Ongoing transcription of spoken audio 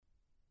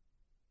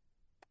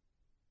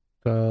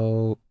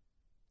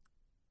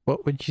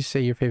what would you say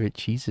your favorite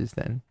cheese is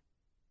then?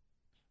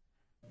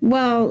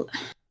 Well,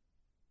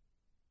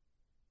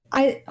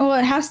 it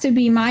has to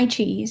be my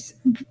cheese,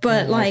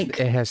 but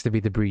It has to be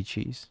the brie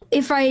cheese.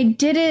 if I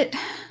did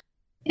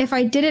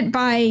it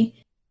by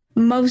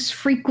most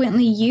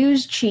frequently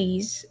used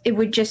cheese, it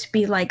would just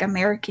be like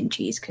American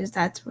cheese because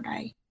that's what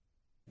I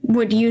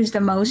would use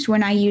the most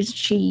when I use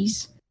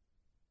cheese.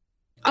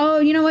 Oh,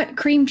 you know what?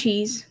 Cream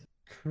cheese.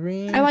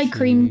 I like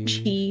cream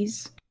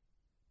cheese.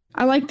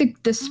 I like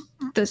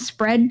the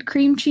spread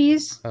cream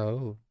cheese.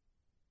 Oh.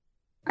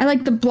 I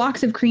like the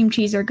blocks of cream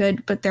cheese are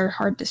good, but they're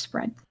hard to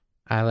spread.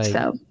 I like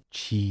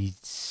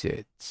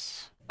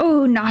Cheez-Its.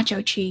 Oh,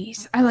 nacho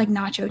cheese. I like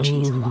nacho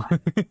cheese a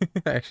lot.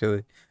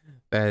 Actually,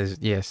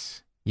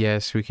 yes.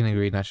 Yes, we can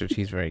agree nacho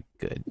cheese is very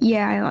good.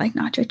 Yeah, I like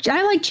nacho cheese.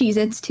 I like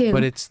Cheez-Its too.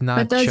 But it's not.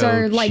 But those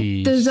are like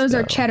cheese, those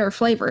are cheddar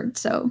flavored,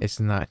 so it's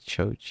not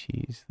nacho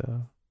cheese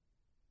though.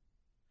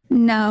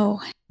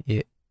 No.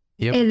 Yep.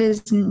 It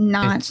is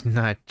not. It's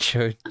not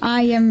nacho.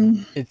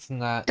 It's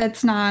not.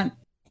 That's not.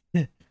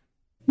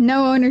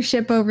 No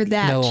ownership over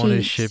that. No cheese.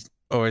 ownership,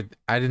 or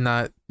I did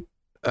not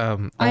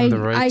own the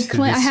rights to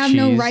this I have cheese.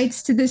 no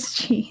rights to this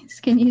cheese.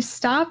 Can you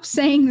stop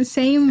saying the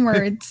same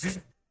words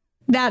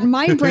that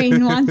my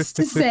brain wants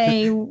to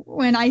say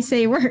when I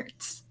say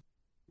words?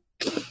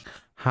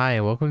 Hi,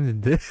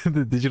 welcome to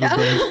the Digital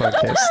Dummies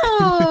Podcast.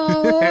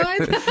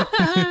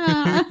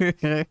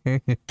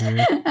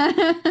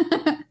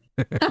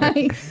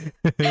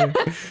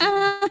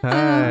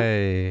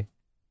 Hi.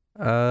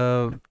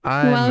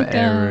 I'm Welcome.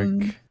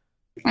 Eric.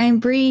 I'm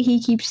Bree.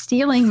 He keeps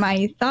stealing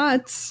my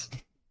thoughts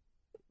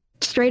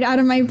straight out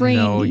of my brain.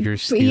 No, you're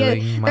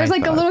stealing my There's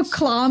like thoughts. a little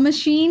claw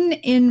machine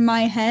in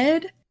my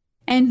head,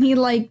 and he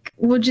like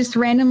will just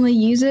randomly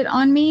use it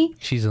on me.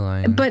 She's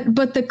lying.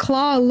 But the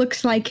claw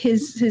looks like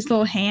his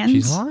little hands.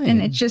 She's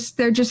lying. And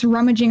they're just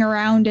rummaging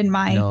around in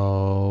my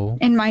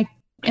in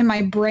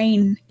my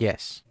brain.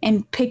 Yes.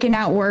 And picking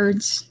out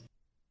words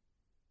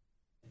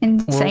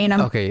and saying them.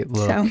 Okay,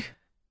 look. So.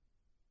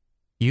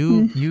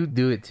 You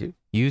do it too.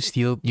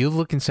 You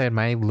look inside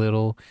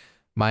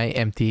my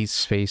empty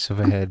space of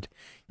a head.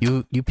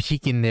 You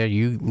peek in there.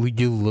 You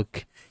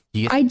look.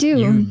 I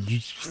do.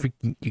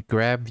 You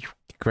grab.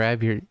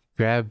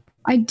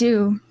 I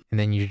do. And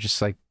then you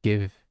just like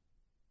give.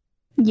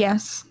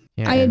 Yes.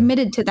 Yeah. I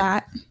admitted to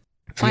that.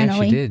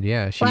 Finally. Yeah, she did.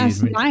 Yeah.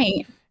 Last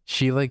night.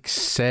 She like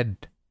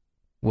said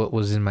what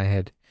was in my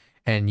head.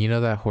 And you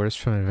know that horse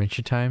from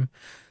Adventure Time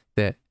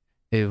that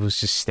it was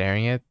just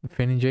staring at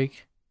Finn and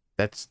Jake?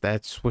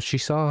 That's what she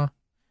saw.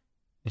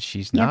 And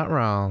she's not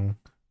wrong.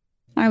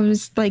 I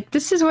was like,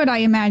 this is what I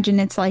imagine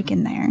it's like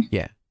in there.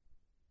 Yeah.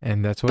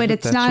 And that's what But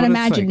it's not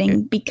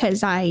imagining like.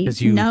 Because I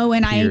know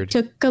and I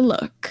took a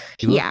look.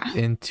 You looked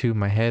into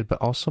my head,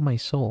 but also my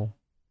soul.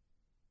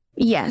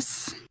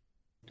 Yes.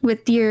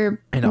 With your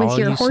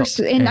horse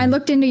and I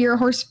looked into your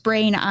horse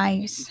brain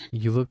eyes.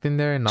 You looked in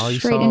there and all you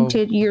saw straight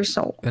into your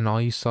soul. And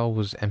all you saw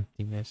was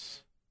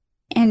emptiness.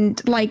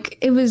 And like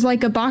it was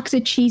like a box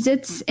of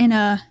Cheez-Its in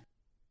a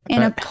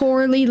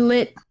poorly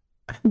lit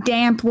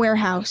damp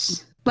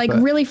warehouse. Like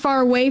really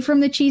far away from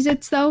the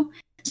Cheez-Its though.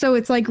 So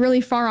it's like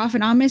really far off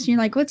and ominous and you're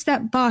like, what's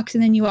that box?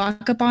 And then you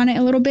walk up on it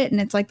a little bit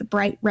and it's like the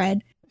bright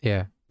red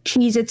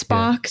Cheez-Its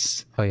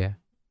box. Oh yeah.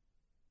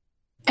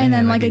 And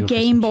then like a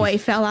Game Boy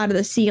fell out of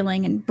the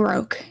ceiling and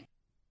broke.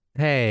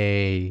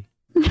 Hey.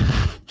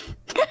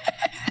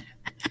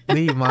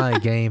 Leave my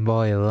Game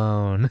Boy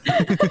alone.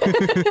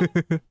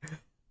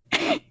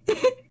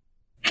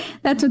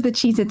 That's what the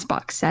Cheez-Its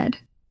box said.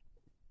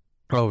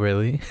 Oh,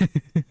 really?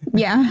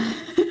 Yeah.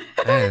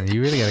 Man,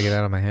 you really gotta get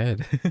out of my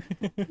head.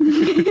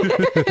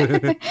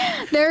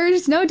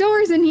 There's no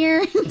doors in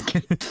here.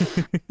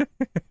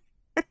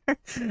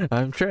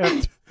 I'm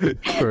trapped.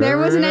 There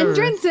was an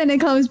entrance and it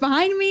closed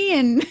behind me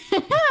and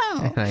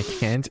I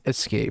can't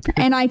escape.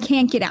 And I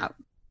can't get out.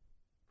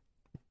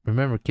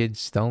 Remember,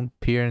 kids, don't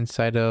peer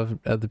inside of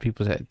other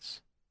people's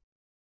heads.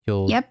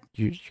 You're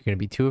gonna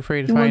be too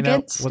afraid to find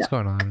out what's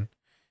going on.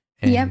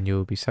 And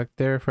you'll be stuck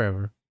there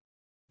forever.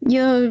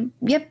 You'll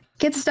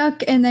get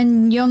stuck and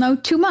then you'll know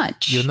too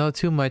much. You'll know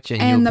too much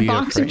and the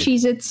box of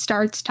Cheez-Its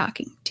starts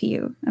talking to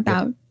you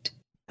about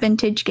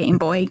vintage Game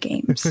Boy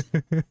games.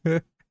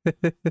 I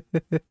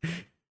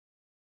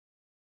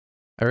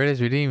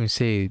realized we didn't even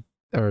say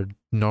our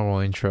normal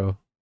intro.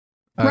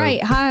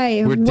 Right,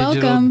 hi, we're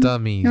welcome. Digital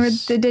Dummies. We're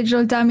the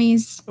Digital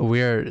Dummies.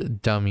 We're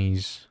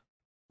dummies.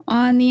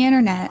 On the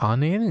internet. On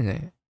the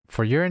internet.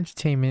 For your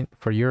entertainment,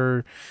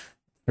 so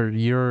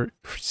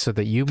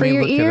that you for may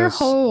your look ear at us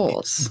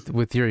holes.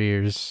 With your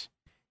ears.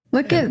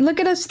 Look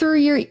at us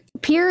through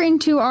peer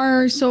into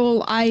our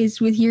soul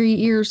eyes with your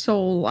ear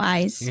soul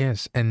eyes.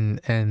 Yes,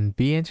 and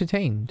be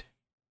entertained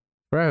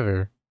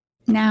forever.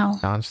 Now.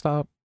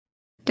 Nonstop.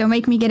 Don't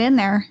make me get in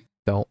there.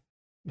 Don't.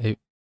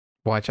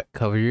 Watch out.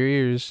 Cover your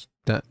ears.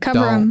 Cover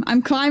them.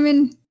 I'm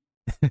climbing.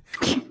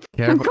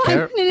 I'm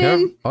climbing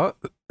in.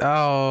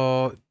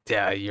 Oh,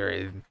 yeah, you're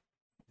in.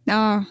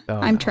 Oh,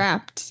 I'm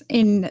trapped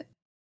in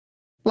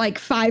like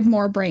 5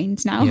 more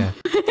brains now. Yeah.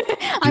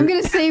 I'm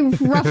gonna say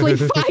roughly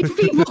 5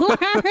 people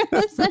are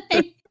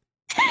listening.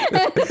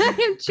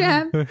 I'm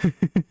trapped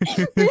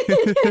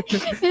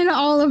in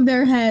all of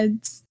their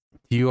heads.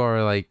 You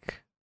are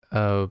like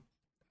a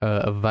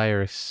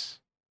virus.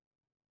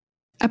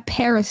 A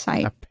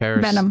parasite.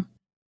 Venom.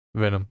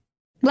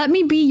 Let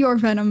me be your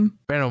venom.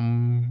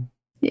 Venom.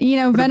 You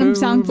know, Venom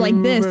sounds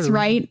like this,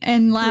 right?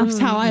 And laughs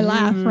how I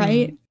laugh,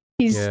 right?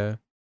 He's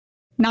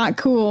not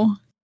cool.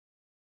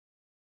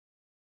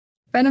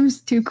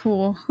 Venom's too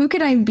cool. Who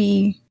could I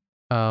be?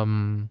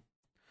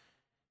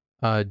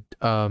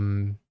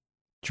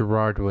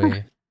 Gerard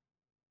Way.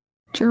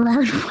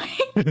 Gerard Way.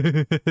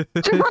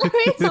 Gerard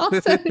Way is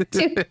also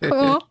too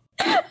cool.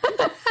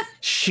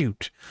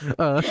 Shoot.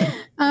 I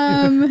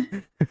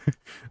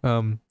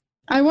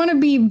want to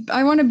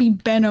be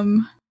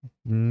Venom.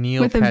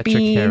 Neil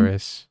Patrick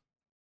Harris.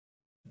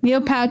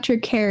 Neil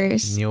Patrick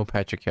Harris.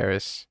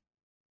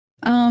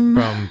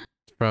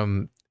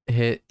 From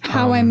hit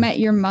How I Met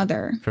Your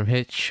Mother. From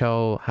hit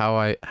show How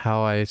I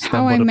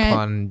Stumbled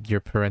Upon Your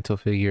Parental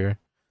Figure.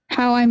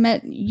 How I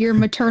Met Your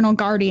Maternal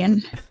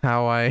Guardian.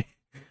 How I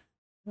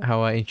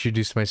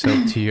introduced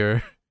myself to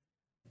your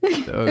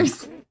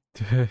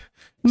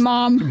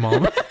mom.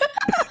 How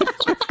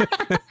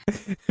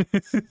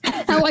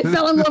I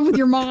fell in love with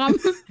your mom.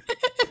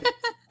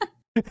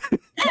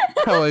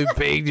 How I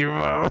banged your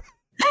mom.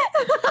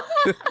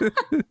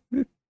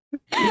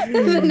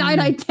 The night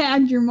I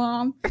tagged your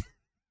mom.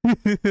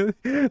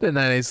 The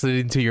night I slid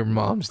into your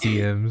mom's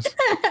DMs.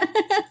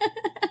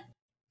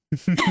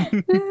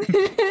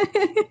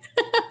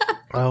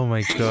 Oh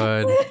my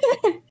god.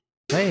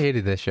 I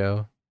hated that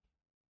show.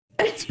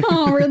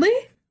 Oh, really?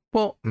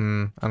 Well, I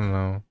don't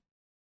know.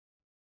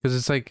 Because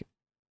it's like,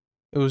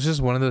 it was just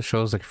one of those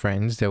shows like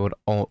Friends that would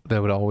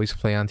always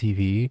play on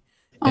TV.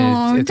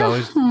 And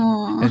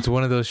it's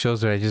one of those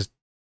shows that I just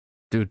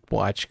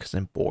watch because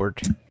I'm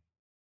bored.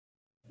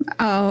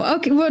 Oh,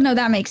 okay. Well, no,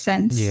 that makes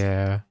sense.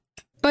 Yeah.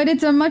 But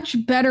it's a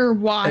much better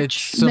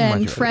watch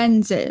than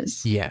Friends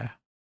is. Yeah.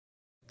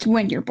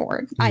 When you're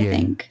bored, I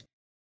think.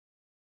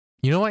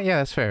 You know what? Yeah,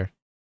 that's fair.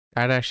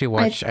 I'd actually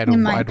watch.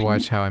 I'd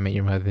watch How I Met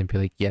Your Mother and be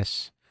like,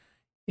 yes,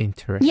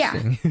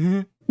 interesting.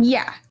 Yeah.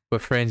 Yeah.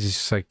 But Friends is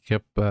just like,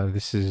 yep,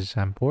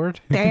 I'm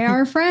bored. They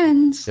are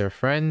friends. They're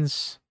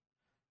friends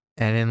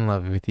and in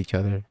love with each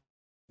other.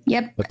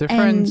 Yep. But they're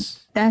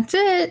friends. That's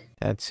it.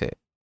 That's it.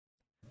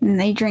 And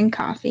they drink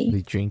coffee.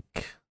 They drink.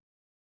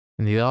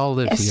 And they all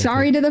live together.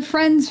 Sorry to the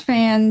Friends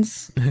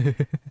fans.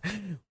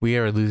 We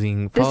are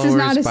losing followers. This is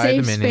not a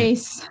safe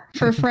space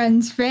for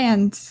Friends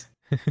fans.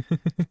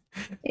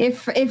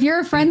 If you're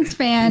a Friends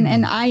fan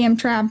and I am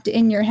trapped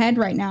in your head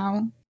right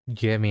now,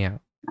 get me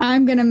out.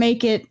 I'm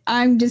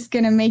just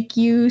gonna make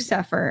you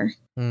suffer.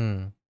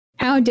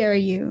 How dare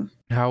you?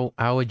 How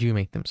would you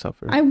make them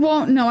suffer? I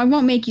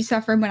won't make you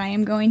suffer, but I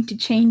am going to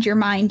change your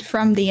mind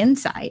from the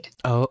inside.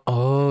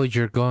 Oh,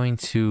 you're going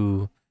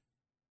to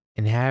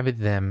inhabit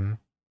them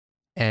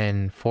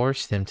and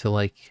force them to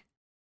like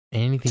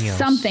anything else.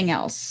 Something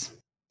else.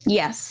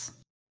 Yes.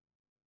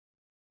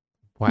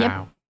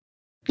 Wow.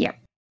 Yep.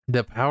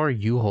 The power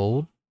you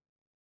hold.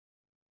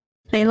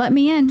 They let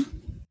me in.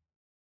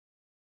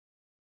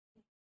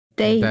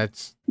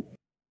 I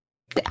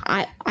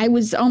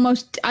was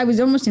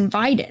almost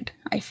invited,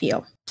 I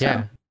feel. So.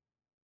 Yeah.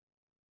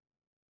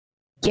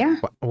 Yeah.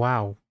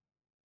 Wow.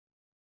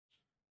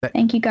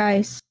 Thank you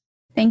guys.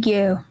 Thank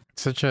you.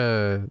 Such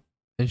a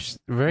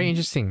very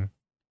interesting.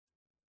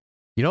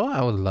 You know what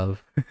I would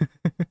love?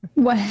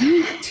 What?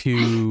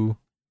 To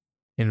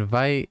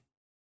invite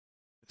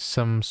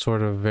some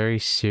sort of very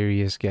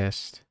serious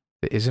guest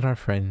that isn't our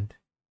friend.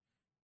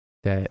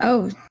 That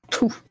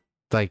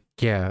like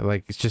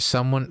it's just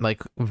someone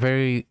like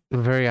very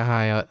very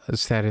high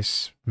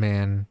status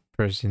man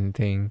person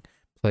thing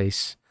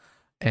place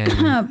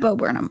and Bo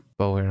Burnham.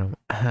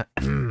 Yeah,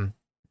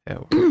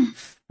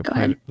 Go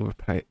ahead.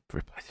 Reply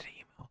to the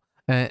email.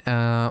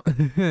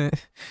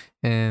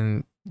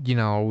 And you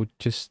know,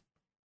 just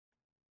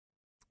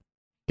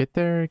get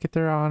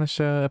their honest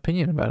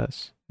opinion about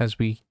us as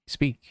we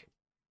speak.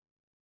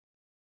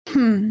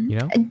 You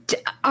know?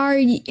 Are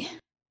you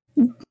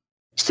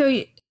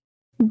so?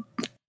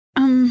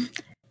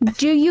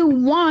 Do you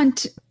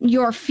want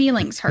your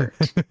feelings hurt?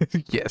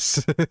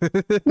 Yes.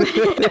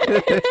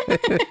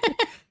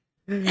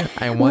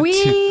 I want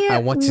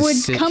to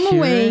sit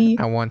here.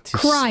 I want to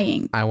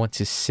crying. I want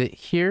to sit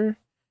here,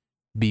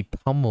 be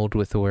pummeled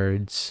with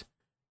words,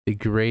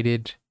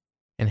 degraded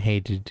and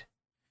hated,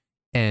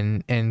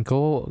 and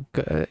go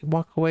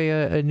walk away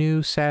a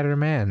new sadder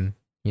man.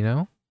 You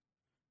know?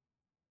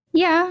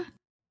 Yeah.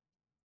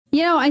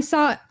 You know, I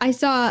saw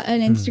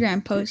an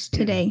Instagram post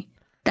today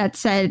that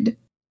said,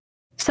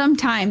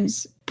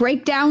 sometimes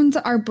breakdowns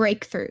are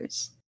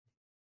breakthroughs.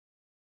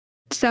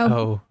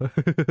 So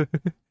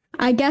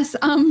I guess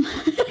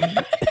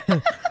I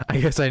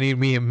guess I need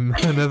me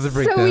another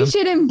breakdown. So we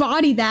should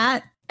embody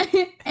that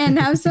and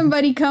have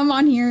somebody come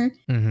on here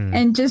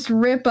and just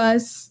rip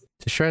us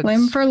to shreds,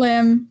 limb for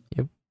limb.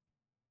 Yep.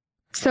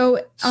 So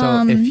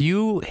if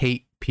you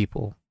hate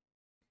people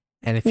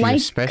And if you Like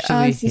especially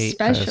us, hate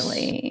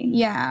especially.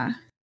 Yeah.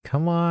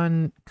 come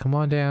on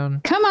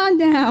down. Come on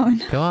down.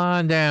 Come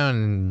on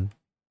down.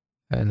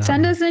 And,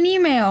 Send us an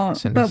email.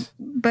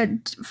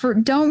 But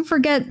don't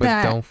forget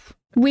that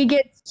we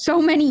get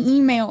so many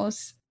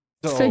emails.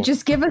 So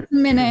just give us a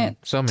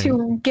minute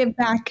to get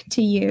back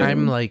to you. I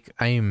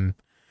am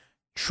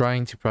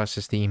trying to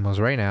process the emails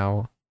right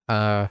now.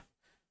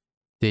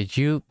 Did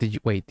you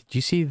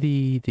see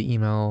the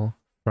email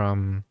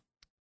from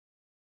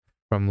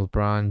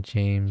LeBron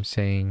James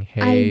saying,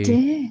 "Hey, I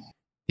did.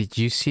 Did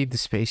you see the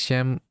Space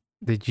Jam?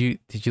 Did you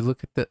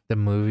look at the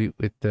movie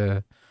with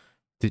the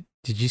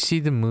did you see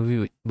the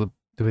movie with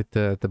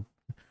Don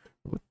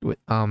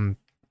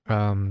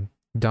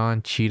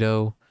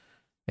Cheeto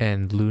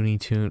and Looney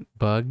Tune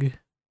Bug?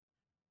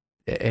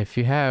 If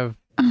you have,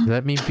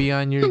 let me be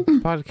on your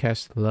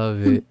podcast.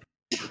 Love it."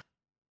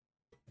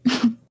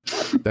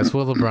 That's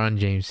what LeBron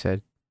James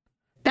said.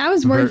 That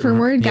was word for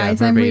word,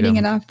 guys. I'm reading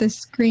it off the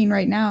screen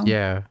right now.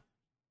 Yeah.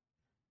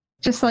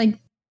 Just like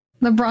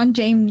LeBron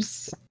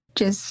James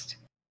just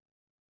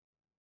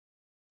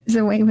is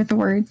away with the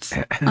words.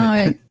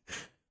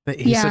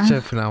 He's such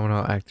a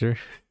phenomenal actor.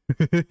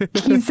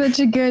 He's such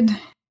a good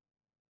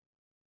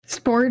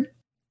sport.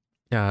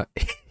 Yeah.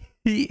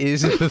 He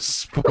is a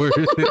sport.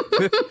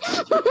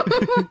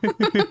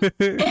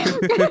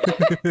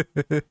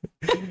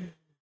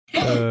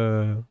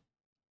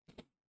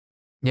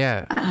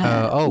 Yeah.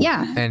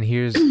 Yeah. And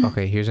here's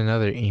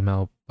another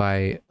email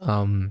by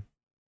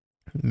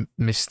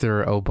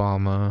Mr.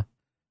 Obama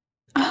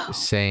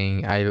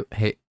saying,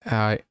 it's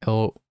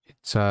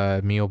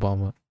me,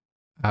 Obama.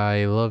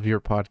 I love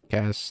your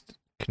podcast.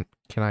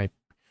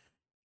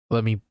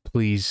 Let me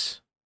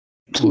please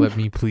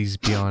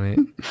be on it.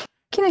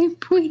 Can I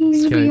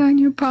please be on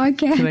your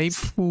podcast? Can I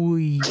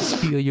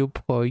please be on your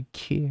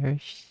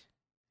podcast?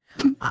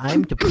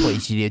 I'm the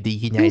president of the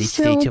United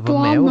States of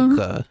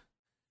America.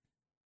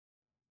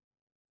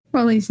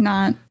 Well, he's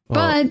not,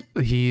 but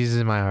he's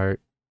in my heart.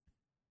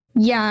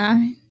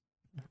 Yeah.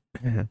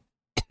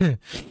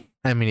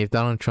 I mean, if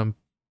Donald Trump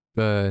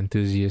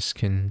enthusiasts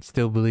can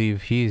still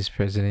believe he's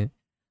president,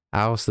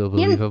 I'll still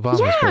believe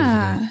Obama's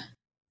president.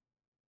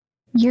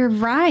 You're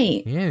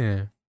right.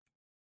 Yeah.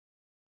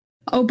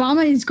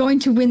 Obama is going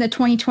to win the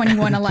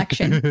 2021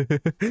 election.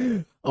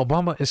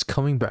 Obama is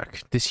coming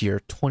back this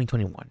year,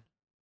 2021.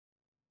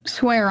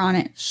 Swear on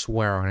it.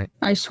 Swear on it.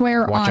 I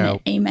swear on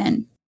it.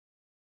 Amen.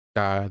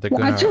 They're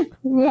gonna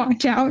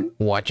watch out.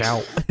 Watch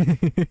out.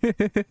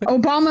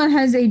 Obama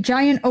has a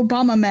giant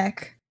Obama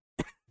mech,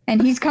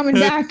 and he's coming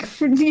back.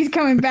 He's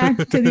coming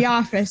back to the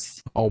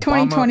office.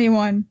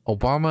 2021.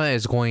 Obama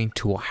is going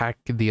to hack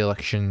the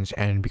elections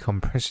and become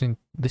president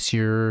this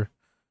year,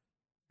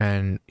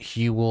 and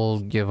he will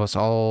give us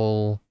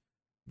all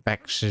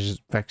vaccines.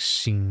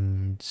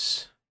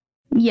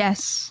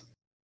 Yes.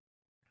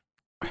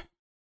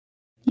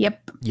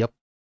 Yep.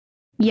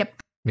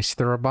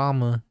 Mr.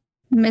 Obama.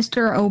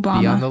 Mr. Obama.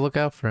 Be on the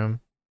lookout for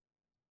him.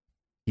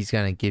 He's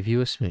gonna give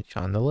you a smooch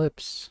on the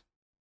lips.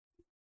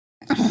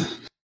 So,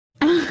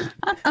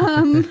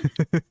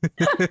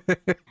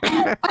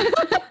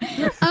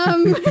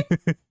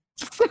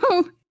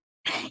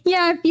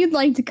 yeah, if you'd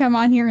like to come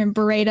on here and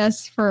berate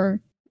us for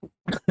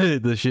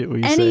the shit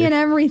we any say. And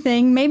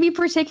everything, maybe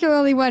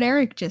particularly what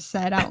Eric just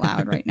said out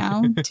loud right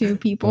now to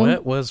people.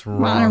 What was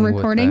wrong on a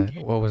recording? With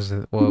that? What was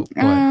it? What?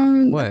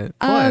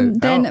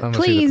 Then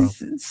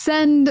please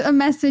send a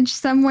message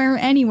somewhere,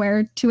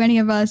 anywhere to any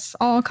of us.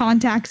 All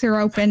contacts are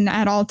open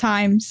at all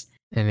times.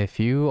 And if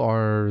you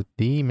are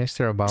the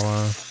Mr.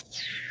 Obama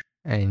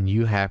and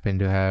you happen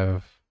to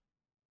have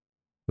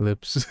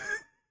lips.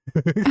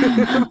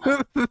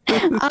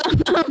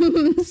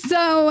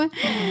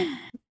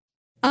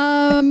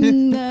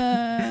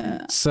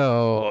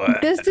 So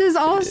this is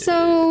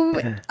also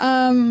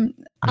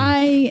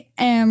I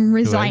am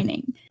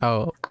resigning.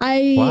 Oh,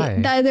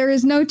 why? There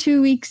is no 2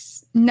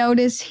 weeks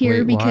notice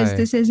here. Because why?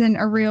 this isn't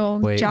a real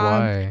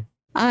job. Why?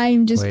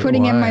 I'm just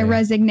putting in my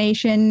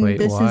resignation.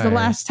 This is the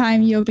last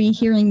time you'll be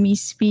hearing me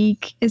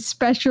speak,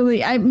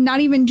 especially I'm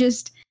not even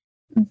just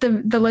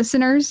the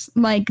listeners.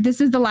 Like, this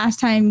is the last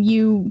time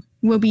you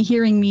will be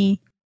hearing me.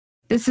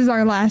 This is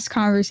our last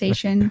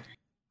conversation.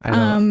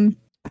 I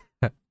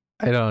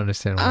don't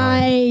understand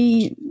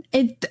why.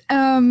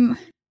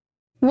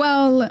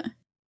 Well,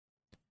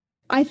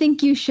 I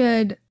think you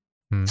should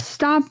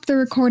stop the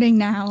recording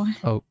now.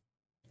 Oh.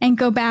 And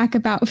go back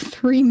about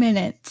 3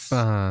 minutes.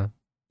 Uh-huh.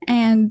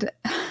 And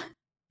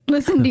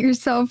listen to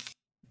yourself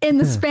in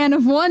the span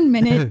of 1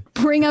 minute,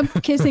 bring up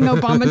kissing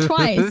Obama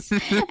twice,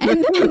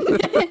 and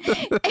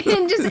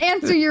just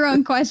answer your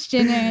own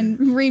question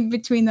and read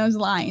between those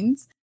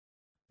lines.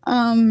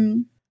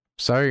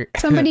 Sorry.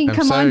 Somebody I'm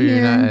come sorry on you're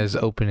here. not as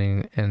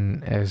opening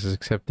and as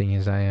accepting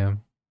as I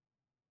am.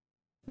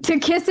 To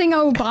kissing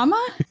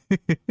Obama?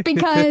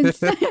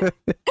 Because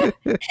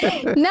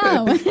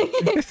no.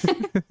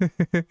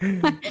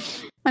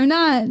 I'm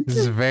not. This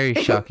is very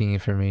shocking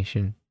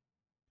information.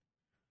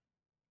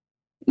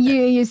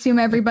 You assume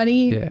everybody?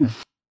 Yeah.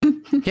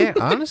 Yeah,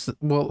 honestly,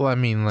 well, I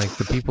mean, like,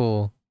 the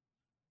people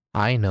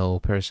I know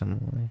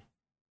personally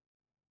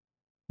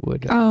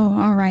would. Oh,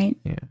 all right.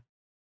 Yeah.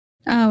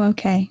 Oh,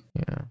 okay.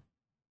 Yeah.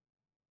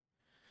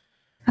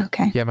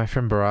 Okay. Yeah, my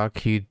friend Barack,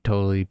 he'd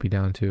totally be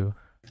down too.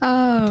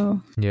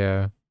 Oh,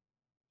 Yeah.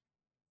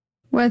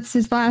 what's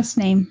his last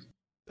name?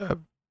 Uh,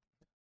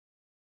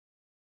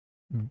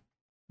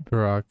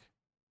 Barack.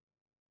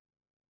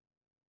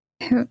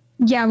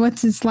 Yeah,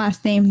 what's his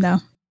last name though?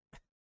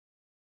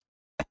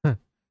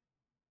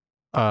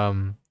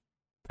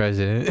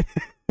 President.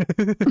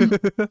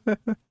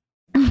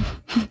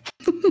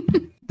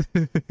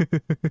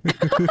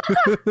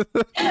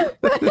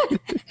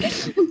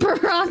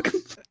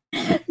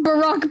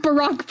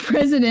 Barack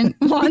president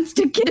wants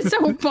to kiss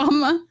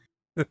Obama.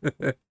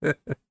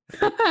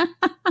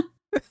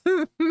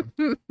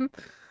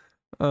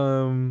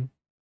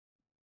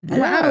 Yeah.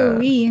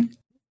 Wowee.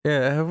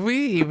 Yeah, have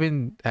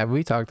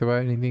we talked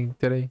about anything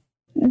today?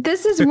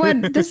 This is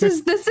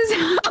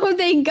how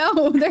they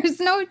go. There's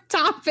no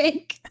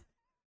topic.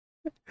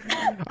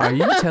 Are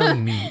you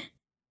telling me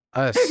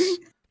us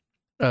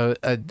a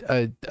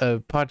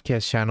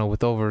podcast channel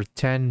with over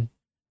 10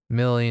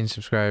 million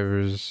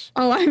subscribers?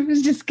 Oh, I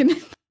was just gonna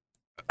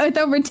with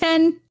over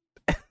 10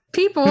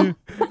 people.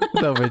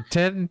 With over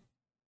 10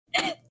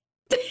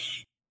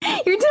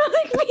 You're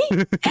telling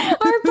me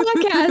our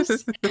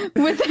podcast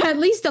with at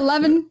least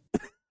 11.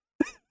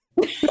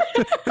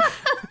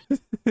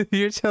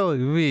 You're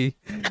telling me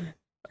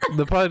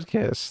the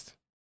podcast.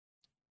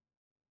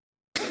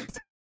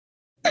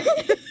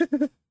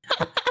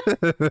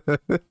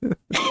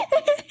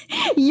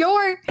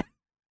 You're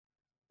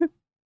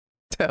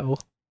Tell.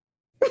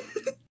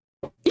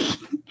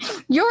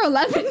 You're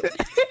 11.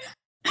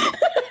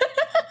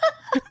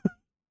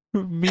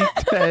 Me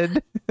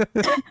 10.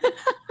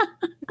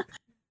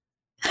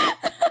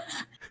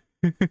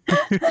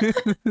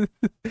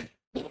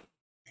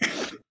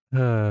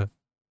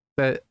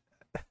 That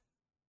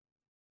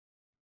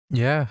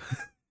yeah.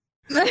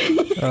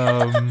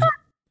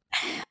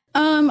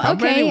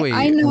 Okay, wait,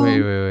 I know.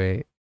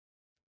 wait.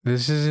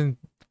 This isn't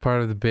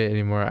part of the bit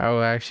anymore.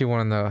 I actually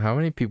want to know how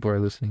many people are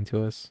listening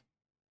to us.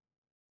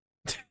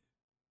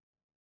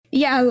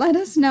 Yeah, let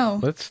us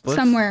know. Let's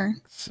somewhere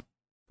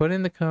put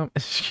in the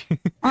comments.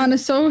 on a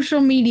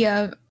social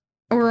media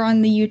or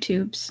on the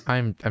YouTubes.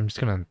 I'm just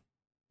gonna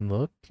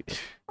look.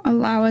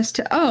 Allow us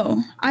to.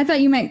 Oh, I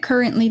thought you meant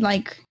currently,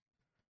 like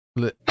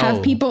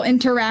have people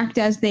interact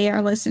as they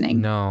are listening.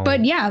 No,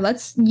 but yeah,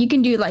 you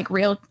can do like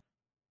real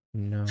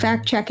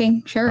fact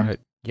checking. Sure.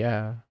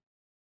 Yeah.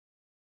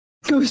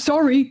 Oh,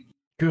 sorry.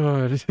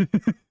 Good.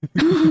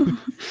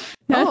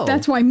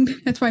 That's why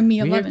me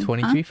 11. We have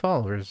 23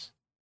 followers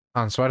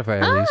on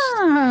Spotify at least.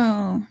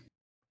 Oh.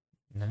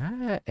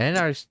 Nah, and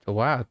our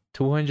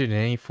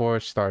 284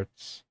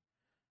 starts,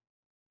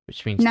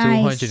 which means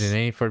Nice.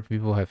 284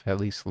 people have at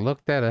least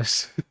looked at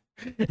us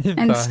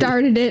and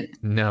started it.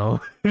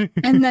 No.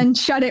 And then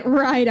shut it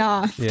right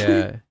off.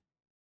 Yeah.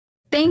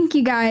 Thank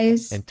you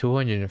guys. And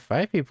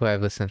 205 people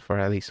have listened for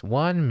at least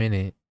 1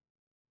 minute.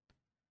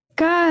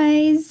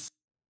 Guys,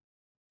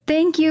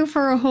 thank you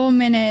for a whole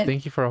minute.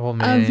 Thank you for a whole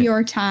minute of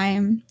your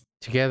time.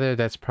 Together,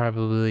 that's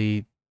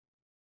probably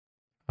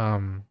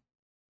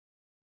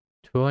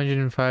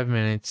 205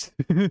 minutes.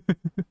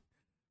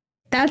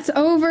 That's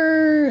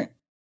over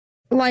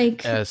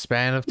like a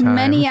span of time.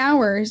 Many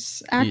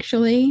hours,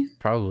 actually.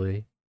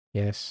 Probably.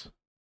 Yes.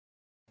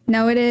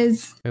 No, it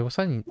is. Wait, what's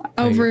on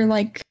over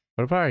like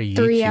what about our YouTube?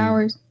 3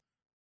 hours.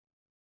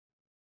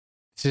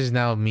 This is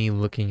now me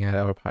looking at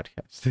our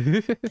podcast.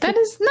 That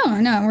is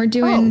no, we're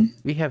doing.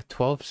 We have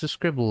 12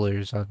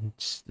 subscribers on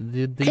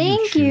the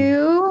Thank YouTube.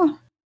 You.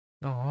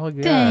 Oh,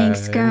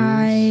 guys.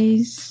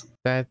 Thanks,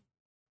 guys.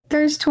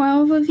 There's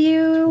 12 of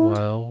you.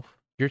 12.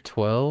 You're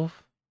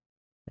 12?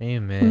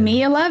 Amen.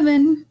 Me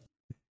 11.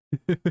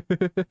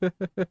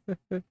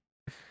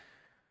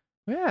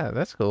 Yeah,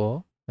 that's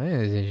cool. That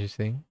is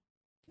interesting.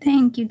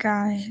 Thank you,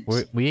 guys.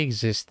 We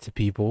exist to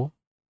people.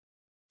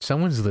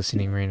 Someone's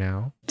listening right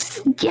now.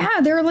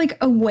 Yeah, they're like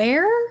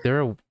aware.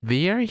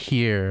 They are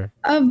here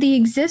of the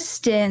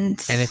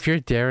existence. And if you're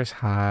Darius,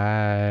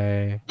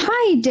 hi.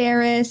 Hi,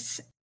 Darius.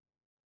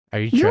 Are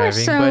you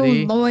driving, so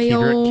buddy?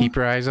 Loyal. Keep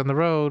your eyes on the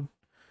road.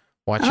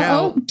 Watch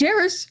out. Oh,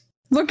 Darius.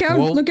 Look out.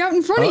 Whoa. Look out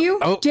in front of you.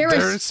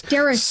 Darius.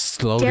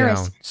 Slow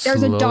down.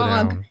 There's a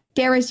dog.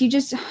 Darius, you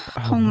just...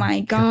 Oh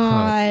my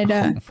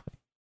God.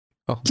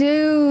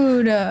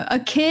 Dude,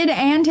 a kid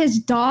and his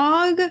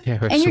dog?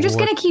 Darius, and you're just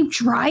going to keep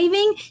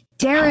driving?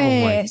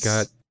 Darius. Oh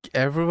my God.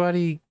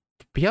 Everybody,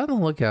 be on the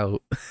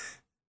lookout.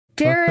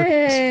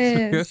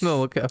 Darius. Be on the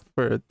lookout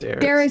for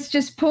Darius. Darius,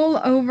 just pull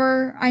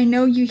over. I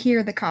know you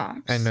hear the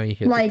cops. I know you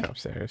hear the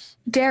cops, Darius.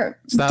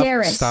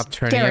 Darius. Stop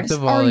turning up the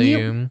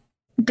volume.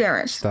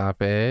 Darius.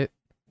 Stop it.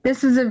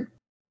 This is a...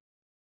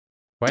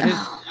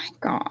 Oh my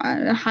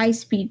God. A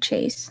high-speed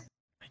chase.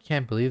 I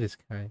can't believe this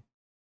guy.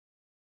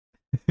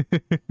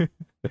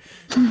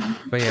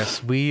 But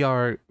yes, we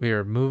are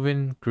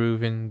moving,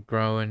 grooving,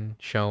 growing,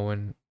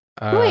 showing.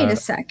 Wait a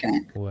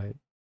second. What?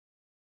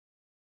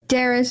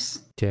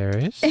 Darius.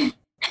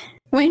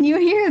 when you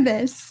hear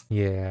this,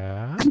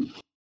 Yeah.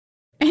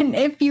 and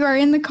if you are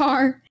in the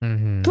car,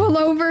 Mm-hmm. pull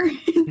over,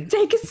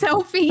 take a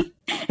selfie,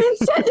 and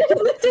send it in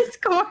the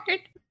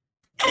Discord.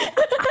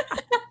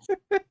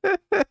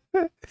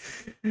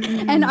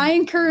 And I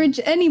encourage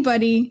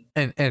anybody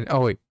and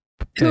oh wait,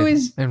 who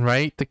is and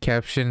write the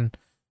caption.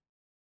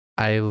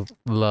 I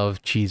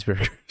love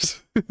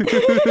cheeseburgers.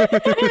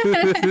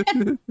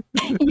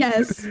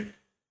 yes.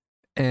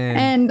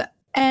 And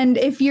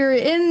if you're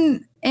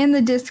in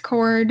the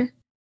Discord,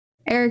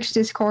 Eric's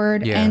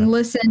Discord, and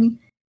listen,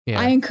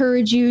 I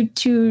encourage you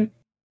to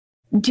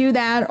do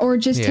that, or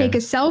just take a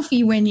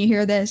selfie when you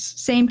hear this.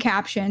 Same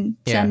caption.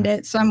 Send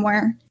it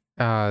somewhere.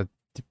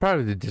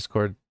 Probably the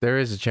Discord. There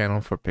is a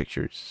channel for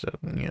pictures, so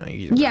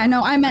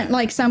no, I meant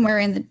like somewhere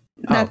in the.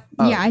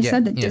 I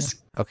said the Discord.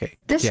 Okay.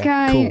 This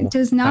guy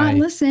does not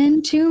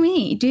listen to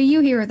me. Do you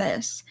hear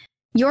this?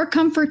 Your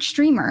comfort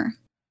streamer.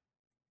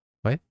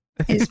 What?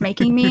 Is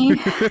making me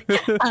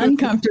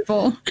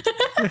uncomfortable.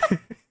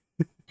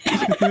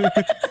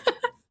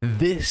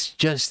 This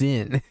just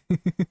in.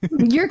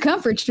 Your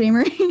comfort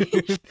streamer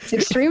is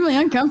extremely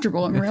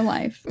uncomfortable in real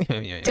life.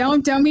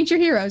 Don't meet your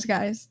heroes,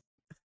 guys.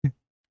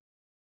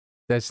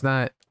 That's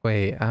not.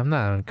 Wait, I'm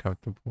not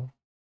uncomfortable.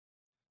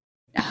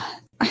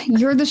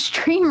 You're the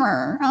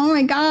streamer. Oh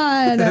my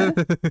god.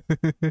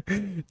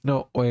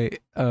 No, wait.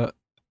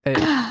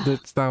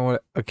 That's not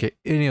what. Okay.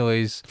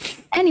 Anyways,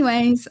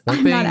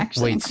 I'm not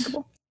actually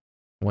uncomfortable.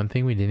 One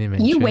thing we didn't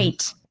mention. You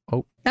wait.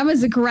 Oh, that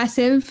was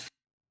aggressive.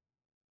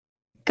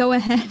 Go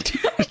ahead.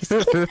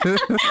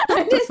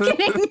 I'm just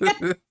kidding.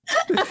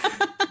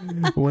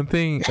 One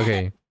thing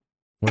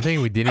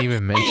we didn't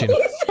even mention.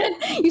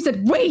 You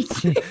said wait.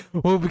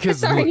 Well,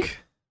 because look.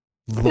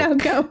 No,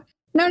 go.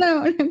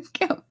 No,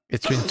 go.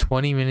 It's been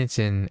 20 minutes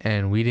in,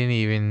 and we didn't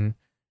even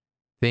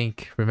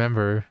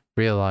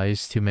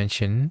realize to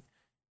mention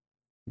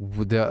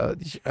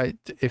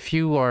if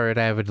you are an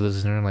avid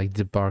listener like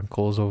the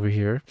Barncles over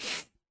here,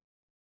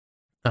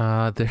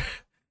 there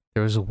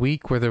was a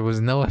week where there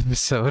was no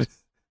episode.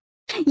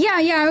 Yeah,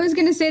 I was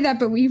gonna say that,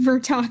 but we were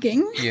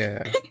talking.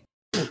 Yeah.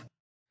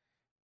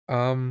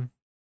 And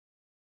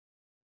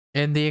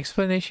the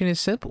explanation is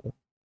simple,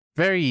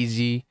 very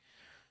easy.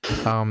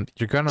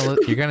 You're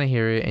gonna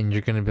hear it, and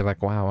you're gonna be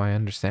like, "Wow, I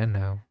understand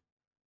now."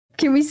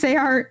 Can we say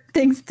our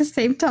things at the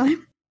same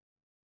time?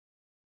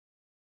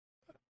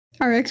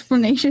 Our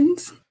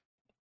explanations.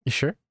 You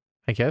sure?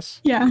 I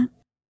guess. Yeah.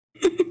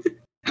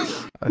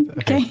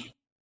 Okay.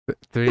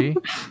 3,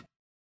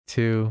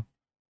 2,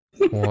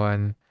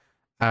 1.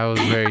 I was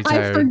very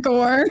tired. I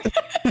forgor.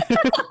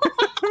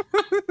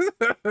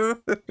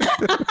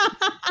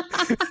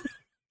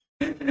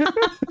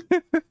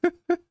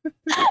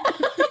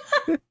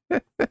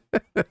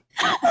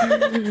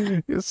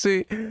 You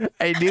see,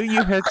 I knew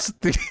you had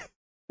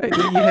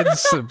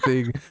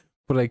something.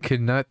 But I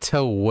could not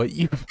tell what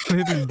you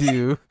wanted to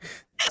do.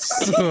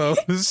 So I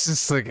was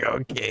just like,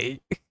 okay.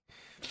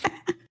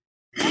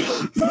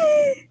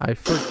 I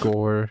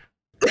forgor.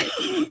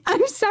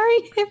 I'm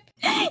sorry if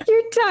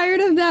you're tired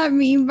of that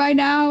meme by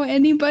now.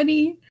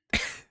 Anybody?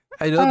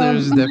 I know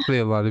there's definitely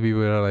a lot of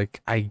people that are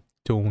like, I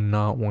do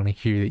not want to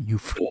hear that you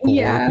forgor.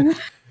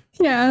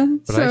 Yeah.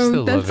 But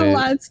so that's the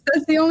last.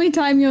 That's the only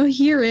time you'll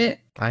hear it.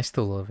 I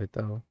still love it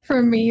though.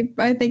 For me,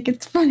 I think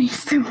it's funny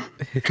still.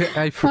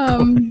 I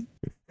forgor.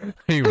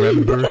 I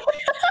remember.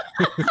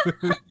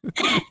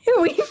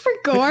 We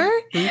forgor,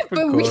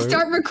 but we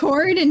start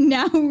record, and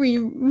now we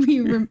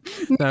remember.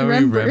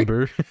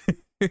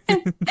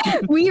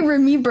 We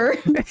remember.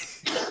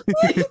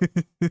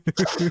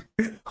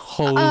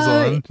 Holes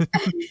on.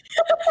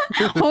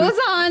 Holes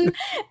on.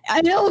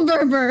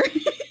 Adilberber.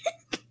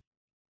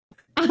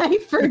 I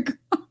forgot.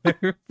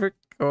 I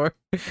forgot.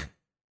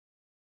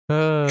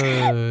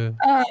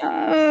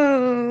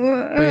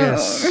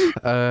 Yes.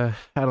 I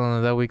don't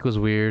know. That week was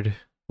weird.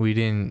 We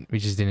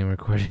just didn't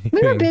record anything.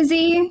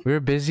 We were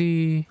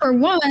busy. For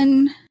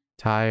one.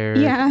 Tired.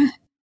 Yeah.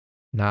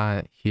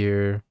 Not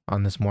here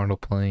on this mortal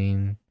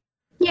plane.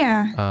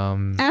 Yeah.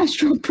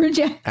 Astral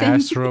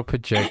projecting.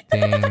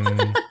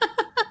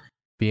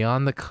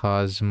 Beyond the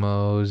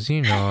cosmos.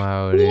 You know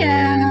how it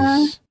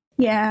is.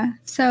 Yeah.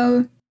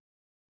 So.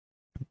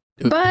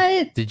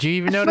 But. Did you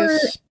even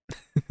notice?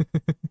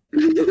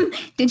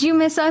 Did you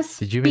miss us?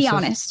 Did you miss us?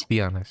 Honest.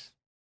 Be honest.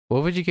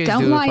 What would you guys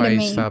Don't do lie if to I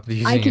me. stopped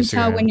using I can Instagram?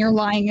 tell when you're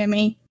lying to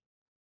me.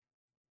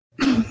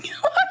 I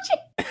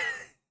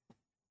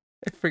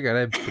forgot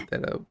I put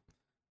that up.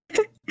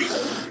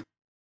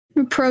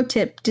 Pro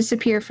tip: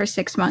 disappear for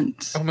 6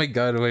 months. Oh my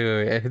god!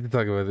 Wait! I had to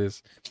talk about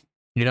this.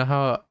 You know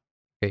how?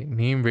 Okay,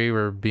 me and Brie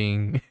were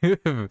being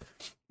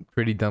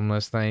pretty dumb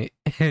last night,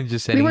 and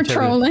just sending. We were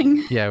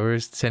trolling. Yeah, we were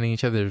sending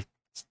each other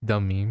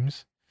dumb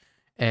memes,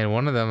 and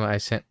one of them I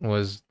sent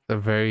was a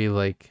very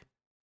like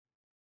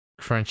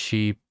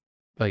crunchy,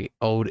 like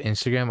old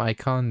Instagram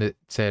icon that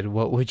said,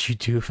 "What would you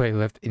do if I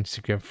left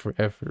Instagram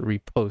forever?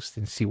 Repost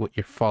and see what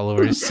your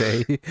followers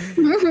say."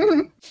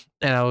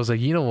 And I was like,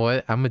 you know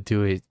what? I'm gonna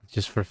do it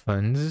just for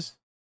funs.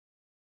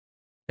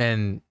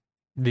 And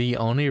the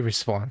only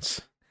response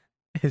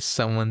is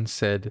someone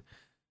said,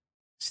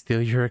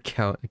 "Steal your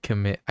account and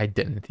commit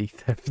identity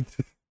theft."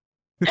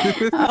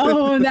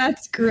 Oh,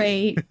 that's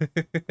great.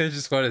 I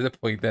just wanted to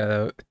point that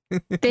out.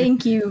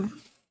 Thank you.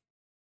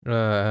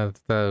 That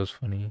was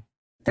funny.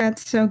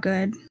 That's so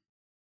good.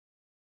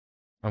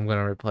 I'm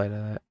gonna reply to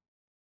that.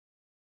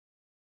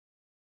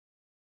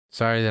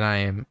 Sorry that I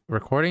am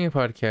recording a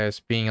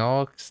podcast, being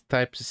all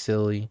types of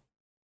silly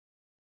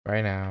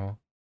right now.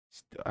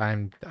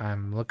 I'm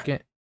looking.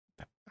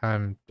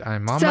 I'm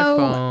on my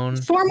phone.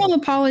 Formal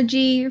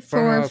apology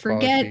for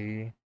forget.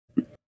 Apology.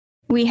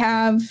 We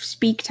have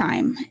speak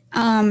time.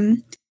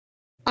 And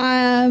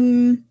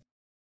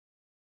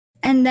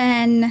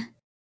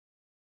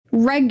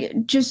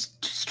then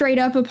just straight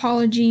up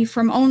apology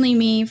from only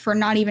me for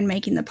not even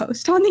making the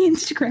post on the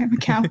Instagram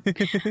account.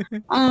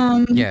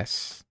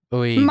 Yes.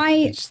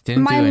 My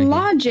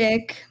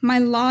logic.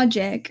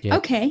 Yep.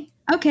 Okay.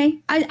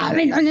 I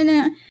mean,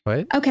 no.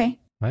 What? Okay.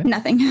 What?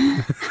 Nothing.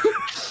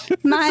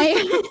 my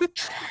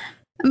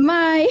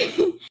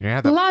logic.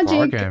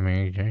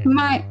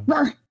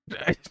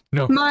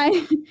 No.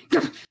 My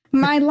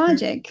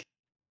logic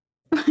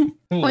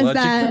was logic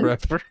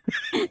that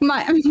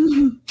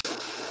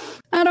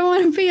I don't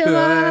want to be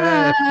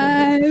alive.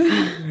 I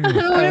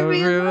don't want to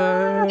be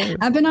alive.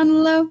 I've been on the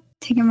low,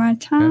 taking my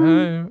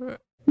time. I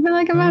feel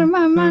like I'm out of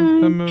my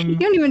mind.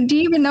 Do you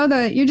even know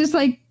that? You're just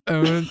like.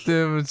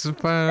 It's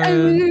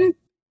fine.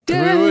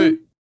 Wait.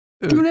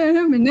 Who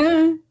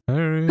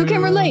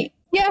can relate?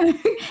 Yeah.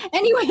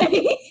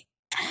 Anyway,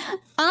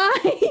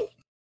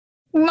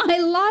 my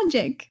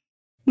logic,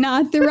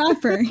 not the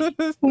rapper,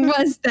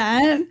 was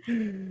that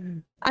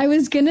I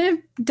was gonna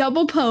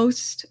double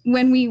post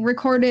when we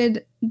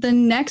recorded the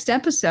next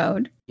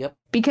episode. Yep.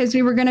 Because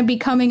we were gonna be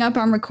coming up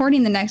on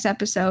recording the next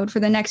episode for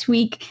the next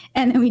week,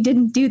 and then we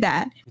didn't do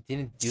that.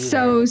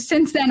 So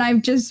since then,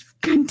 I've just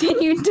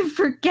continued to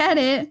forget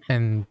it.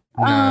 And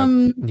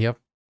yep.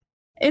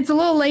 It's a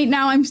little late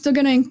now. I'm still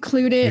gonna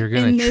include it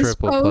in this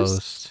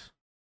post.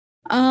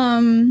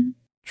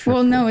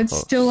 Well, no, it's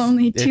still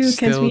only 2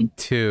 because we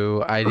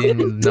 2. I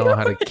didn't know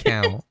how to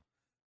count.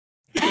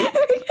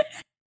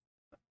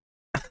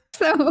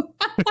 So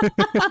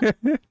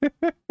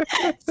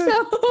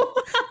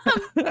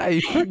I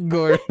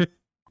forgot.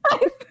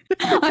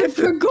 I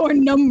forgot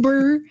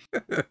number.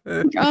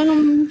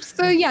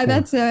 So yeah,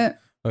 that's it.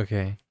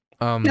 Okay.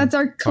 That's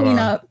our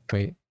cleanup.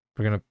 Wait,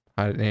 we're gonna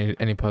hide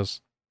any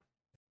posts.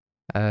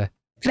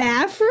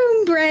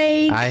 Bathroom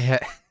break. I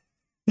had.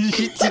 You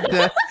did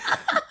that.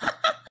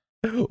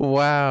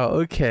 Wow.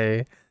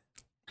 Okay.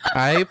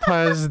 I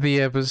paused the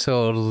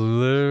episode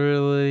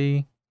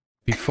literally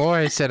before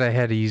I said I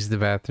had to use the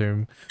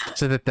bathroom,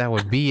 so that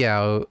would be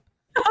out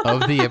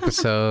of the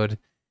episode,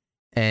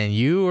 and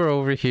you were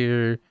over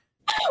here.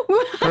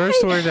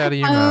 First word out of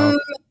your mouth.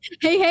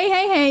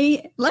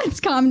 Hey, let's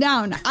calm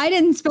down. I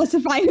didn't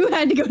specify who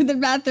had to go to the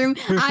bathroom.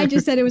 I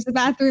just said it was a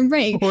bathroom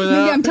break. Maybe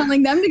I'm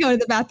telling them to go to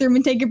the bathroom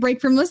and take a break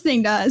from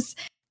listening to us.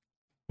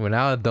 Well,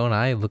 now don't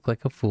I look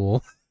like a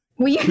fool?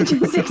 Well, you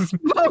just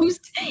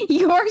exposed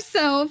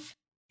yourself.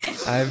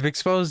 I've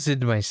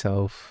exposed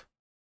myself.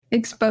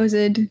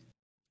 Exposed.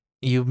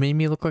 You made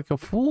me look like a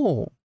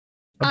fool.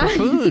 A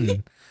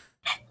buffoon.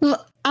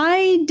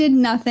 I did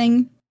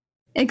nothing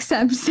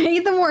except say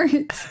the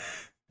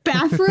words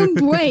bathroom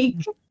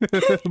break.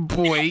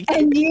 Break.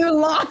 And you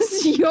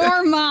lost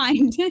your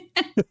mind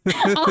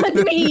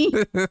on me.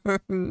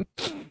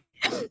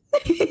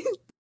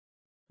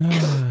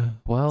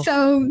 Well.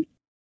 So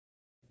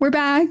we're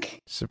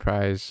back.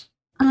 Surprise.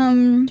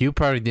 You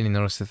probably didn't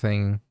notice the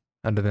thing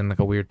other than like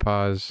a weird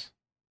pause.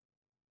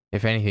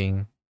 If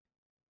anything.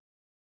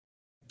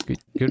 Good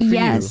for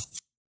you.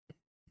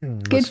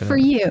 Good for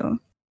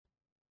you.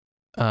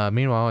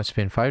 Meanwhile, it's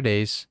been 5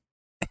 days.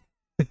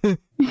 We've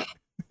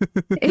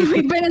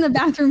been in the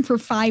bathroom for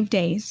 5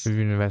 days. We've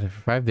been in the bathroom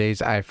for 5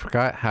 days. I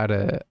forgot how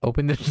to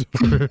open the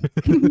door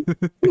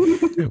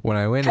when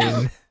I went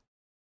in.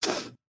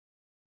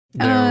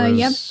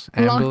 Yep.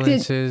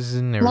 Ambulances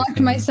and everything.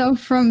 Locked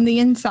myself from the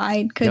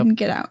inside. Couldn't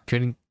get out.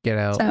 Couldn't get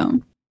out. So,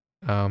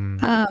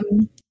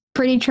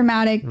 pretty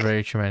traumatic.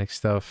 Very traumatic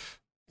stuff.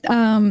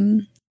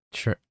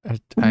 Sure.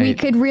 We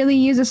could really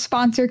use a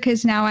sponsor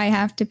because now I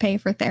have to pay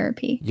for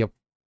therapy. Yep.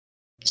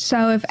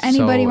 So if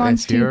anybody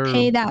wants to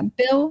pay that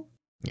bill,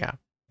 yeah,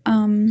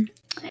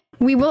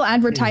 we will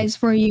advertise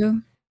for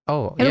you.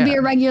 Oh, it'll be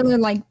a regular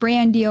like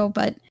brand deal,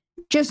 but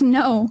just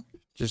know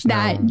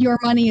that your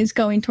money is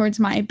going towards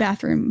my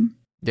bathroom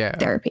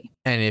therapy.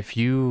 And if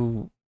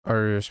you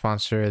are a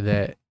sponsor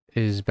that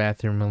is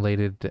bathroom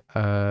related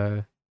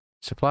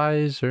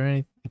supplies or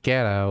anything,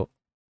 get out.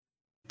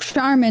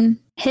 Charmin,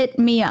 hit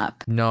me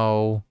up.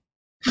 No.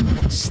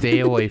 Stay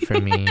away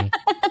from me.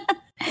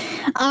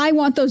 I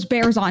want those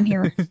bears on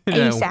here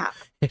ASAP.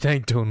 And I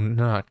do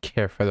not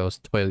care for those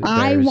toilet bears.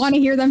 I want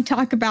to hear them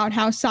talk about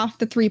how soft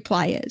the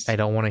 3-ply is. I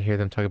don't want to hear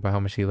them talk about how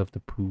much they love to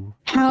poo.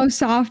 How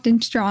soft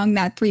and strong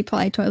that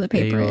 3-ply toilet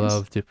paper is. They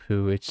love to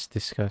poo. It's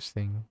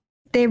disgusting.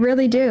 They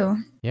really do.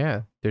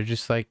 Yeah, they're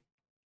just like,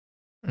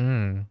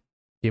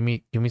 give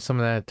me some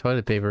of that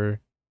toilet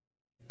paper.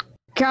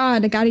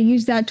 God, I gotta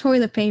use that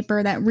toilet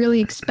paper, that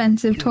really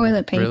expensive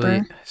toilet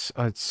paper.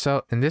 Really?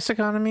 So in this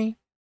economy,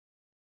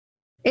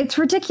 It's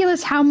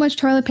ridiculous how much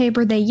toilet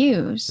paper they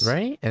use.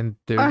 right? And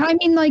I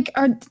mean, like,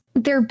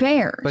 they're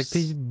bears. like they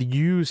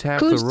use half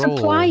Who's the roll.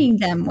 supplying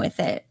them with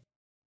it?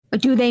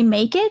 Do they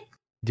make it?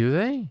 Do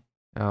they?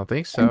 I don't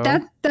think so.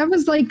 That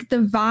was like the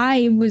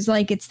vibe was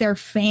like it's their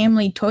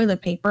family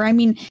toilet paper. I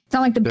mean, it's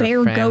not like the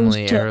bear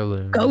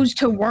goes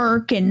to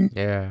work and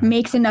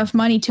makes enough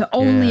money to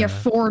only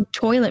afford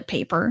toilet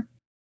paper.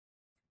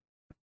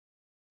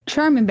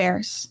 Charmin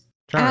Bears,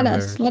 add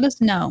us. Let us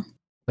know.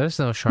 Let us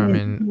know,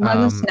 Charmin. Let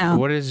us know.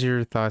 What is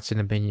your thoughts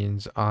and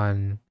opinions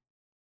on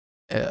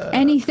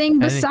anything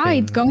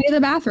besides going to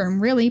the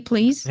bathroom? Really,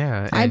 please.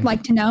 Yeah, I'd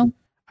like to know.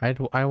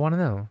 I want to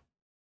know.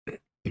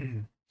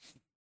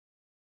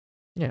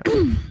 Yeah.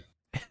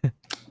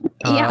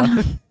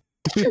 Yeah.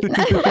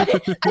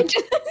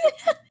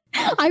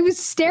 I was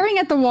staring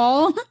at the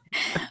wall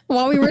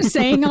while we were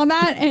saying all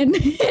that, and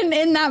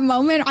in that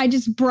moment, I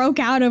just broke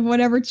out of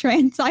whatever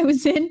trance I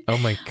was in. Oh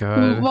my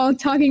god! While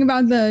talking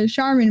about the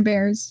Charmin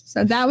Bears,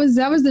 so that was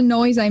the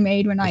noise I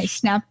made when I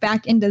snapped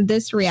back into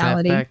this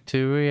reality. Snap back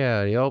to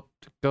reality. Yep.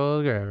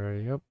 Go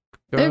gravity. Yep.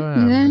 We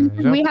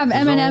have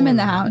Eminem in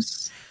the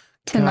house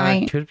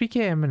tonight. God, could we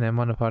get Eminem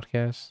on the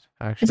podcast?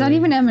 Actually, is that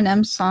even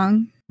Eminem's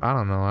song? I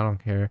don't know. I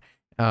don't care.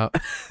 I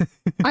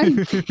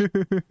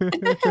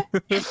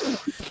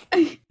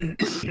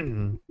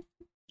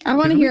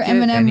want to hear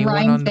Eminem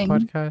rhyme thing.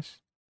 Podcast?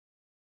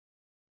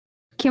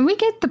 Can we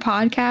get the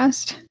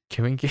podcast?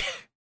 Can we get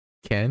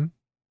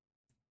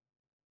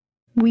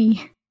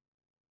we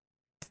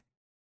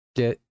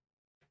get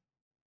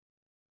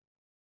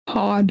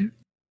pod?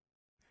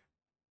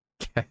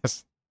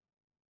 Yes.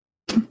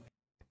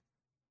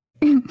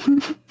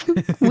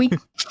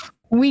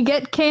 we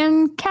get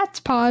cats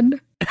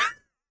pod.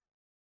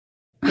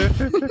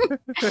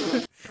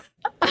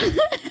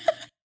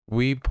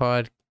 We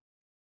pod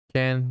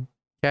can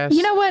cast.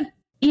 You know what?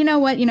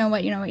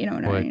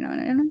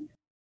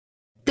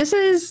 This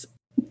is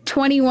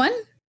 21.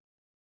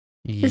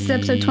 This is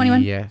episode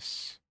 21.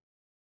 Yes.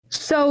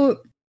 So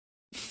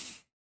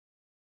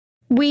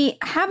we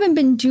haven't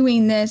been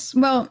doing this.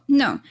 Well,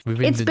 no.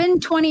 It's been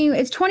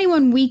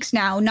 21 weeks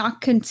now,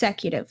 not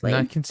consecutively.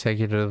 Not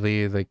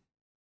consecutively, like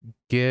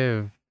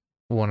give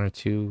 1 or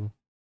 2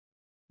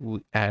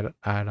 add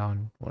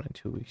on 1 or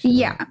 2 weeks.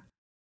 Yeah.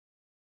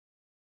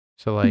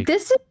 So like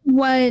this is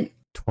what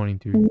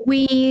 23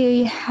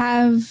 we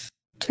have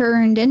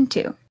turned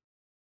into.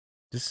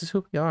 This is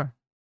who we are.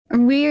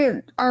 I'm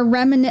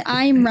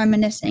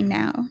reminiscing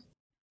now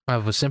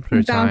of a simpler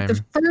about time.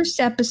 The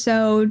first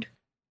episode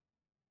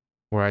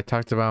where I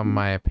talked about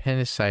my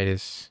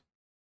appendicitis.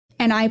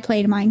 And I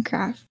played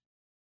Minecraft.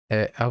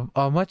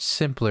 A much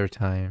simpler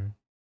time.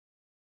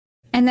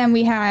 And then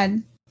we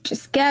had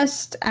just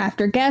guest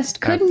after guest.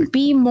 Couldn't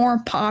be more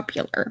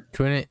popular.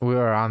 We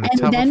were on the top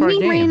of our game. And then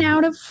we ran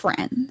out of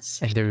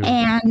friends.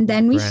 And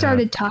then we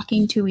started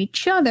talking to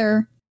each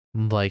other.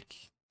 Like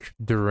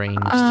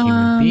deranged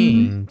human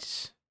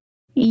beings.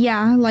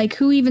 Yeah, like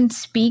who even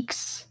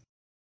speaks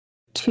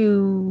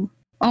to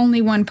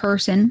only one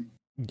person?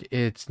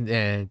 It's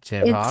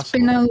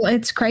impossible.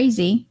 It's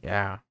crazy.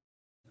 Yeah.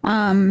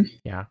 Yeah.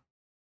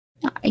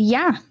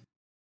 Yeah.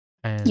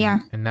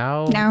 And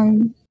now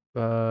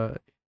what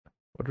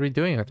are we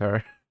doing with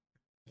her?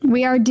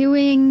 We are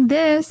doing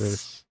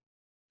this.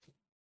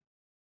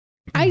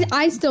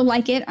 I still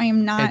like it. I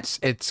am not.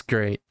 It's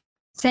great.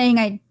 Saying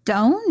I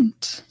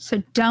don't.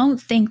 So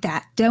don't think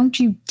that. Don't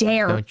you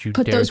dare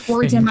put those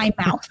words in my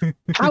mouth.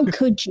 How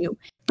could you?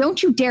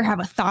 Don't you dare have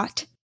a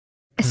thought,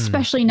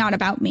 especially not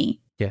about me.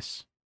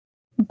 Yes.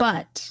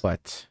 But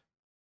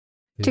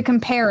to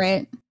compare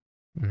it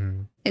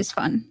is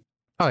fun.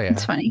 Oh yeah,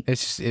 it's funny.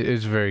 It's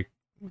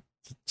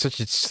such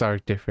a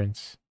stark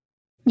difference.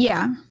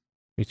 Yeah,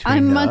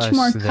 I'm much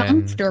more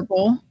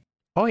comfortable.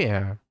 Oh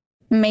yeah.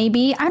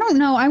 Maybe, I don't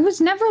know. I was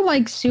never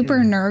like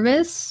super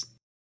nervous.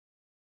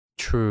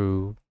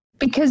 True.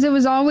 Because it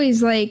was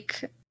always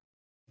like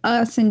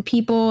us and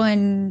people,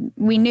 and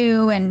we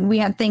knew, and we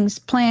had things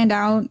planned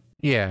out.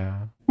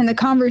 Yeah. And the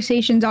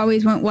conversations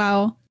always went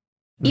well.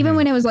 Even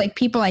when it was like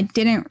people I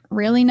didn't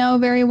really know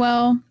very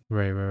well.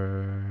 Right.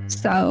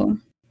 So,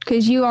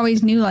 because you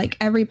always knew like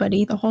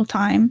everybody the whole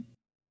time.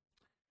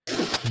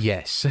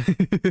 Yes.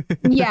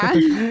 Yeah.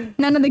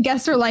 None of the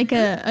guests are like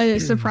a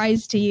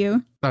surprise to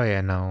you. Oh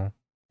yeah, no.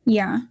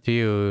 Yeah. To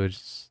you,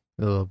 it's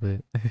a little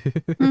bit.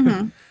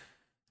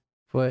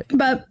 But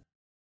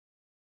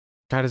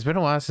God, it's been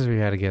a while since we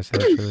had a guest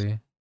actually.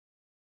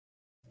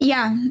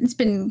 Yeah, it's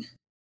been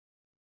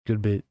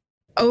good bit.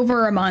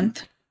 Over a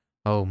month.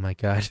 Oh my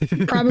God.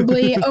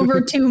 Probably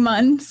over 2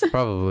 months.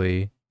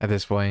 Probably at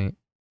this point.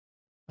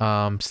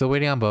 Still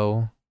waiting on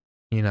Bo.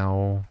 You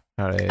know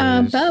how it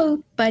is.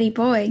 Bo, buddy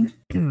boy.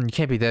 You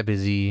can't be that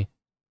busy.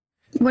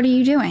 What are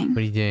you doing? What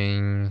are you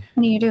doing?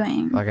 What are you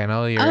doing? Like I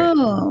know you're.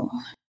 Oh,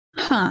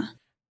 huh.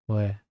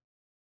 What?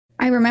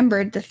 I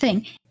remembered the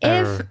thing.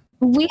 If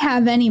we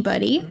have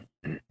anybody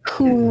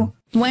who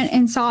went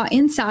and saw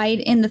Inside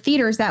in the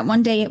theaters that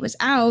one day it was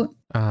out.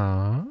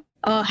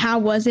 How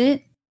was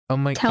it? Oh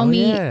my! Tell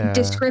me, yeah.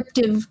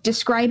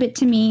 describe it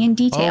to me in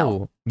detail.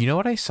 Oh, you know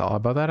what I saw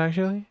about that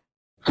actually?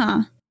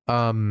 Huh?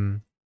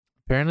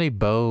 Apparently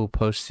Bo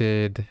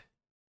posted,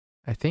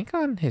 I think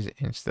on his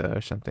Insta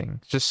or something,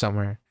 just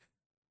somewhere,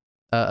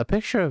 a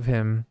picture of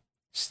him.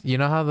 You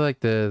know how like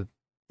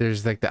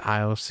there's like the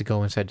aisles to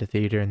go inside the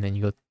theater and then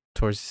you go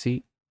towards the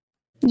seat?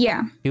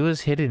 Yeah. He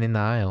was hidden in the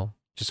aisle,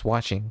 just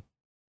watching.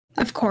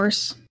 Of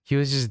course. He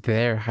was just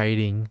there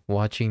hiding,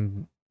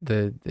 watching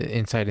the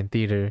inside in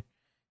theater.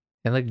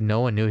 And like no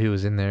one knew he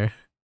was in there.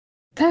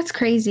 That's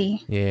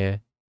crazy. Yeah.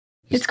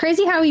 It's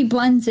crazy how he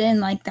blends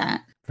in like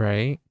that.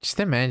 Right? Just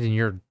imagine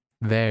you're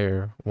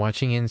there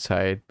watching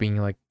Inside, being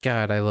like,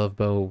 God, I love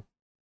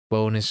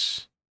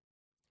Bonus.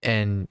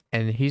 And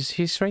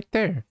he's right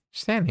there,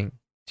 standing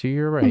to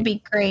your right. It'd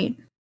be great.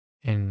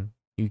 And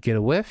you get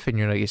a whiff and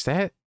you're like, is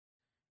that?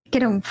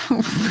 Get a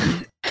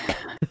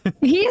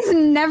He is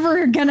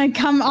never gonna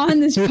come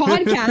on this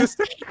podcast.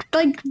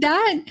 Like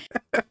that.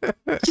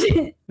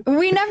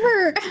 We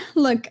never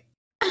look.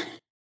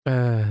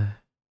 I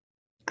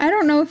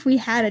don't know if we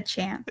had a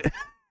chance.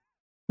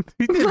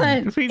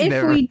 But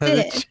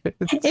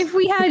if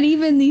we had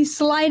even the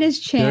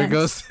slightest chance, there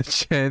goes the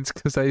chance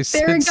because I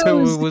said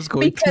someone was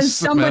going because to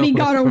smell somebody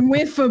got a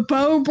whiff of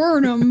Bo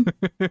Burnham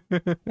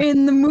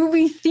in the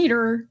movie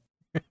theater.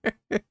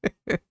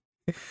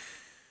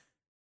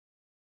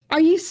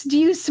 Do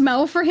you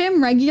smell for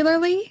him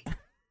regularly?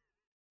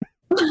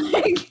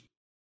 Like,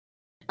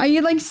 are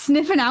you like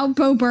sniffing out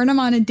Bo Burnham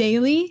on a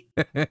daily?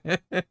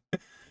 I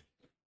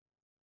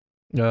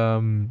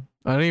don't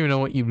even know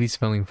what you'd be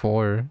smelling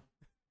for.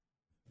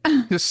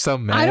 Just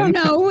some man. I don't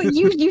know.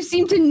 You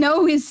seem to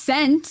know his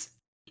scent.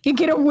 You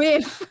get a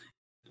whiff.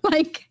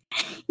 Like,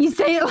 you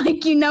say it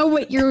like you know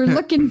what you're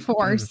looking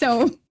for.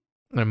 So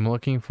I'm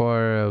looking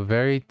for a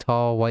very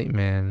tall white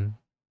man.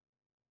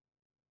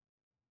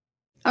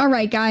 All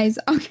right, guys.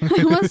 Okay,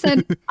 I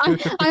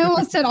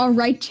almost said all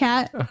right,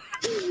 chat. Oh,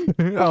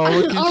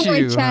 look at all you,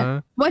 right, chat.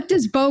 huh? What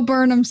does Bo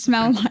Burnham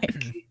smell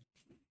like?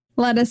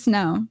 Let us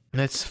know.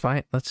 That's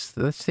fine. Let's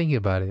think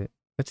about it.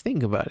 Let's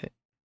think about it.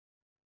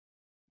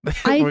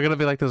 We're gonna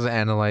be like those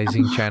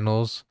analyzing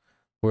channels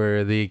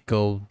where they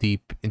go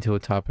deep into a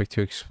topic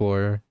to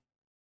explore,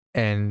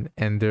 and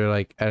they're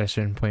like at a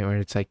certain point where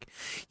it's like,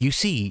 you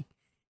see,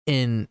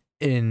 in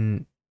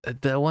the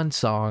one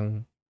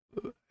song,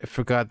 I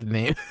forgot the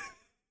name.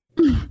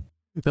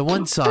 The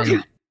one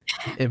song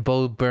in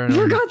Bo Burnham.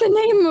 You forgot the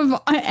name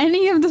of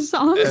any of the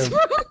songs.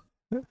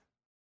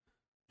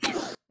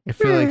 I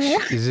feel like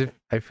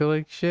I feel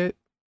like shit.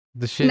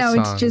 The shit no,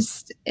 song.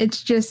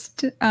 it's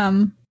just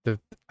the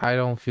I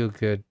don't feel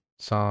good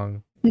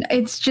song.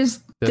 It's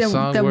just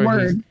the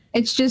word.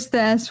 It's just the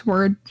S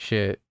word.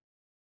 Shit.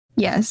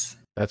 Yes.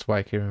 That's why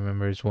I can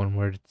remember it's one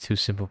word. It's too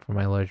simple for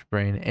my large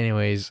brain.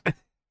 Anyways.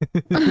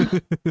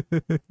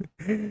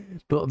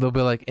 they'll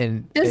be like,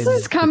 this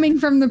is coming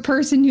from the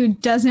person who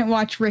doesn't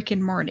watch Rick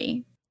and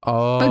Morty.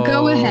 Oh, but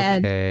go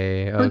ahead.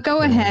 Okay, but go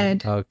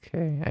ahead.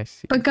 Okay, I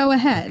see. But go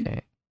ahead.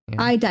 Okay,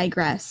 yeah. I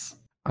digress.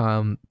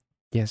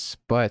 Yes,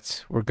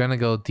 but we're gonna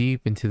go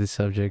deep into the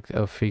subject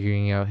of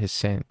figuring out his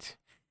scent,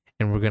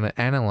 and we're gonna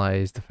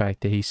analyze the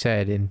fact that he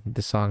said in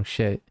the song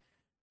 "Shit"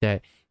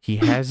 that he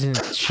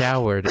hasn't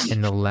showered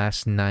in the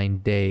last 9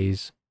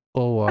 days.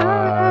 Oh,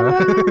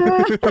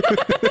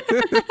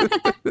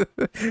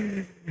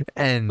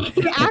 and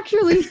he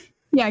actually,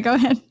 yeah, go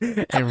ahead.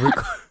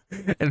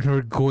 And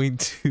we're going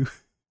to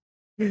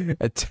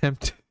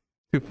attempt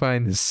to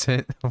find the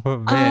scent of a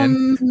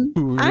man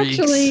who reeks.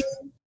 Actually,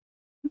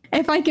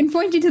 if I can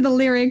point you to the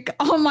lyric,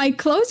 all my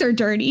clothes are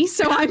dirty,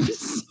 so I'm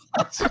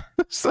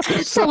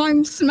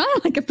I'm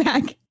smelling like a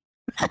bag.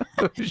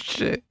 Oh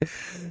shit.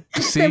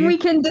 See? Then we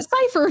can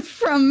decipher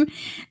from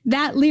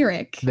that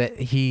lyric that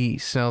he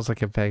smells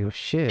like a bag of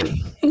shit.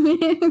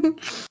 And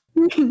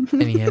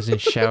he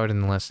hasn't showered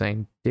in the last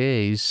 9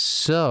 days.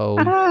 So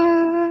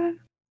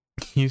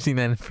using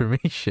that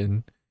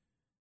information,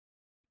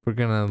 we're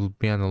gonna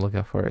be on the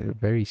lookout for a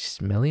very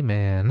smelly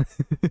man.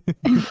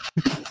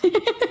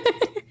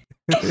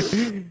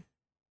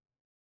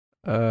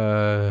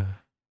 God,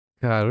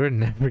 we're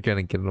never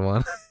gonna get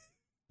one.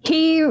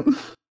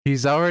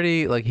 He's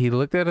already, like, he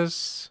looked at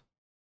us,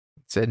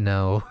 said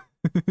no.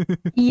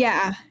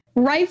 Yeah,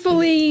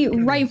 rightfully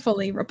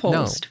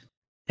repulsed.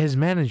 No, his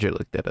manager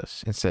looked at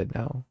us and said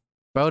no.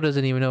 Bro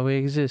doesn't even know we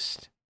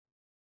exist.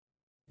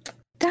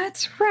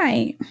 That's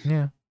right.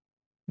 Yeah.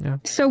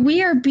 So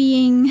they are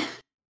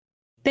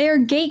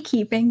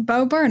gatekeeping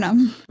Bo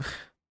Burnham.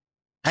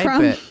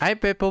 I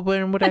bet Bo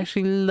Burnham would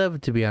actually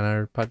love to be on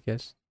our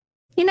podcast.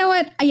 You know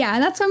what? Yeah,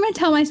 that's what I'm going to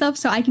tell myself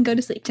so I can go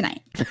to sleep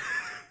tonight.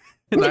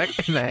 and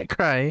I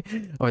cry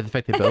over the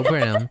fact that Bo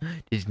Burnham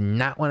does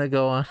not want to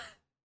go on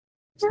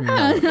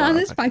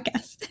this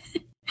podcast.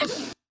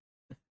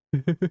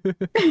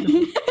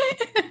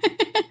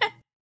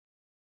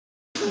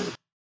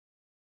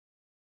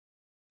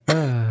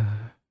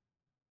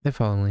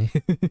 If only.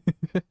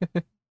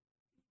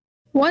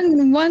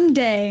 One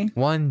day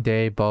One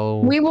day, Bo.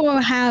 we will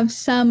have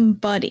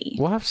somebody.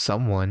 We'll have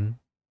someone.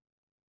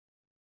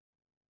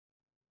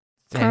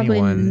 Probably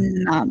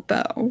Anyone. not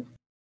Bo,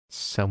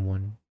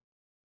 Someone.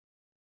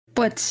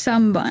 but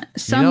someone.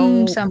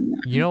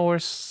 Someone. You know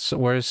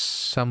where's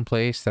some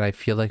place that I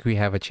feel like we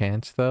have a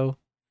chance though?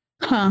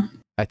 Huh.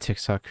 A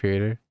TikTok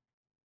creator.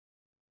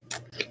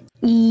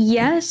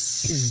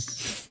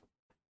 Yes.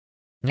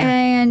 Yeah.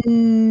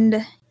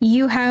 And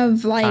you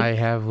have like I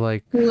have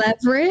like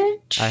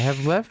leverage. I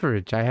have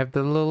leverage. I have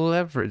the little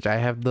leverage. I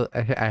have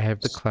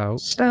the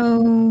clout,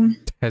 So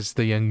as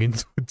the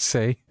youngins would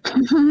say.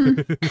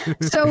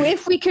 so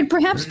if we could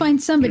perhaps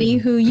find somebody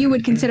who you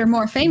would consider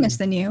more famous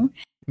than you,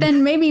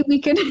 then maybe we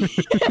could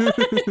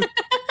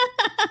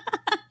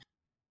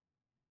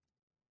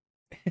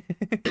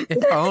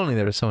If only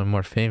there was someone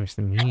more famous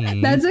than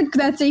me.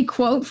 That's a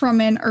quote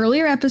from an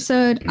earlier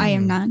episode. I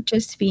am not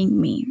just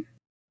being mean.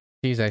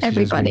 She's actually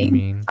Everybody, just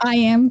being mean. I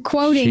am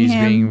quoting She's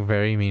him. being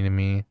very mean to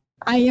me.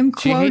 I am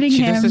quoting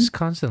she him. does this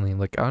constantly.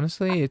 Like,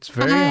 honestly, it's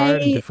very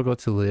hard and difficult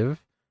to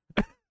live.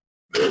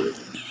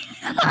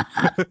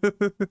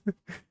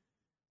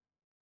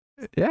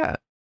 Yeah.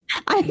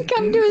 I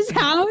come to his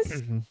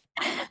house.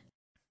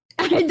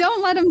 I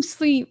don't let him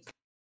sleep.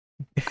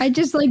 I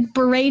just like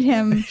berate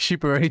him. She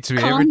berates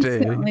me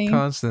constantly. every day,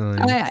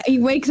 constantly. He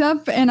wakes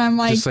up and I'm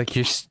like, just like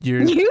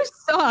you're you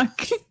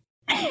suck.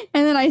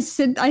 And then I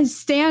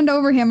stand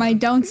over him. I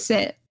don't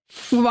sit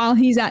while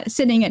he's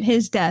sitting at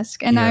his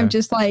desk, and I'm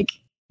just like,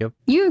 yep.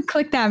 You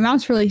click that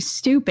mouse really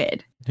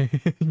stupid.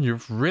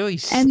 You're really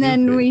stupid. And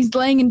then he's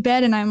laying in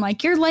bed, and I'm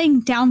like, you're laying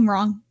down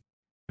wrong.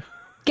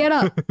 Get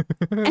up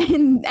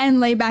and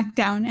lay back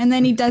down. And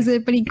then he does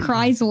it, but he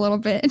cries a little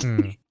bit.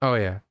 Oh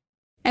yeah.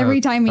 Every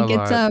time he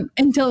gets up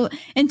until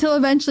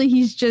eventually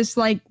he's just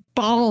like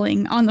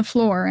bawling on the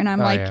floor, and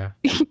I'm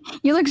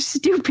you look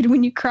stupid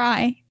when you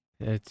cry.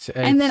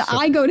 And then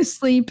I go to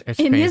sleep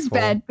in his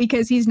bed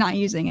because he's not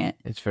using it.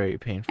 It's very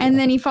painful. And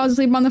then he falls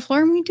asleep on the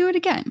floor, and we do it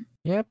again.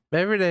 Yep,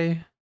 every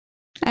day.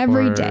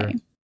 Every day.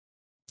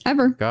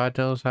 Ever. God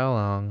knows how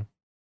long.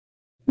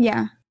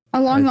 Yeah,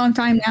 a long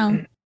time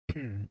now.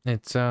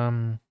 It's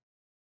a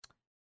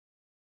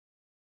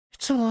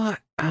lot.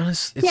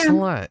 Honestly, it's a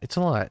lot. It's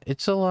a lot.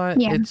 It's a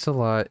lot. Yeah. It's a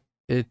lot.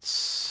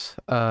 It's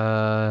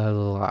a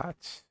lot.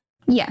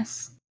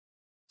 Yes.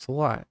 It's a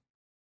lot.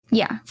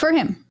 Yeah, for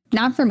him,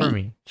 not for me. For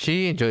me.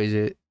 She enjoys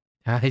it.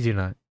 I do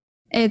not.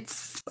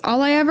 It's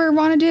all I ever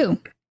want to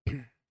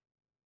do.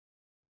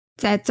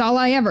 That's all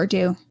I ever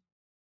do.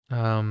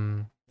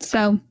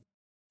 So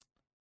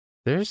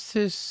there's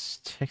this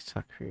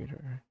TikTok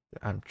creator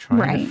that I'm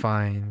trying to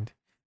find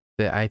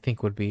that I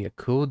think would be a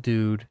cool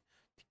dude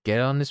to get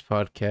on this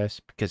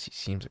podcast because he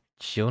seems like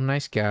a chill,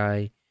 nice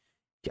guy.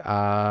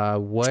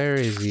 Where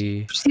is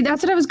he? See,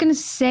 that's what I was gonna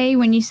say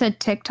when you said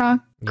TikTok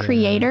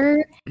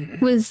creator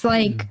was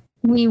like,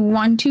 we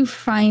want to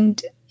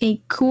find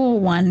a cool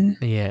one.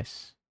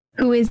 Yes.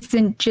 Who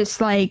isn't just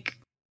like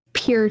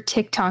pure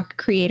TikTok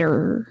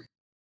creator.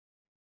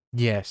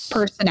 Yes.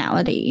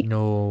 Personality.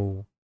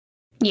 No.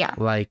 Yeah.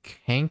 Like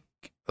Hank.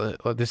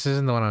 This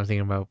isn't the one I was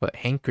thinking about, but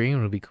Hank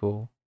Green would be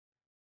cool.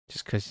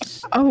 Just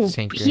because.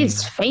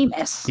 He's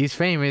famous. He's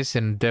famous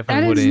and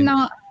definitely wouldn't. That is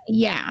not.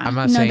 Yeah. I'm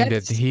not saying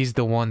that he's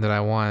the one that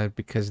I wanted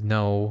because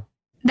no.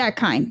 That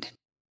kind.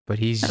 But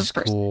he's just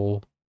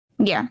cool.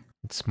 Yeah.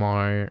 And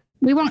smart.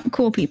 We want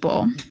cool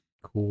people.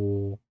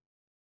 Cool.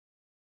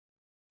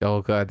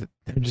 Oh god,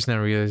 I'm just not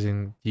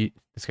realizing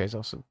this guy's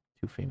also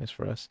too famous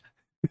for us.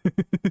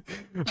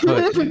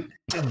 But do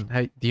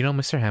you know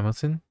Mr.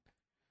 Hamilton?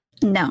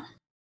 No.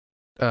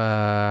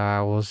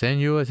 I will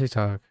send you a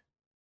TikTok.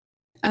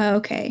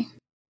 Okay.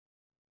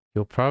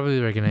 You'll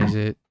probably recognize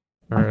it,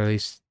 or at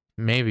least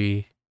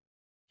maybe.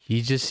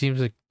 He just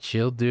seems like a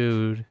chill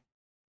dude.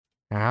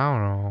 I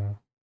don't know.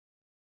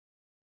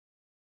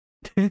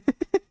 I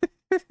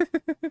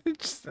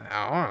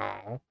don't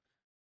know.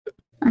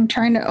 I'm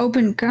trying to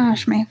open.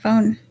 Gosh, my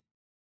phone.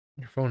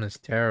 Your phone is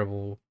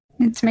terrible.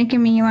 It's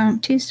making me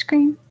want to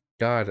scream.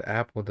 God,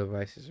 Apple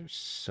devices are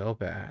so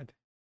bad.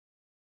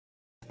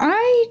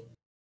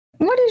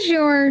 What is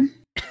your...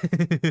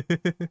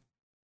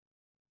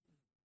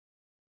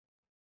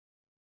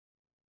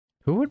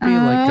 Who would be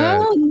like a...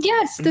 Oh,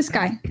 yes, this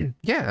guy.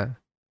 Yeah.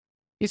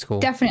 He's cool.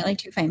 Definitely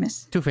too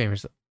famous. Too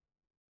famous.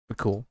 But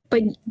cool.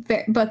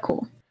 But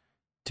cool.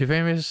 Too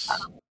famous.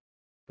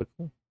 But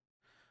cool.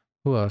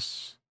 Who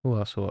else?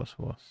 You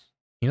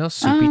know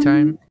Soupy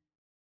Time?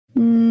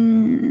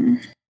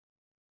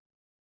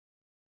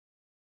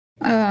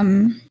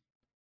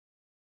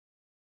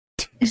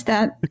 Is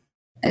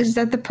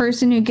that the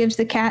person who gives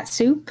the cat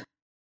soup?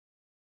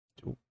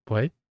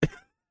 What?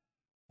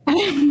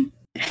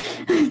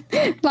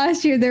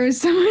 Last year there was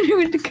someone who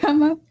would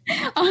come up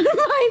on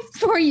my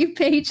For You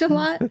page a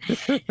lot,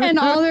 and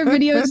all their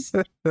videos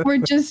were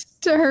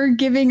just to her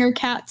giving her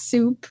cat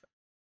soup.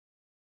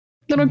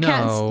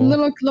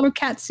 Little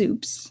cat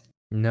soups.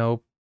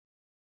 Nope.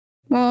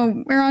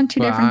 Well, we're on two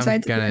different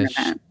sides of the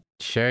internet.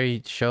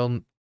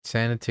 Show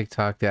send a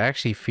TikTok that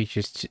actually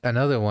features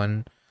another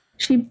one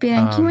She'd be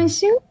like, "You want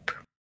soup?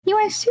 You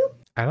want soup?"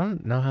 I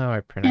don't know how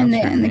I pronounce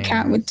her And the name.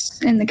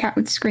 cat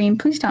would scream.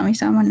 Please tell me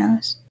someone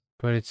knows.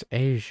 But it's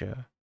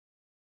Asia.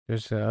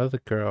 There's the other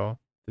girl.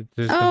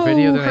 There's the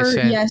video that I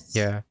sent. Yes.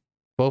 Yeah,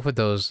 both of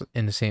those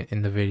in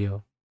the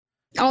video.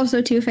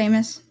 Also too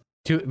famous.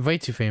 Way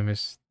too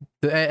famous.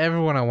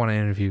 Everyone I want to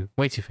interview,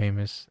 way too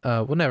famous.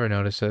 Will never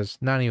notice us.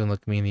 Not even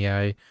look me in the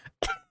eye.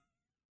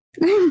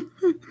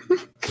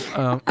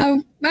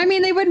 I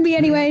mean, they wouldn't be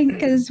anyway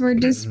because we're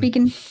just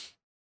speaking.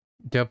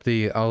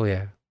 Oh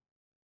yeah.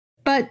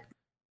 But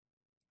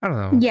I don't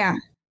know. Yeah.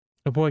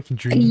 A boy can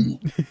dream.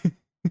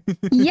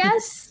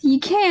 Yes, you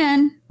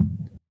can.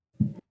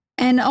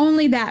 And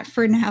only that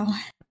for now.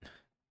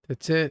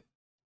 That's it.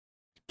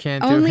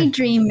 Can't only do it.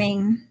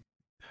 Dreaming.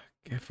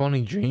 If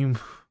only Dream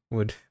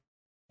would.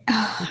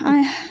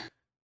 I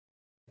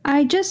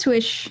just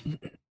wish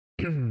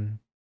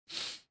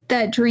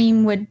that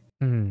Dream would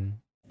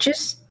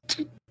just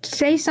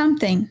say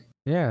something.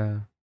 Yeah.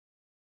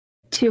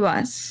 To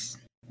us.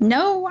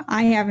 No,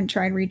 I haven't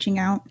tried reaching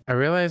out. I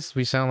realize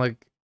we sound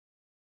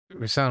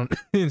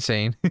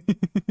insane.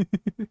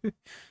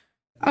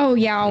 Oh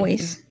yeah,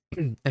 always.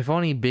 If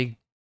only big,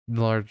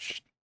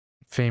 large,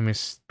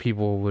 famous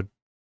people would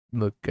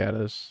look at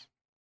us.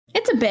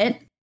 It's a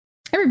bit.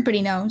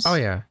 Everybody knows. Oh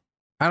yeah,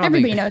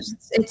 Everybody knows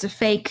it's a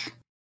fake.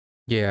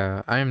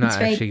 Yeah, I am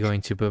not actually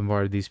going to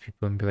bombard these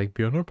people and be like,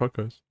 "Be on our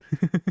podcast."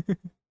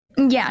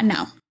 Yeah,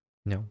 no.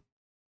 No.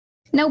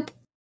 Nope.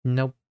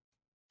 Nope.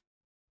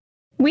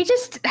 We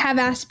just have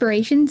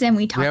aspirations and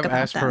we talk about them. We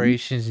have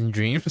aspirations and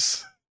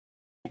dreams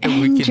that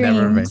and we can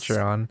never venture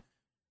on.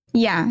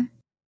 Yeah.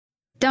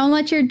 Don't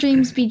let your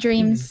dreams be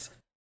dreams.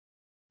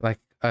 Like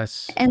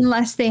us.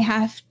 Unless they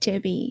have to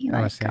be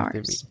like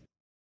ours.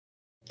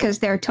 Because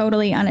they're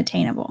totally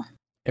unattainable.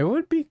 It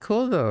would be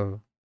cool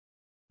though.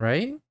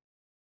 Right?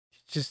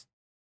 Just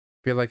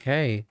be like,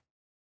 hey,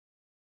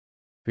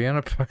 be on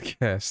a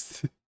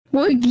podcast.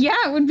 Well, yeah,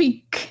 it would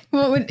be.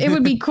 Well, it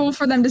would be cool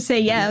for them to say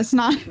yes,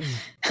 not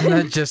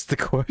just the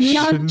question,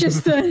 not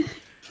just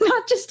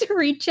to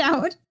reach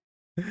out.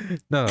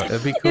 No,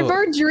 it'd be cool. If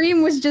our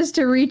dream was just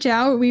to reach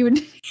out, we could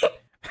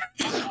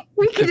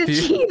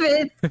achieve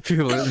it. If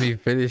you let me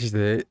finish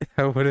it,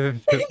 I would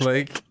have been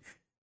like.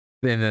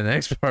 Then the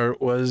next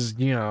part was,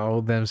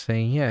 them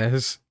saying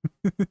yes.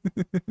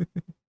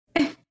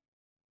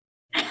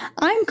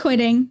 I'm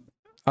quitting.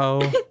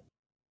 Oh,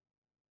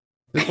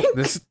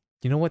 this.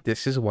 You know what?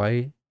 This is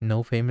why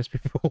no famous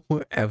people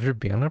will ever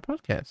be on our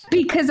podcast.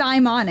 Because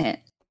I'm on it.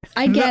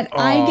 I'm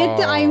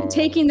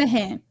taking the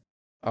hint.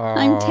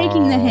 I'm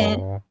taking the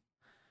hint.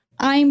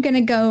 I'm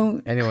gonna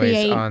go.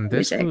 Anyways, on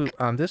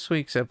this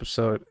week's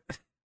episode.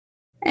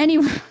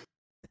 Anyway,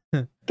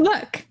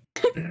 look,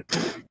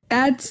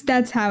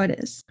 that's how it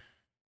is.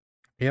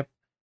 Yep.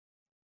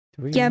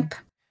 Yep.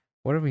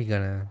 What are we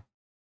gonna?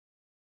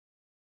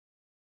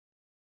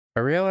 I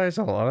realize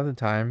a lot of the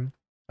time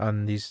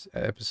on these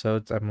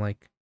episodes, I'm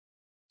like,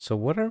 so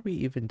what are we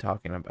even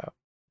talking about?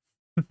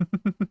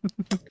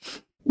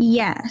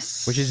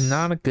 Yes. Which is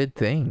not a good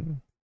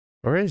thing.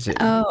 Or is it?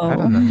 Oh. I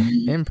don't know.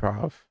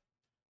 Improv.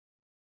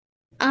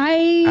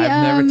 I've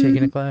never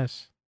taken a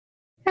class.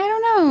 I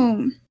don't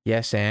know.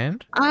 Yes,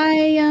 and?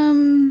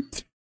 Yeah.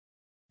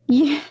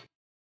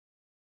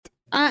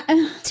 I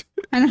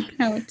don't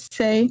know what to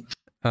say.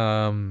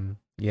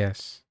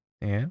 Yes.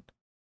 And?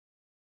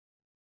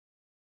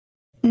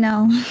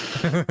 No.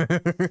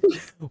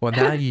 Well,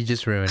 now you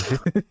just ruined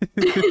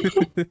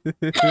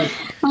it.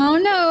 Oh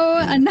no,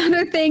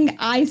 another thing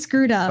I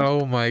screwed up.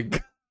 Oh my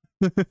god.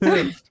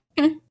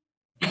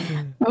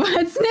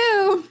 What's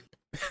new?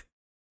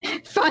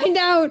 Find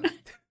out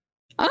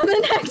on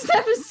the next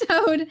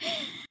episode.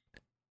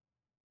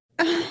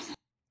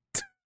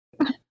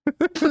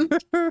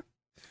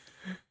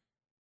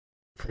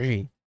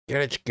 Bree,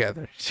 get it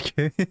together.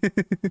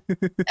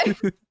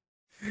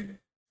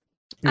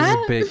 This is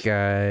a bit,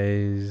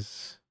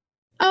 guys.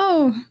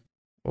 Oh.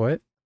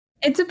 What?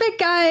 It's a bit,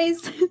 guys.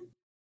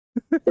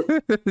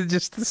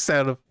 Just the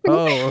sound of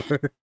oh.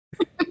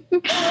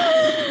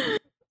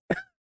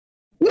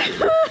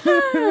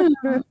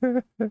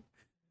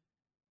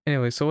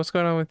 Anyway, so what's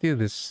going on with you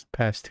this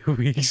past 2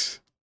 weeks?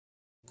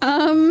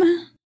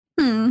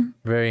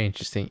 Very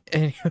interesting.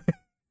 Anyway.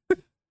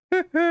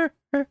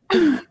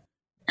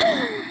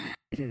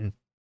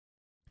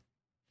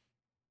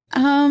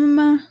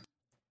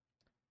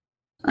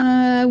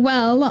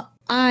 Well,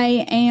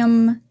 I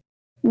am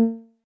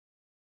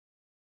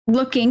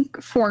looking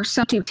for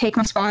someone to take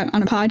my spot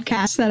on a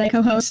podcast that I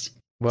co-host.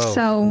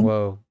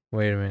 Whoa,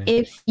 wait a minute.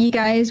 If you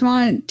guys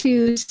want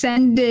to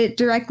send it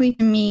directly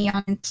to me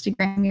on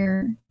Instagram,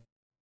 your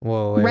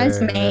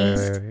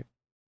resumes, wait.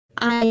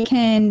 I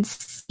can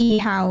see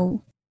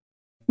how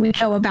we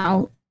go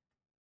about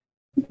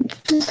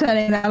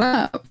setting that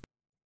up.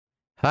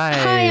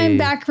 Hi, I'm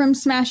back from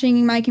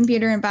smashing my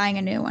computer and buying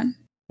a new one.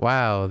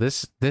 Wow,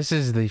 this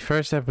is the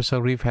first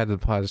episode we've had to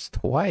pause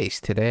twice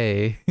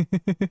today.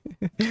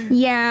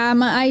 Yeah,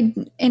 my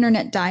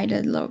internet died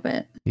a little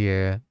bit.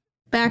 Yeah.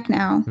 Back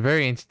now.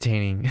 Very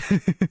entertaining.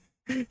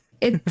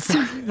 It's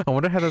I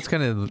wonder how that's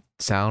gonna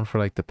sound for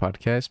like the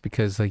podcast,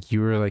 because like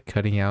you were like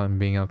cutting out and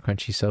being all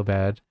crunchy so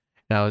bad,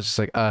 and I was just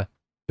like,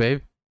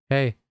 babe,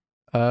 hey,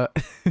 uh,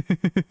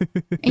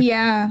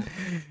 yeah.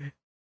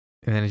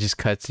 and then it just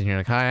cuts, and you're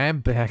like, hi, I'm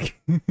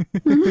back.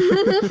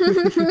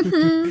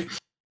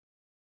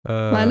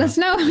 Let us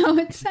know how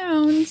it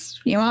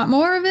sounds. You want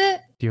more of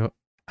it? Do you?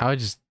 I would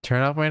just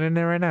turn off my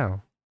internet right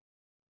now.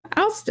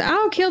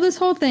 I'll kill this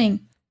whole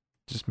thing.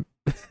 Just.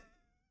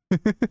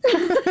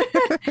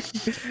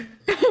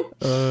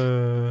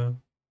 uh,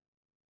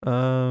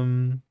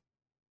 um.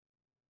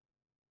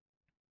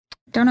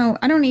 Don't know.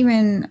 I don't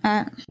even.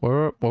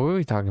 What were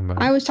we talking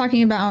about? I was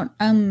talking about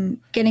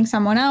getting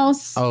someone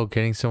else. Oh,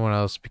 getting someone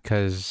else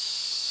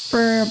because for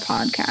a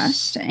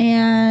podcast,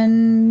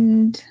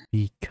 and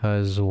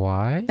because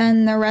why?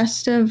 Then the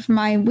rest of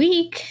my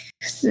weeks.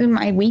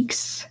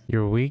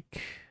 Your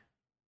week.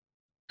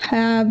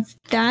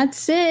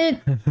 That's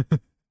it.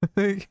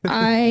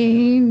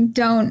 I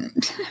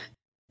don't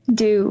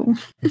do.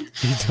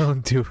 You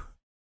don't do.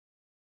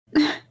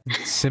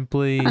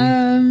 Simply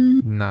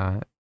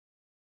not.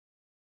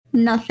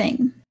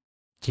 Nothing.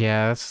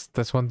 Yeah,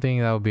 that's one thing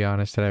that I'll be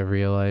honest that I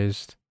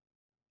realized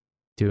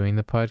doing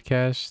the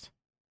podcast.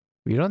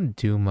 We don't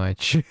do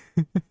much.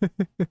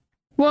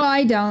 Well,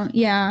 I don't.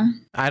 Yeah.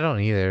 I don't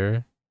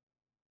either.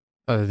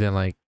 Other than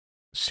like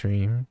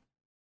stream.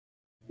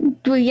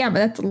 Well, yeah, but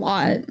that's a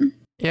lot.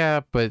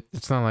 Yeah, but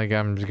it's not like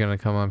I'm just gonna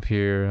come up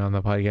here on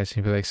the podcast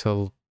and be like,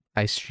 so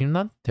I streamed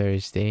on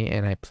Thursday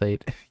and I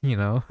played, you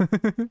know?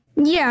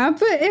 Yeah,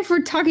 but if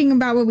we're talking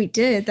about what we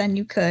did, then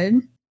you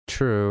could.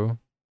 True.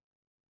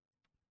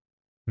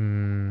 I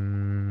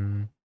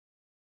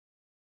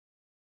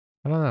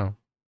don't know.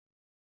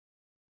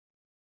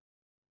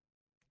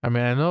 I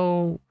mean, I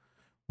know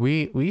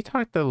we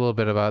talked a little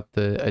bit about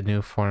a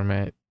new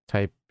format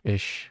type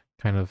ish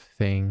kind of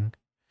thing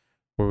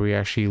where we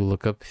actually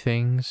look up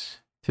things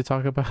to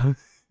talk about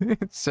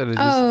instead of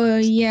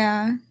just,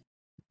 yeah,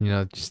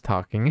 just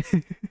talking.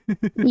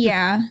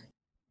 Yeah.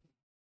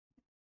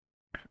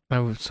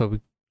 So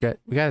we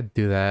gotta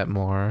do that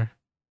more.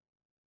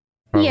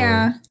 Probably.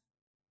 Yeah.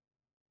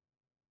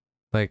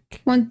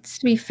 Like once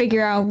we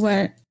figure out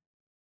what,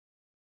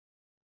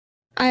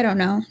 I don't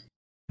know.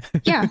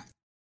 Yeah.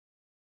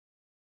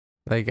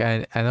 Like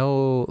I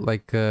know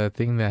like a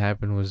thing that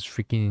happened was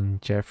freaking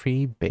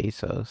Jeffrey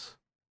Bezos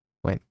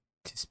went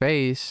to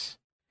space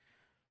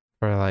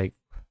for like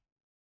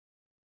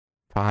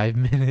 5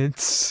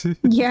 minutes.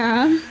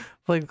 Yeah.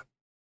 Like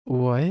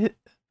what?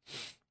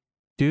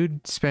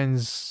 Dude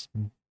spends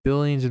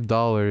billions of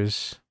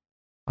dollars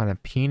on a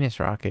penis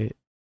rocket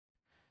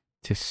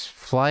to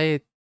fly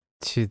it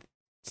to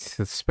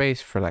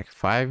space for like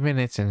 5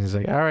 minutes, and he's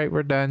like, all right,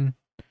 we're done.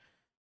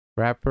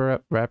 Wrap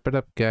it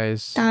up,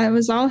 guys. That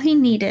was all he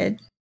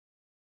needed.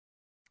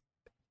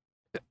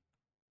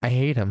 I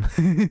hate him.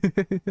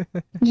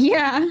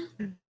 Yeah.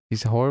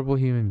 He's a horrible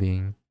human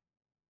being.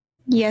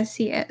 Yes,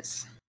 he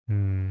is.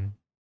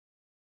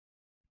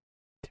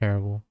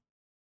 Terrible.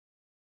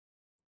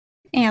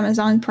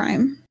 Amazon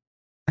Prime.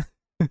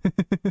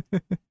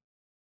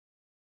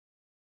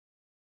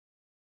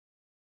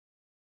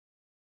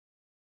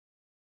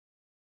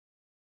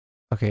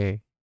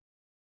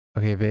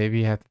 Okay, baby,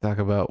 you have to talk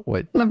about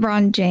what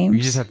LeBron James.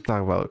 You just have to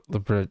talk about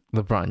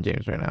LeBron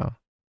James right now.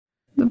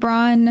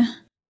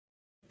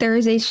 There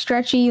is a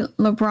stretchy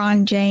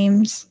LeBron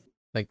James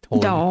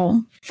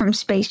doll from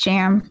Space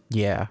Jam.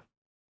 Yeah.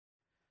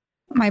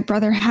 My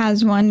brother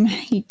has one.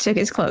 He took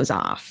his clothes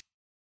off.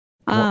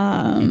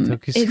 He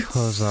took his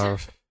clothes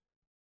off.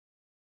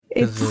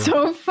 It's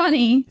so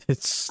funny.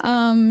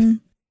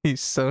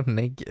 He's so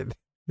naked.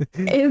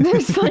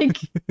 There's like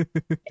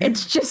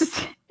it's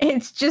just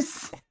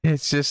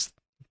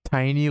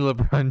tiny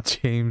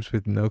LeBron James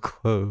with no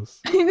clothes.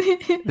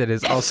 That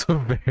is also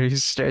very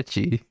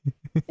stretchy.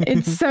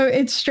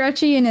 It's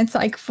stretchy and it's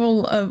like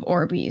full of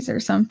Orbeez or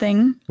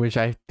something, which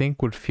I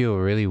think would feel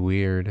really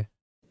weird.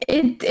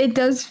 It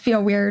does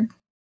feel weird.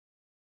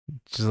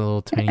 Just a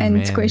little tiny and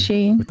man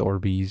squishy with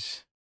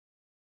Orbeez.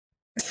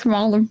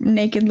 Small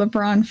naked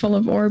LeBron full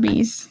of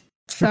Orbeez.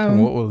 So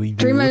what will he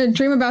do?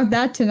 Dream about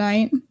that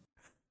tonight.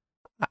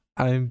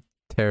 I'm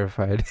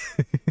terrified.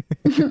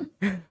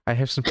 I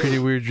have some pretty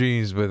weird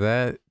dreams, but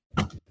that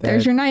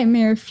there's your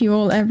nightmare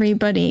fuel,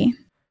 everybody.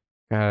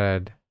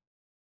 God,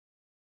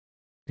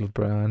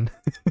 LeBron.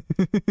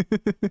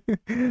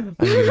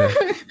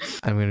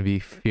 I'm gonna be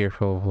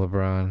fearful of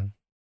LeBron.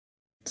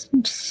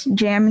 Just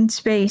jam in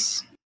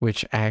space.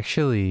 Which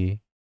actually,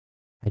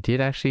 I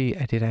did actually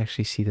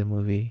see the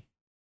movie.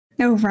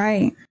 Oh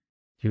right.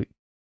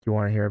 You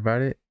want to hear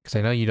about it? Because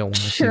I know you don't want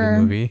to see the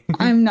movie.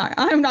 I'm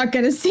not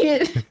gonna see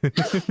it.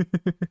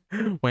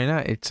 Why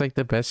not? It's like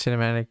the best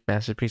cinematic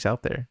masterpiece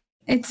out there.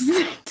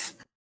 It's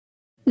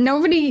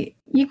nobody.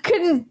 You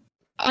couldn't.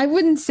 I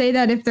wouldn't say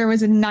that if there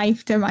was a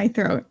knife to my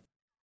throat.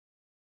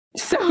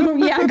 So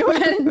yeah, go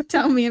ahead and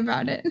tell me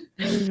about it.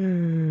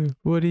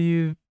 What do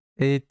you?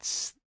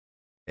 It's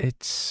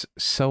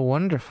so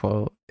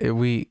wonderful. So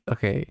we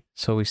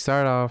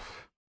start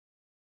off.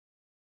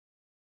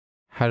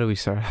 how do we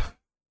start off?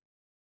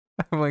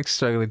 I'm like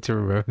struggling to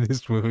remember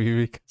this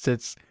movie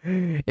because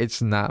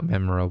it's not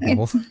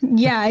memorable.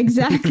 Yeah,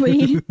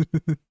 exactly. You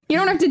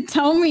don't have to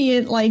tell me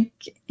it like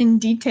in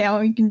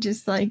detail. You can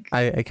just like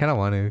I kind of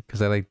want to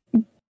because I like.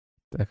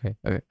 Okay.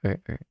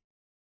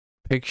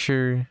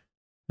 Picture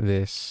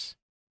this.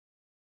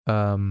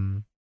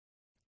 So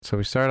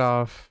we start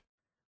off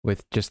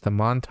with just a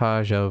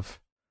montage of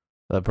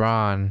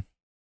LeBron.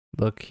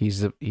 Look, he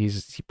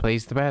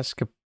plays the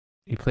basket.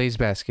 He plays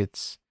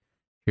baskets.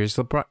 Here's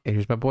LeBron.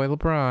 Here's my boy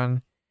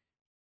LeBron.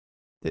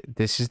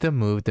 This is the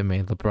move that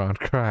made LeBron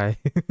cry.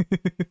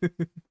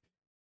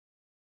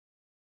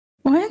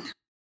 what?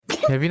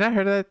 Have you not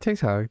heard of that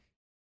TikTok?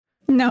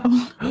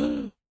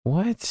 No.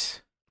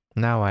 What?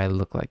 Now I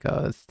look like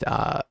a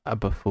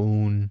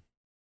buffoon.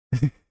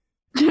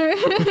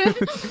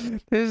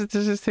 there's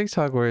this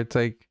TikTok where it's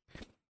like,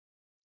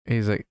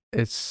 he's like,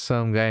 it's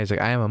some guy. He's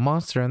like, I am a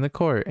monster on the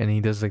court, and he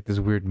does like this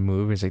weird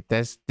move. He's like,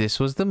 this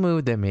was the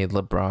move that made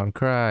LeBron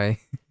cry.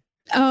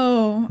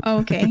 Oh,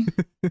 okay.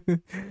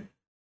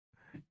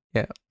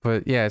 Yeah,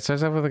 but yeah, it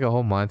starts off with like a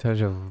whole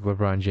montage of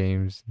LeBron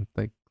James,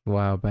 like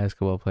wow,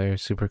 basketball player,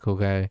 super cool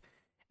guy,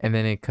 and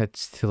then it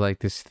cuts to like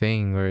this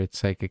thing where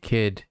it's like a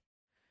kid,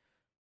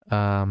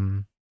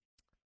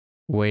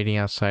 waiting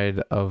outside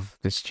of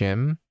this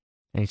gym,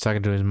 and he's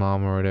talking to his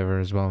mom or whatever.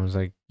 His mom's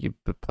like, "You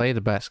play the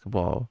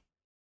basketball,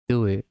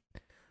 do it,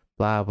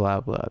 blah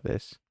blah blah."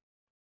 This,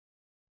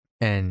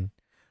 and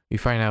we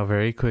find out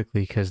very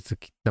quickly because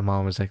the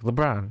mom was like,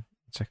 "LeBron."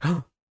 It's like,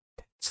 oh,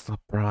 that's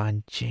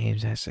LeBron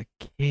James as a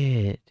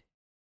kid.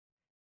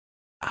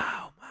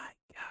 Oh my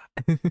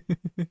god.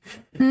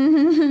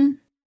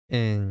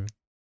 And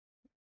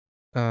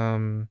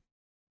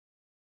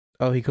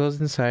oh, he goes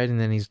inside and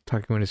then he's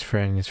talking with his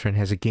friend. And his friend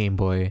has a Game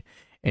Boy,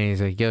 and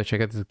he's like, "Yo, check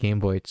out this Game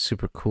Boy. It's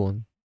super cool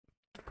and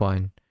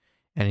fun."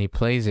 And he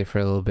plays it for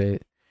a little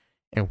bit,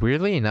 and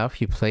weirdly enough,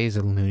 he plays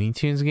a Looney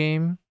Tunes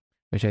game,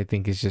 which I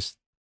think is just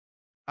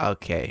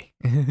okay.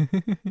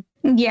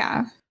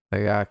 Yeah.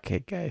 Like,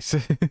 okay, guys.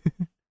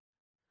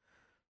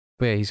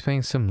 But yeah, he's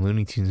playing some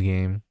Looney Tunes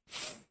game,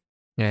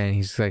 and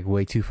he's like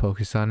way too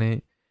focused on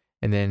it.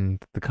 And then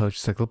the coach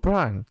is like,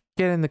 "LeBron,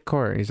 get in the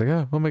court." He's like,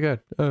 oh my god,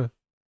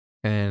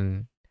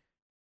 and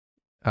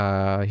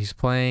he's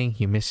playing.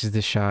 He misses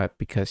the shot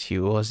because he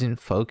wasn't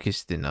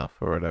focused enough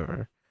or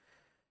whatever.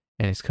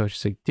 And his coach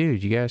is like,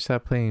 "Dude, you gotta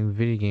stop playing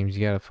video games.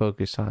 You gotta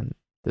focus on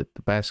the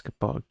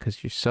basketball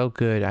because you're so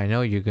good. I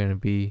know you're gonna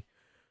be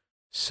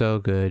so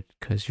good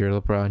because you're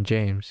LeBron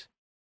James."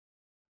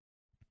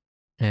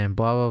 And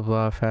blah blah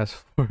blah. Fast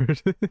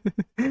forward,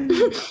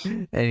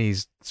 and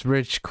he's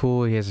rich,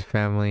 cool. He has a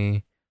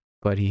family,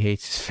 but he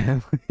hates his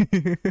family.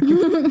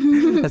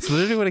 That's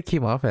literally what it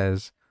came off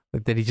as,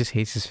 like that he just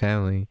hates his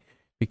family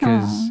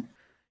because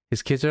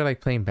his kids are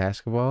like playing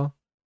basketball,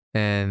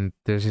 and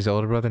there's his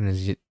older brother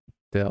and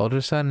the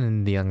older son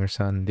and the younger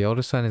son. The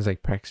older son is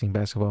like practicing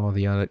basketball.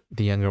 The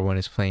younger one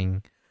is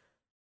playing,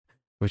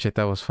 which I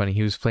thought was funny.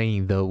 He was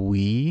playing the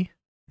Wii.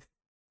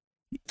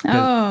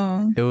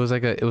 It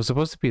was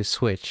supposed to be a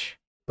Switch,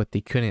 but they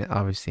couldn't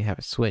obviously have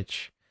a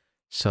Switch,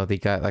 so they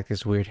got like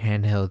this weird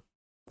handheld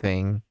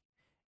thing.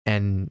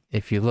 And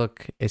if you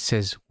look, it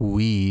says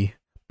Wii,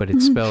 but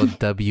it's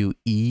spelled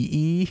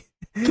WEE.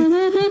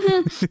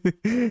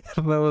 And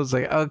I was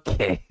like,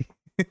 okay.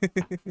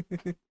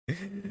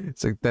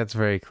 It's like, that's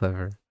very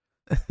clever.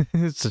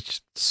 It's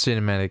such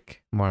cinematic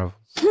marvels.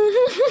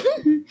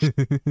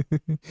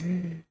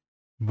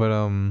 But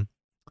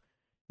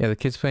yeah, the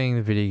kid's playing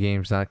the video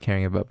games, not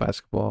caring about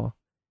basketball.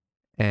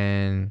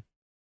 And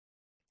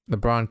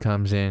LeBron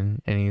comes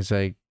in and he's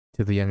like,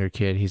 to the younger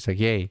kid, he's like,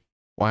 "Hey,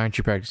 why aren't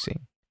you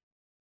practicing?"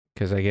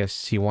 Because I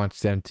guess he wants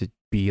them to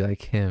be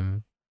like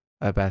him,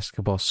 a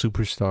basketball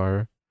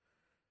superstar.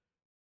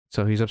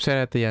 So he's upset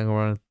at the younger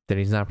one that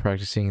he's not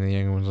practicing. And the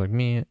younger one's like,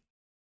 "Me,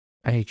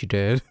 I hate you,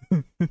 Dad."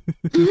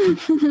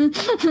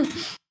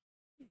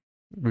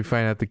 We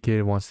find out the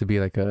kid wants to be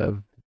like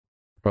a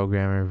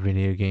programmer,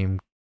 video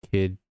game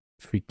kid.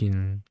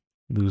 Freaking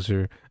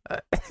loser.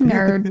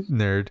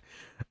 Nerd.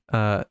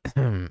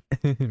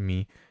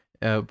 Me.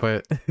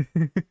 But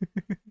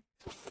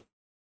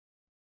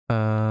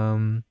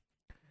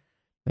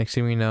next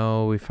thing we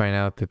know, we find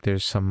out that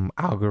there's some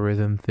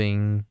algorithm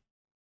thing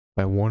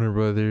by Warner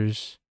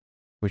Brothers,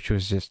 which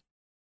was just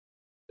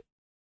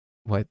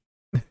what?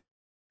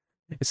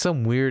 It's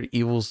some weird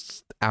evil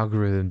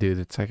algorithm, dude.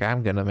 It's like,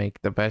 I'm gonna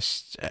make the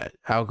best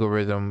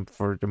algorithm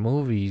for the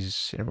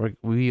movies, and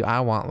I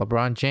want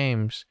LeBron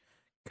James.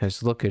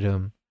 Because look at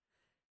him.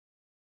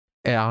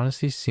 It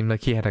honestly seemed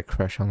like he had a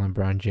crush on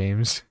LeBron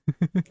James.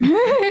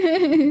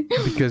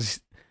 Because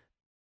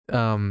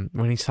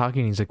when he's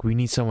talking, he's like, "We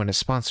need someone to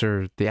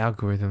sponsor the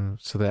algorithm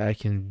so that I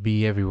can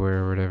be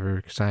everywhere or whatever,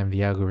 because I'm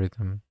the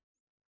algorithm."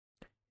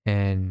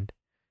 And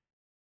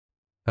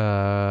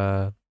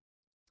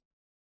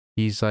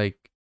he's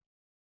like,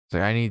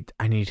 "I need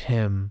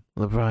him,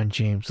 LeBron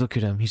James. Look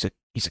at him. He's a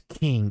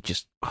king.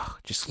 Just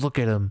look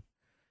at him.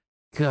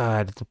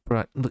 God,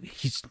 LeBron, look,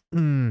 he's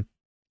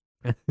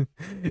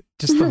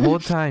Just the whole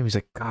time, he's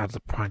like, God,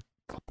 LeBron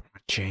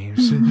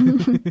James.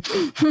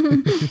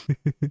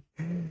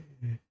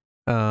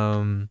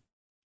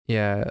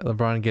 Yeah,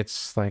 LeBron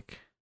gets like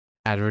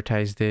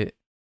advertised it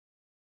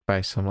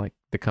by some like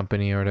the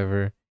company or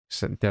whatever.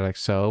 So they're like,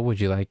 so would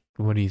you like?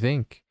 What do you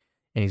think?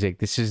 And he's like,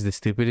 this is the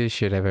stupidest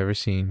shit I've ever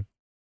seen.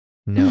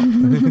 No.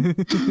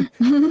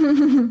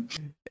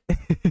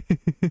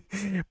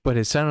 But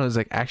his son was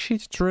like, actually,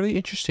 it's really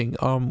interesting.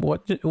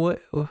 What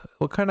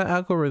kind of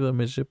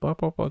algorithm is it? Blah,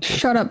 blah, blah.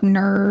 Shut up,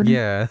 nerd.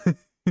 Yeah.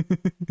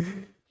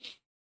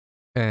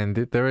 And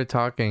they were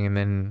talking, and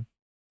then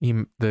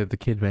the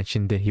kid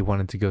mentioned that he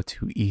wanted to go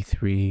to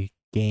E3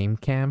 game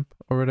camp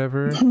or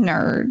whatever.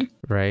 Nerd.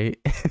 Right?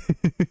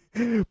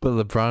 But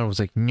LeBron was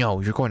like, no,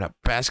 you're going to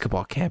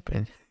basketball camp.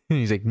 And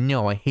he's like,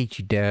 no, I hate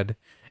you, Dad.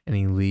 And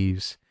he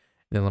leaves.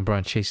 Then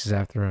LeBron chases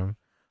after him.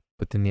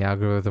 But then the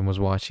algorithm was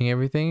watching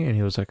everything, and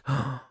he was like,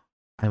 oh,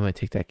 I'm going to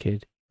take that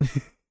kid.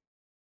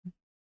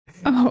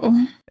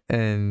 Oh.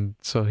 And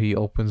so he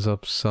opens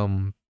up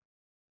some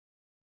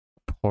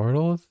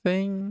portal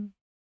thing,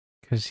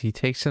 because he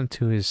takes him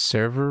to his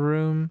server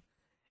room,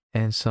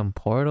 and some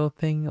portal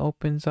thing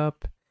opens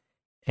up,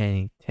 and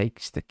he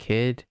takes the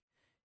kid,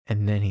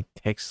 and then he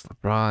takes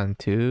LeBron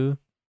too,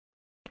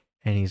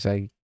 and he's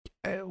like,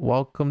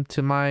 welcome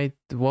to the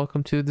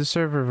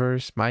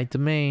serververse, my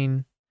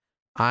domain.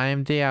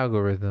 I'm the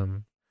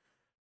algorithm,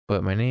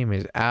 but my name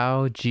is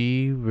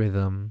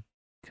Algorithm,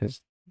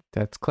 because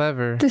that's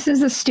clever. This is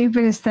the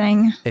stupidest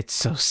thing. It's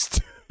so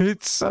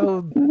it's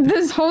so.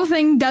 This whole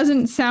thing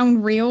doesn't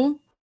sound real.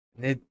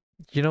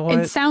 You know what?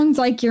 It sounds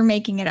like you're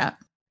making it up.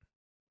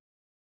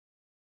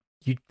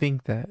 You'd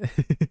think that.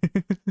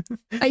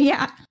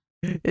 Yeah.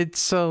 It's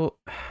so.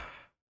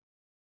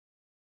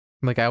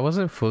 Like, I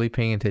wasn't fully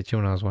paying attention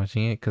when I was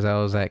watching it because I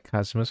was at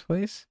Cosmo's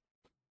place.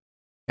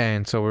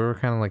 And so we were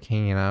kind of like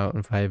hanging out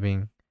and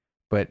vibing.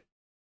 But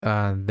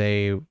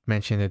they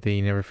mentioned that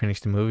they never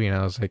finished the movie. And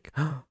I was like,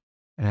 oh,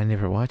 and I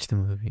never watched the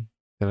movie.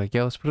 They're like,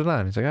 yeah, let's put it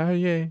on. It's like, oh,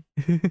 yay.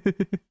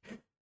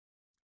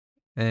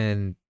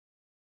 And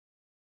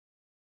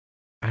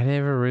I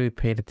never really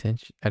paid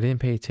attention. I didn't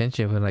pay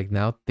attention, but like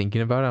now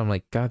thinking about it, I'm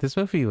like, God, this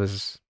movie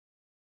was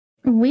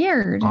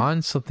weird.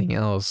 On something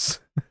else.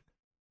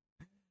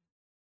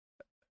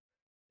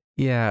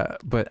 Yeah,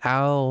 but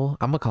Al,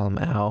 I'm gonna call him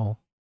Al,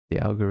 the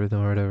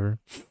algorithm or whatever.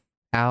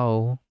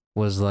 Al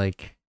was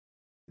like,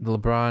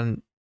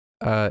 LeBron,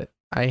 I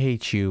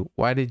hate you.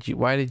 Why did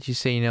you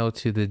say no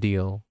to the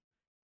deal?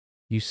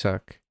 You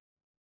suck.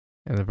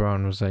 And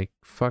LeBron was like,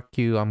 fuck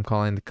you, I'm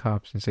calling the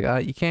cops. And it's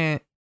like, you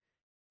can't.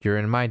 You're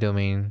in my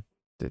domain.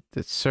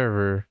 The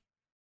server.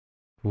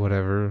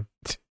 Whatever.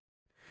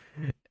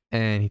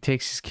 And he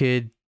takes his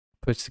kid,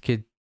 puts the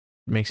kid,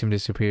 makes him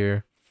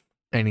disappear.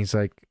 And he's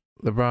like,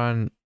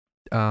 LeBron,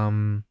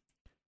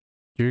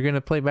 you're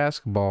gonna play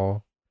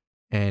basketball,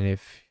 and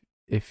if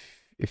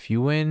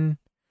you win,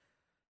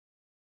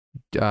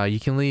 you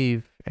can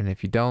leave, and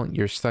if you don't,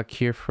 you're stuck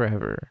here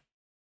forever.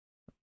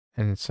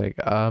 And it's like,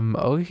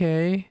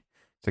 okay.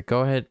 It's like,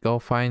 go ahead, go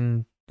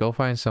find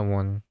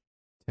someone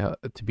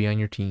to be on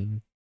your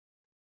team.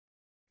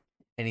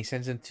 And he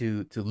sends him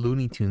to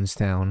Looney Tunes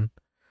Town,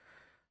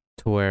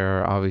 to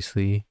where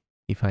obviously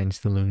he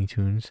finds the Looney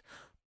Tunes,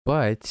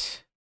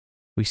 but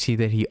we see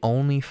that he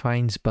only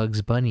finds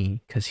Bugs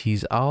Bunny because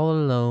he's all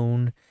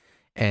alone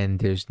and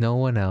there's no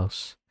one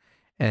else.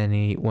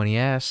 And when he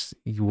asks,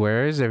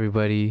 where is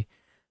everybody?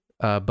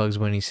 Bugs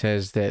Bunny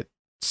says that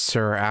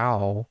Sir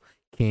Owl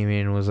came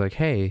in and was like,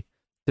 hey,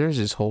 there's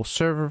this whole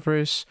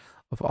serververse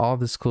of all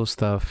this cool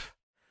stuff.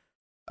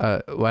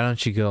 Why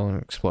don't you go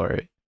and explore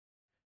it?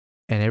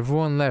 And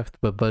everyone left,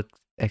 but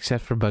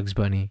except for Bugs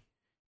Bunny,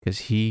 because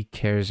he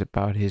cares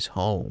about his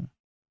home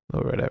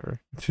or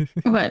whatever.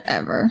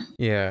 Whatever.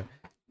 Yeah.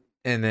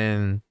 And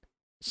then,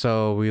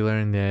 so we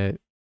learned that,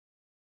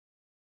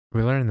 and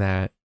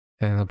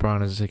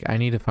LeBron is like, I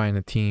need to find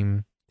a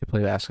team to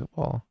play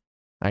basketball.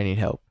 I need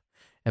help.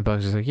 And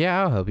Bugs is like,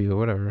 yeah, I'll help you or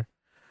whatever.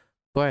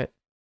 But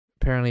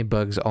apparently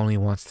Bugs only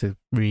wants to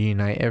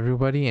reunite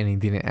everybody, and he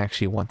didn't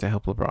actually want to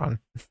help LeBron.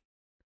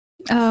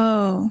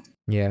 Oh.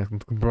 Yeah,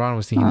 LeBron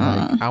was thinking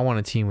like, I want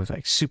a team with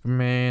like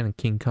Superman and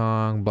King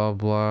Kong, blah,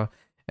 blah.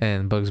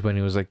 And Bugs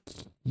Bunny was like,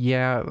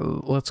 yeah,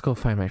 let's go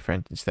find my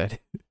friend instead.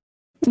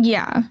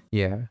 Yeah.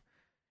 Yeah.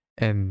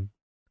 And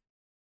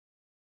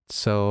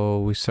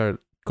so we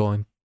start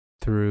going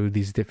through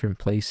these different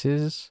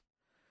places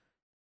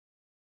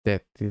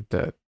that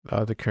the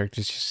other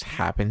characters just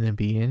happen to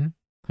be in.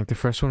 Like the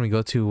first one we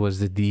go to was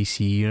the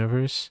DC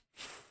universe,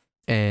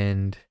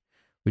 and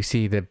we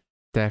see that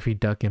Daffy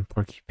Duck and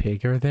Porky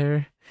Pig are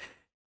there,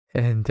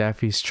 and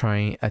Daffy's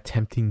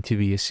attempting to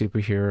be a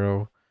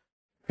superhero,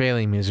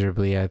 failing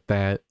miserably at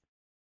that.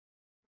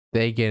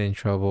 They get in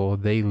trouble.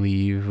 They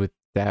leave with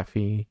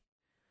Daffy.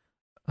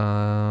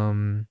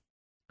 Then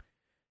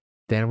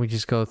we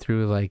just go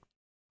through like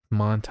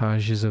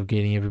montages of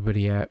getting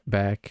everybody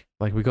back.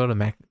 Like we go to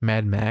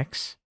Mad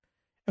Max,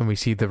 and we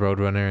see the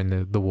Roadrunner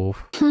and the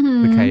wolf,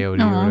 the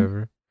coyote or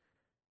whatever.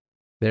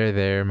 They're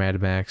there,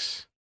 Mad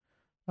Max.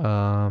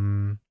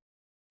 Um,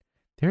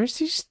 there's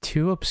these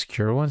two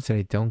obscure ones that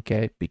I don't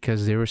get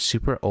because they were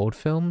super old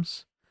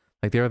films,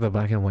 like they were the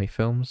black and white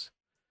films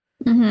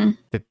Mm-hmm.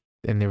 that,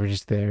 and they were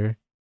just there,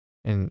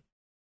 and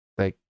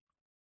like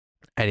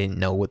I didn't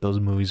know what those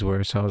movies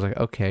were, so I was like,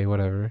 okay,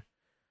 whatever.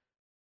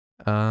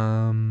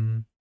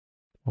 Um,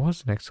 what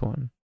was the next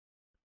one?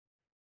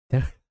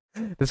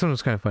 This one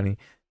was kind of funny.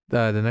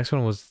 The next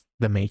one was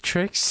The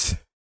Matrix.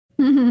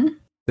 Mm-hmm.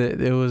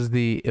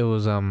 It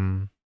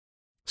was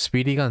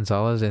Speedy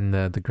Gonzalez and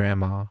the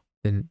grandma,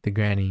 the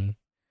granny.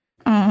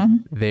 Aw.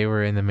 They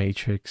were in The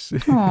Matrix.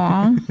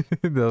 Aw.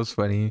 That was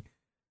funny.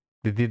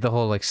 They did the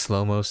whole like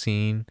slow mo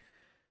scene,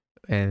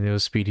 and it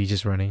was Speedy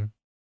just running.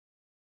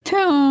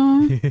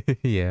 Aw.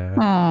 Yeah,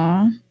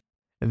 Aw.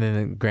 and then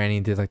the granny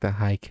did like the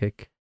high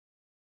kick,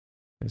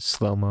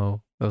 slow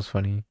mo. That was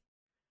funny.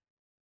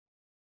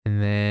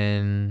 And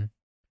then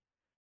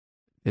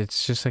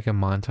it's just like a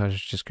montage of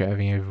just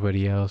grabbing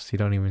everybody else. You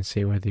don't even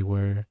say where they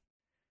were.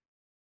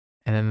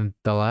 And then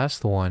the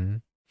last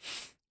one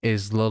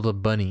is Lola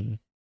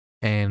Bunny.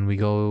 And we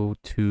go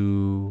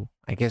to,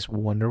 I guess,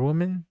 Wonder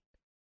Woman.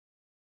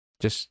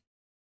 Just,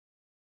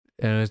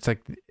 and it's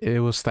like,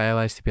 it was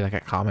stylized to be like a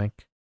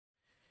comic.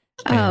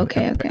 Oh, And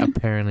okay, okay.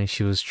 apparently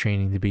she was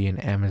training to be an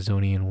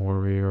Amazonian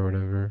warrior or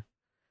whatever.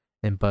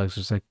 And Bugs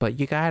was like, but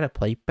you gotta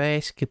play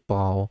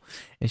basketball.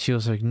 And she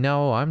was like,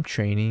 no, I'm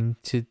training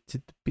to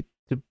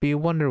be a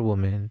Wonder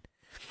Woman.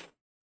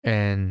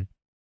 And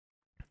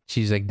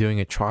she's like doing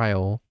a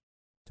trial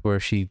to where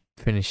if she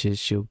finishes,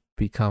 she'll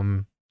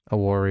become a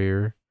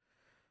warrior.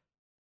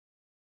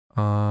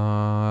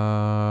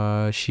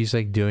 She's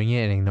like doing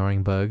it and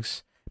ignoring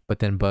Bugs. But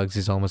then Bugs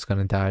is almost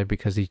gonna die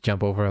because he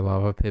jump over a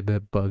lava pit,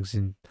 but Bugs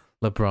and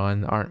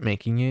LeBron aren't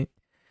making it.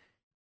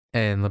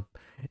 And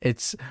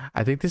it's,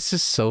 I think this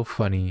is so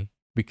funny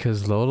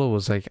because Lola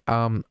was like,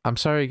 I'm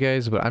sorry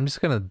guys, but I'm just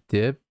gonna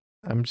dip.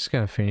 I'm just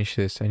gonna finish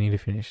this. I need to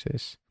finish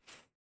this.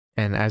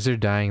 And as they're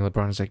dying,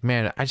 LeBron's like,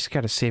 man, I just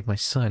gotta save my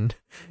son.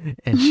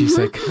 And she's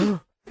like,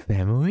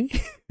 family?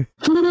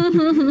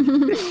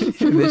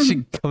 And then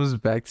she comes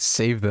back to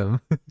save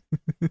them.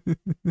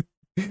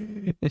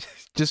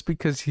 Just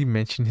because he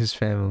mentioned his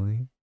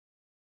family.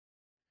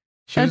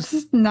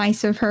 That's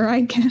nice of her,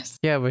 I guess.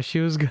 Yeah, but she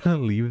was gonna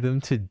leave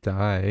them to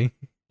die.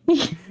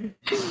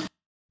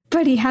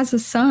 But he has a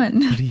son.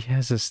 But he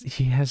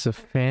has a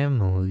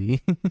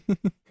family.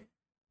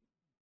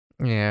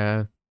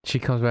 Yeah, she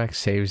comes back,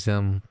 saves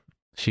them.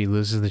 She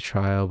loses the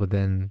trial, but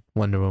then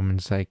Wonder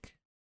Woman's like,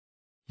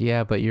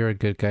 "Yeah, but you're a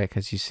good guy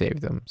because you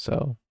saved them,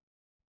 so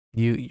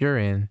you're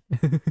in."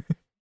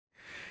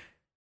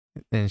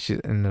 And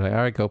they're like, "All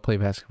right, go play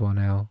basketball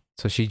now."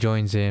 So she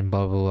joins in,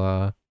 blah blah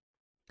blah.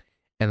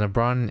 And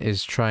LeBron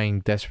is trying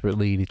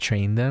desperately to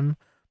train them,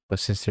 but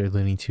since they're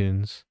Looney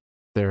Tunes,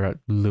 they're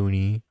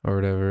loony or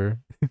whatever.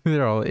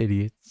 They're all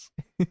idiots.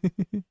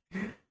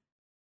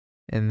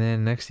 And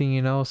then next thing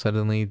you know,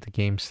 suddenly the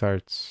game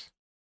starts.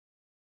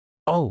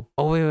 Oh,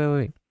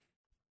 wait.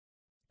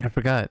 I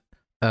forgot.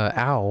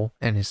 Al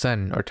and his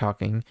son are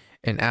talking,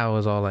 and Al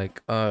is all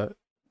like,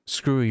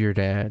 screw your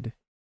dad.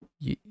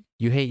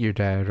 You hate your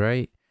dad,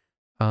 right?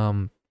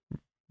 Um,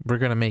 we're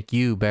gonna make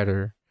you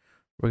better.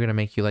 We're gonna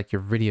make you like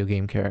your video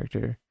game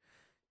character,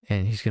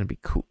 and he's gonna be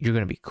cool. You're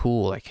gonna be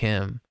cool like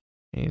him."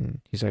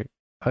 And he's like,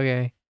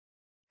 "Okay."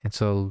 And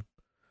so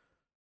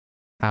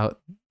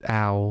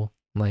Al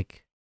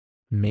like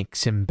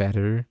makes him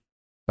better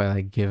by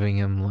like giving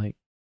him like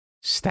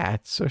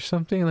stats or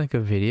something like a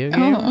video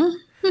game, Oh.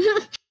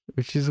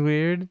 which is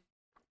weird.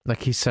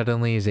 Like he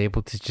suddenly is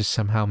able to just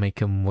somehow make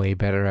him way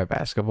better at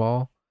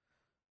basketball.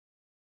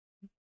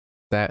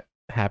 That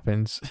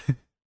happens.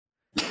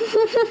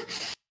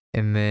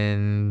 And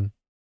then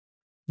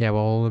yeah,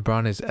 while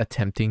LeBron is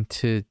attempting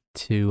to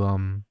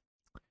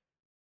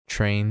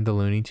train the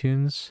Looney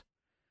Tunes,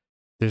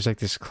 there's like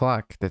this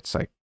clock that's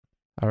like,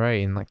 all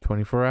right, in like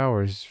 24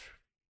 hours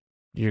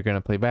you're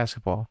gonna play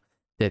basketball.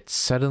 That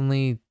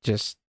suddenly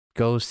just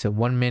goes to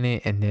 1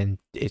 minute and then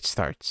it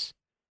starts.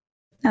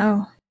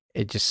 Oh.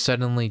 It just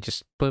suddenly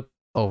just flip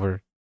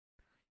over.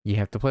 You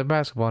have to play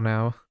basketball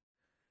now.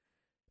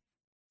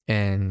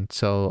 And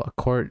so a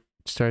court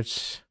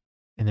starts,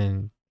 and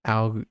then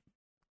Al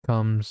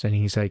comes and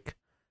he's like,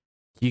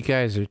 you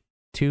guys are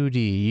 2D,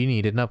 you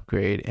need an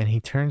upgrade. And he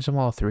turns them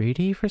all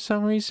 3D for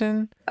some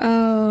reason.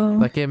 Oh.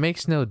 Like it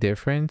makes no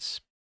difference,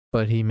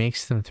 but he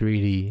makes them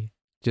 3D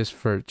just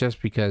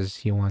because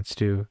he wants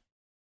to.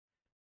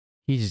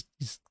 He's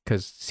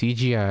because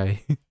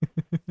CGI.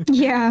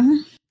 Yeah.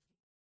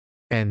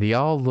 And they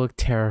all look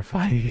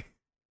terrifying.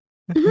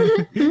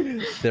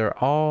 They're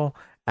all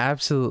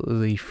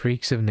absolutely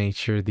freaks of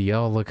nature. They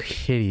all look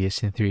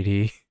hideous in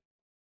 3D.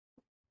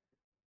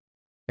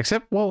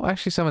 Except, well,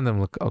 actually, some of them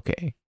look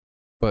okay.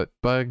 But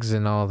Bugs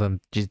and all of them,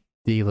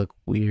 they look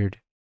weird.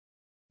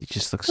 They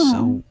just look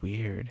so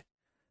weird.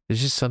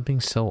 There's just something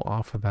so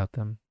off about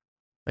them.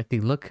 Like, they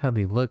look how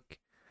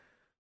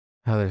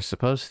they're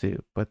supposed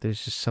to, but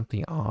there's just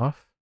something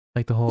off.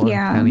 Like the whole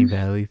Yeah. Uncanny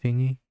Valley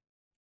thingy.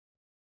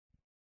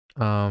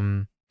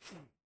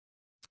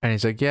 And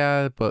he's like,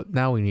 yeah, but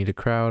now we need a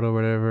crowd or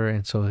whatever.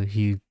 And so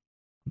he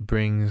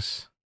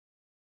brings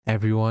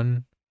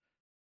everyone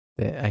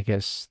that I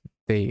guess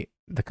the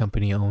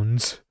company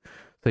owns.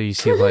 So you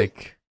see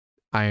like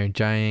Iron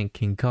Giant,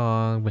 King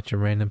Kong, bunch of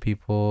random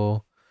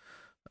people.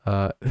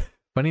 Uh,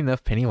 funny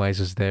enough, Pennywise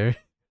was there.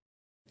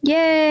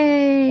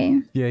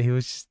 Yay! Yeah,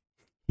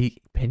 he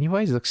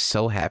Pennywise looks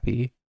so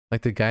happy.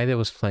 Like the guy that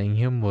was playing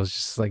him was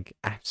just like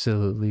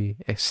absolutely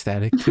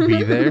ecstatic to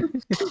be there.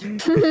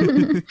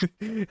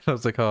 I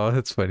was like, oh,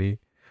 that's funny.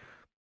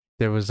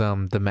 There was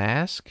the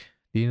Mask.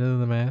 Do you know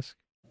the Mask?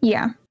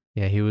 Yeah.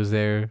 Yeah, he was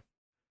there,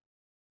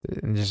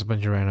 and just a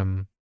bunch of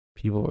random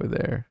people were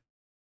there.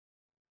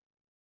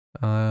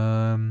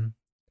 And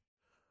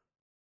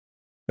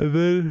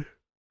then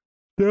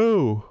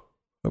no,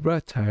 I'm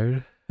not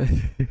tired.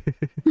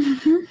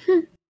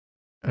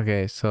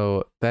 Okay,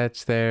 so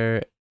that's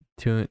there.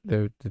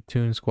 The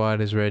Toon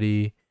Squad is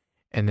ready,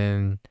 and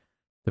then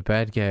the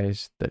bad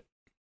guys, the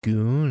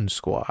Goon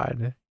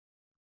Squad,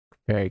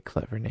 very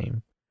clever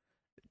name,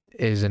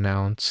 is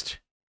announced,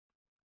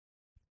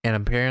 and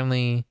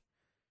apparently,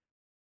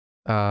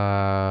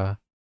 I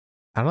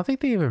don't think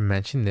they ever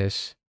mentioned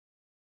this,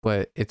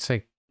 but it's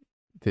like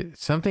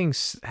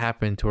something's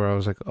happened to where I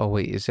was like, oh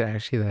wait, is it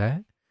actually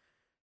that?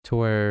 To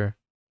where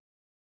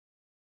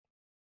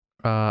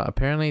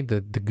apparently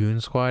the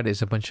Goon Squad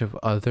is a bunch of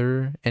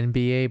other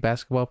NBA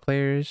basketball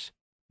players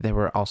that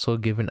were also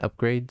given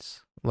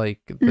upgrades,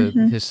 like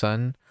his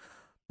son.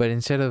 But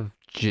instead of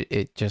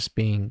it just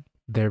being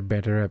they're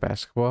better at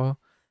basketball,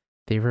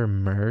 they were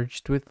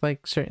merged with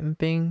like certain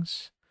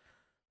things.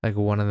 Like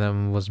one of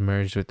them was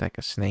merged with like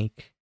a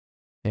snake.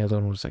 The other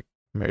one was like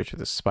merged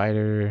with a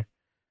spider.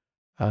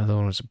 The other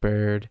one was a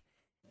bird.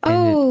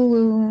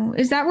 Oh,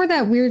 is that where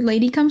that weird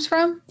lady comes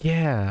from?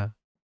 Yeah.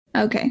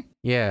 Okay.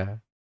 Yeah.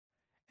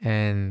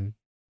 And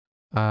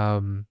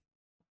the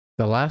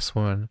last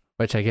one,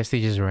 which I guess they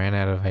just ran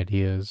out of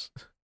ideas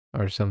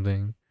or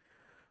something,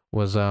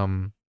 was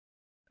a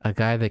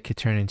guy that could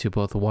turn into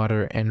both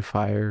water and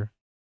fire.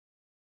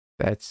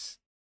 That's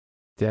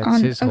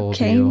his whole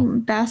deal.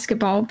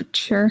 Basketball, but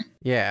sure.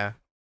 Yeah.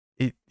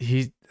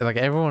 He's like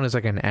everyone is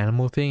like an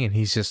animal thing and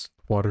he's just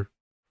water,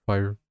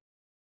 fire.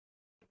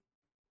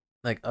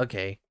 Like,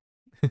 okay.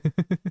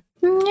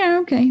 Yeah,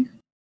 okay.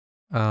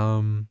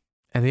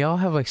 And they all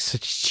have like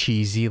such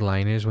cheesy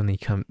liners when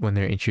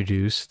they're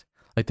introduced.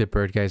 Like the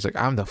bird guy's like,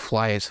 I'm the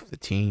flyest of the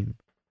team.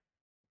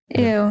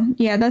 Ew.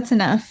 Yeah, that's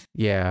enough.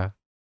 Yeah.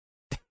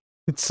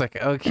 It's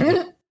like,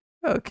 okay.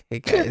 Okay,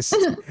 guys.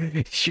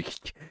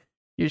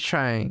 You're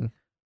trying.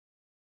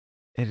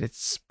 And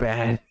it's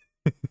bad.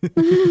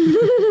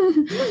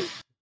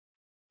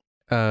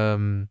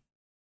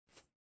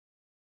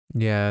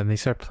 Yeah, and they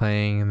start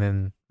playing and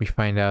then we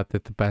find out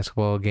that the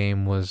basketball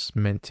game was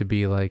meant to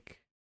be like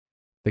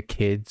the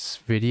kids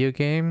video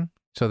game.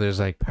 So there's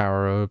like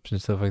power-ups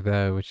and stuff like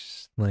that, which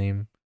is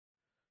lame.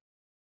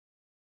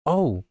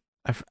 Oh,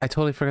 I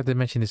totally forgot to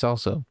mention this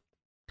also.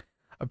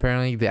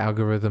 Apparently the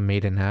algorithm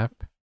made an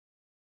app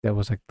that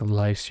was like the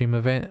live stream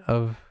event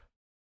of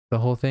the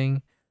whole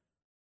thing,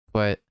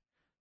 but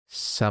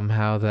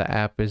somehow the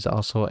app is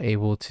also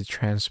able to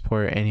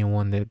transport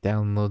anyone that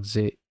downloads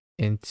it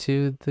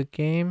into the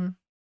game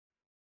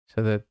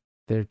so that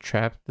they're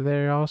trapped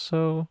there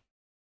also.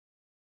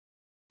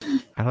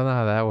 I don't know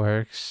how that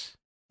works.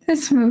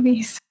 This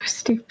movie is so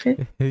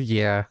stupid.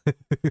 Yeah.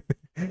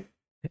 And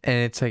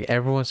it's like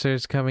everyone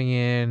starts coming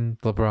in.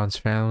 LeBron's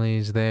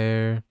family's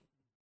there.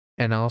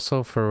 And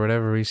also, for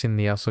whatever reason,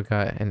 they also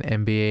got an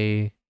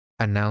NBA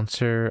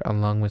announcer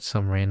along with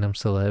some random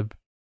celeb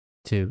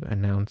to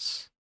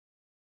announce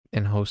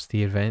and host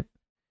the event.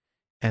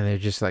 And they're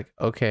just like,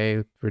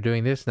 okay, we're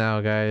doing this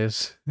now,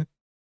 guys.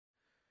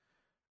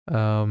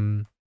 Yeah,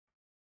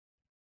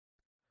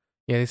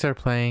 they start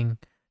playing.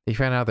 They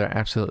find out they're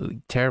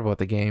absolutely terrible at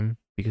the game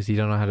because you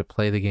don't know how to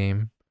play the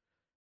game.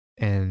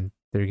 And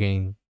they're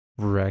getting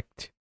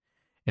wrecked.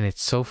 And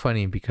it's so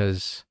funny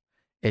because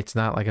it's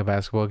not like a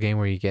basketball game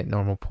where you get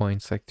normal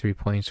points, like 3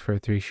 points for a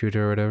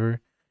 3-shooter or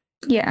whatever.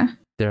 Yeah.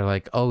 They're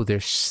like, oh, they're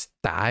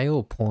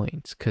style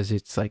points because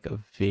it's like a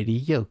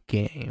video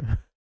game.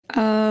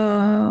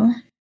 Oh.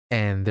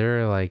 And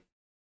they're like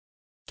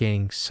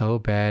getting so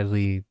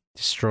badly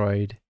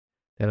destroyed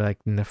that like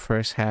in the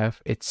first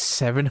half, it's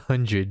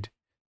 700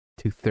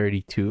 to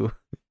 32.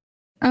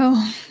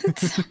 Oh.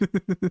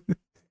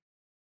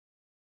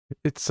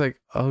 It's like,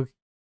 oh,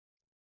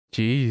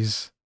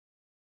 jeez.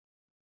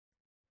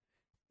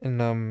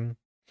 And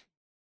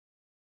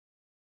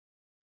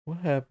what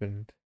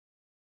happened?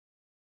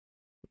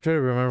 I'm trying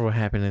to remember what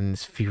happened in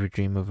this fever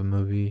dream of a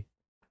movie.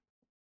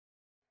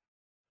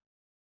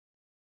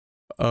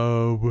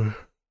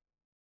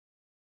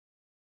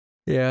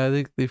 Yeah, I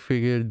think they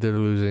figured they're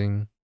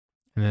losing,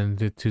 and then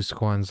the two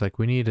squads like,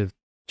 we need to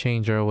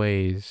change our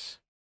ways.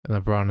 And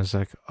LeBron is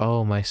like,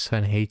 oh, my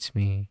son hates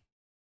me.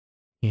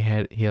 He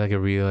had like a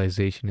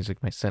realization. He's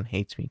like, my son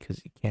hates me because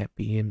he can't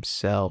be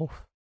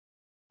himself,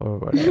 or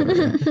whatever.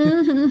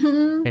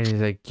 And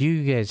he's like,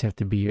 you guys have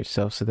to be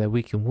yourself so that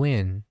we can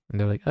win. And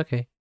they're like,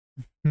 okay.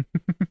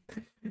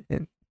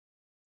 And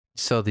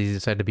so they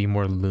decide to be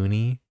more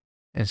loony.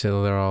 And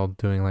so they're all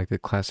doing like the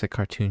classic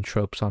cartoon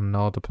tropes on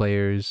all the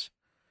players,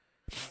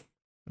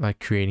 like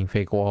creating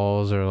fake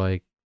walls or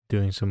like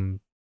doing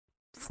some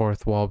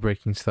fourth wall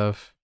breaking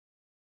stuff.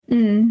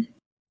 Mm.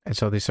 And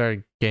so they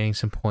started getting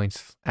some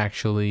points.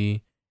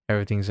 Actually,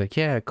 everything's like,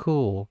 yeah,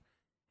 cool.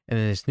 And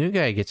then this new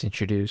guy gets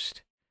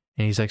introduced,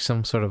 and he's like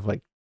some sort of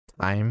like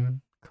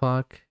time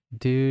clock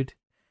dude.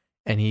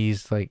 And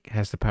he's like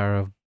has the power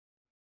of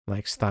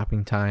like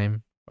stopping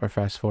time or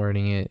fast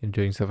forwarding it and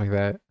doing stuff like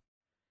that.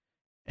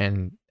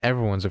 And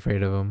everyone's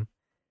afraid of him.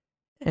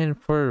 And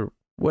for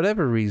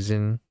whatever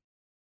reason,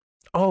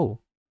 oh,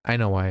 I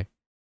know why.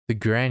 The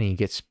granny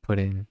gets put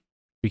in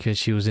because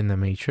she was in the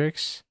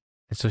Matrix.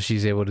 And so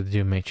she's able to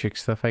do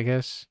Matrix stuff, I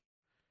guess.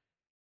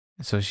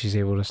 And so she's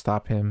able to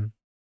stop him.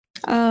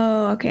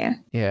 Oh, okay.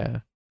 Yeah,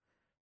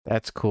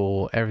 that's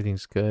cool.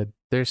 Everything's good.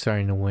 They're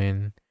starting to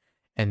win.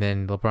 And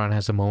then LeBron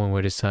has a moment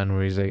with his son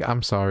where he's like,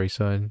 I'm sorry,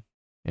 son.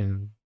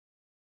 And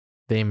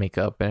they make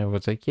up and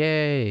everyone's like,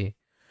 yay.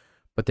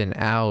 But then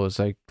Al was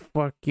like,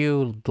 fuck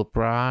you,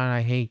 LeBron.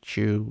 I hate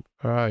you.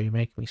 Oh, you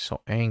make me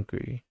so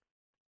angry.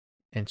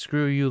 And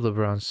screw you,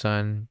 LeBron,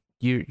 son.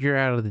 You're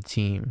out of the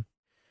team.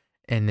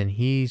 And then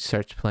he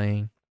starts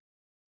playing.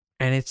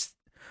 And it's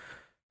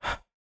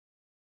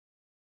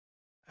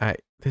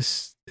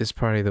this is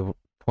probably the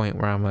point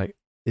where I'm like,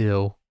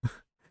 ill.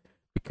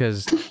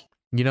 Because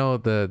you know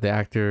the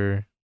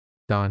actor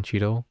Don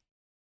Cheadle?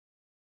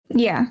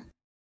 Yeah.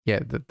 Yeah,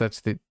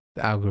 that's the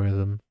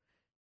algorithm.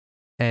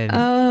 And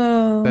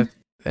Oh. that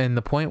and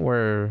the point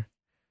where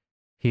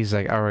he's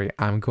like, all right,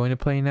 I'm going to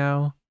play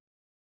now.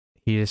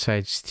 He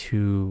decides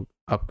to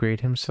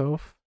upgrade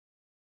himself.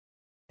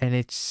 And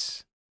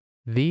it's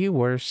the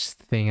worst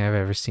thing I've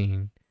ever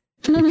seen.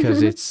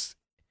 Because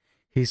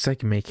he's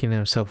like making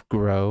himself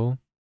grow.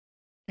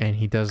 And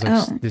he does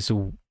like Oh. this.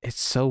 It's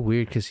so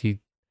weird because he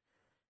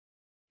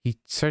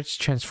starts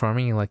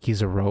transforming like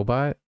he's a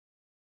robot,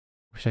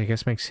 which I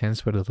guess makes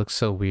sense, but it looks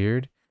so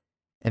weird.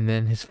 And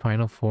then his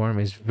final form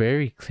is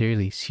very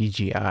clearly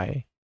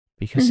CGI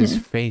because his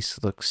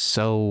face looks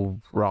so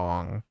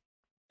wrong.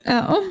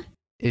 Oh.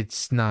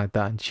 It's not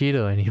Don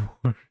Cheeto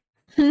anymore.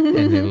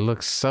 And it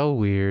looks so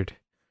weird.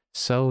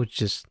 So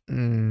just,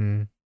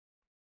 And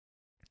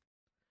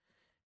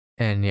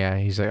yeah,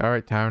 he's like, all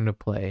right, time to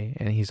play.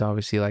 And he's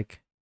obviously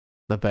like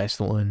the best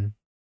one.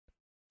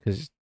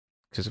 Because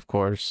of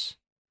course.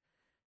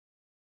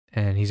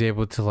 And he's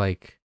able to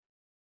like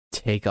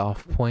take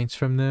off points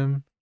from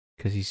them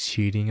because he's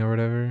cheating or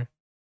whatever.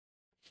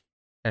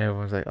 And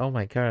everyone's like, oh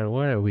my god,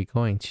 what are we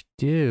going to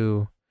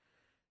do?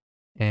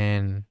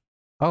 And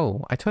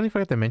oh, I totally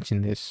forgot to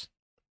mention this.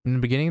 In the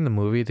beginning of the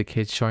movie, the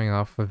kid's showing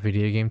off a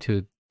video game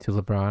to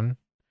LeBron.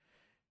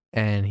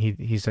 And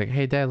he's like,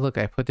 hey dad, look,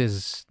 I put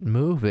this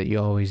move that you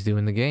always do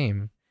in the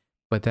game.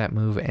 But that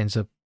move ends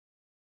up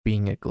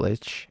being a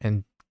glitch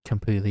and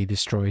completely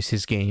destroys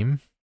his game.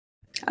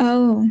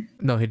 Oh.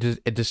 No,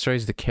 it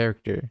destroys the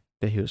character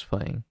that he was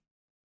playing.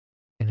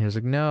 And he was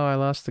like, no, I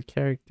lost the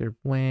character.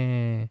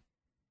 Wah.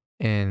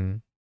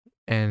 And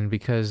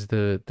because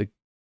the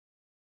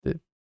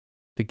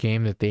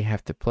game that they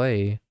have to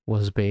play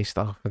was based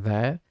off of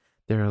that,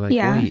 they were like,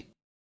 Yeah. wait,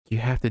 you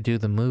have to do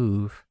the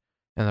move.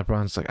 And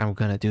LeBron's like, I'm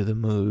gonna do the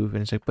move.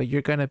 And it's like, but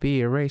you're gonna be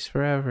erased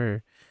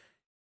forever,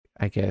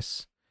 I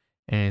guess.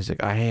 And he's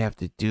like, I have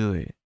to do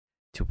it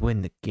to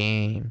win the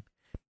game.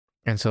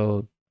 And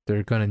so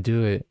they're gonna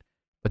do it,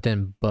 but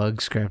then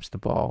Bugs grabs the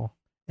ball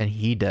and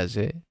he does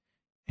it.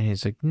 And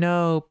he's like,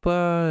 no,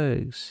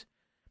 Bugs.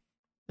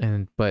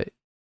 But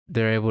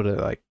they're able to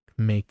like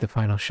make the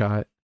final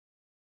shot.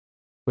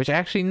 Which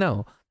actually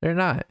no, they're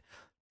not.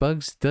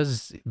 Bugs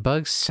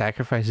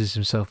sacrifices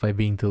himself by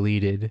being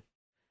deleted.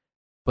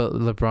 But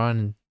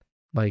LeBron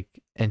like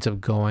ends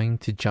up going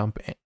to jump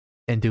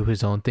and do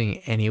his own thing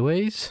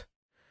anyways.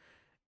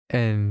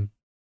 And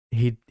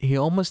he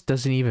almost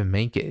doesn't even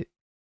make it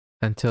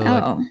until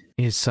like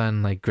his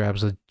son like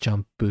grabs a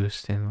jump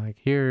boost and like,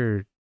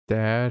 here,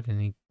 dad, and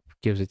he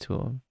gives it to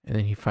him, and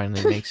then he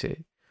finally makes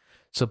it.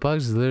 So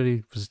Bugs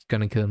literally was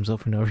gonna kill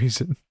himself for no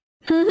reason.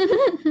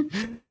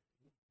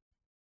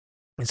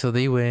 And so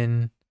they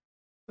win.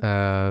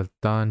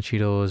 Don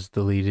Cheadle is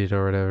deleted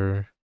or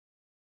whatever.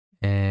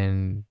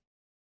 And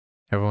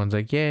everyone's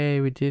like, yay,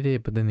 we did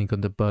it. But then they go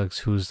to Bugs,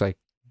 who's like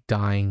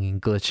dying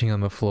and glitching on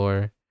the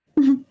floor.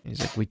 He's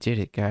like, we did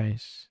it,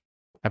 guys.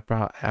 I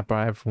brought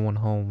everyone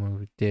home and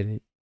we did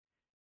it.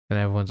 And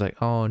everyone's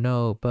like, oh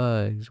no,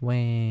 Bugs, wah.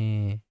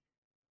 And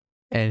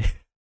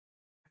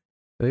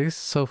this is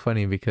so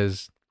funny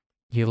because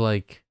he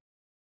like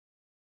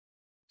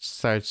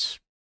starts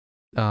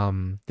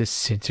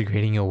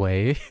disintegrating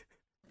away.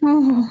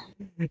 Oh.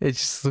 It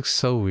just looks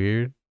so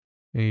weird.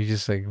 And he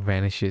just like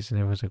vanishes and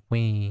everyone's like,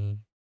 wee.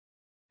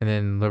 And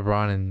then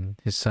LeBron and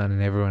his son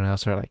and everyone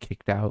else are like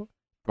kicked out,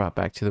 brought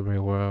back to the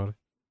real world.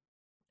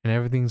 And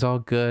everything's all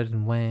good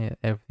and when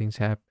everything's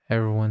happy,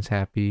 everyone's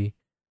happy.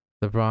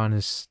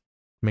 LeBron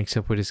makes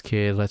up with his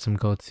kid, lets him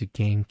go to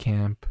game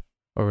camp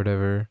or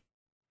whatever.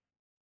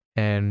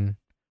 And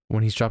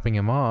when he's dropping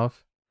him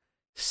off,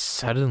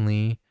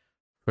 suddenly,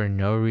 for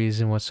no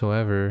reason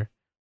whatsoever,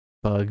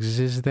 Bugs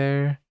is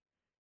there.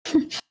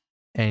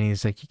 And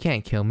he's like, "You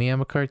can't kill me.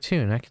 I'm a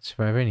cartoon. I can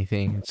survive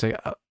anything." It's like,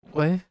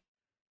 what?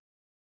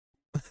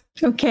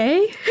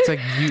 Okay. It's like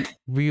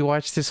we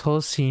watched this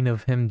whole scene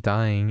of him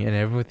dying, and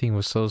everything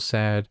was so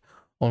sad,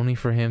 only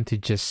for him to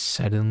just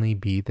suddenly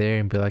be there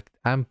and be like,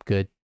 "I'm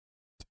good."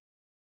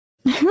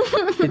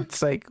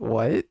 It's like,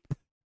 what?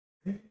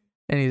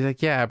 And he's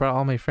like, "Yeah, I brought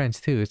all my friends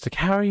too." It's like,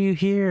 how are you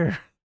here?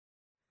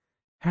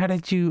 How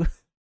did you?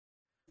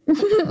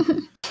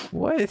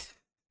 What?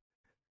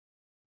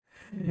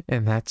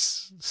 And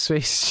that's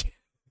Space.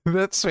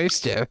 That's Space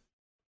Jam.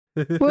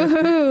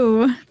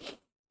 Woohoo!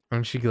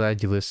 Aren't you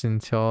glad you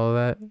listened to all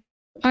that?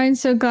 I'm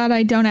so glad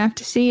I don't have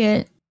to see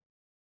it.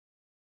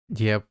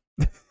 Yep.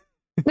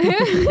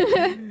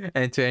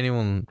 And to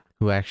anyone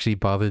who actually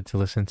bothered to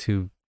listen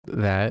to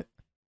that,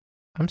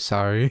 I'm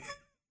sorry.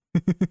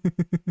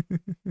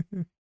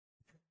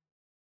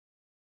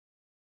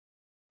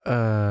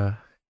 uh,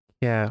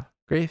 yeah,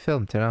 great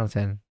film, 10 out of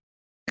 10.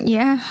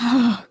 Yeah.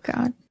 Oh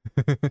God.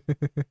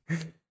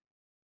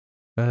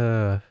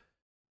 uh,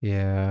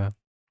 yeah,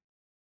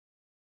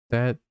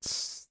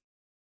 that's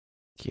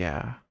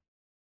yeah.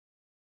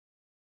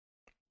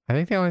 I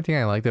think the only thing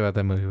I liked about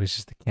that movie was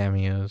just the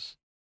cameos.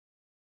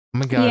 Oh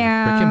my god, Rick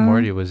and Yeah.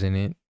 Morty was in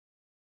it,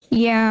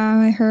 Yeah,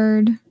 I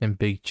heard. and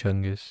Big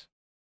Chungus.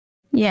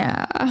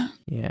 Yeah.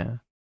 Yeah,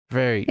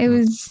 very, It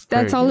was.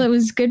 That's very all good. it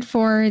was good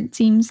for. It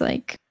seems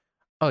like.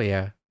 Oh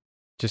yeah,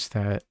 just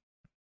that.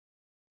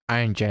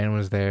 Iron Jan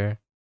was there.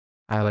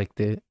 I liked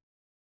it.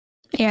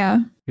 Yeah.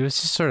 He was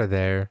just sort of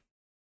there.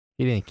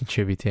 He didn't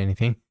contribute to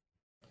anything.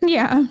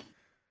 Yeah.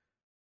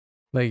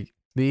 Like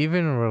they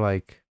even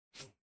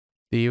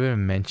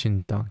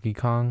mentioned Donkey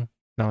Kong.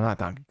 No, not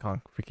Donkey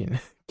Kong. Freaking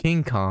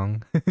King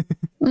Kong.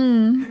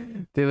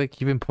 Mm. They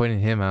like even pointed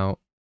him out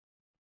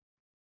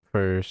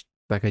first,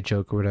 like a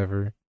joke or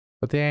whatever.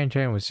 But the Iron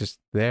Giant was just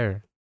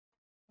there,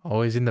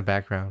 always in the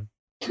background.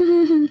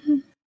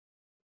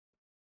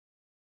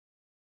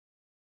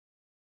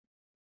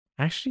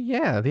 Actually,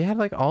 yeah, they had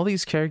like all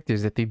these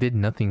characters that they did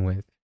nothing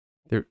with.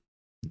 They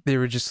they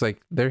were just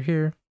like, they're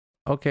here,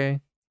 okay.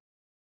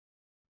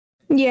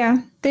 Yeah.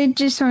 They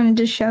just wanted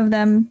to show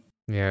them.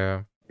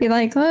 Yeah, Be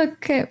like,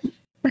 look at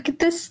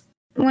this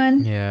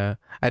one. yeah.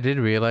 I did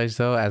realize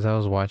though, as I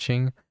was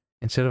watching,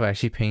 instead of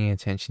actually paying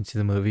attention to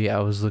the movie, I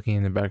was looking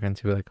in the background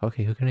to be like,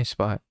 okay, who can I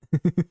spot?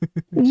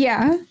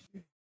 Yeah.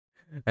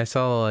 I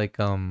saw like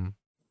the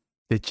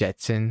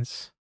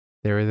Jetsons.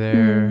 They were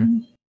there.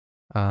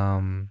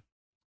 Mm.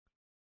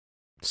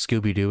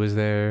 Scooby Doo was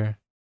there.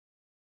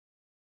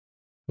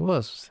 Who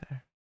else was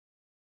there?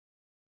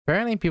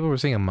 Apparently, people were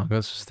saying Among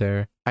Us was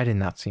there. I did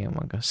not see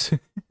Among Us.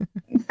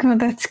 Oh,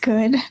 that's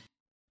good.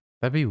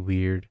 That'd be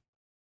weird.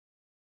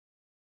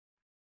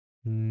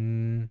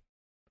 Mm,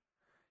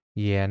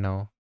 yeah,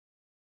 no.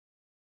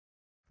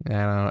 I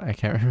don't know. I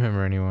can't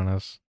remember anyone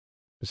else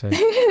besides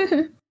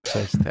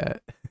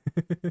that.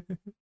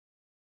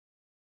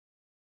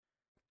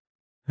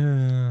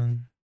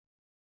 Um,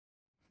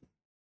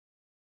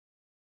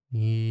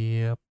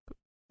 yep.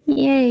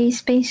 Yay,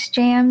 Space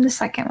Jam, the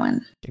second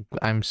one.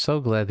 I'm so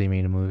glad they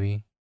made a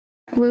movie.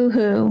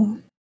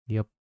 Woohoo.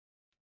 Yep.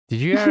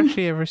 Did you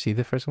actually ever see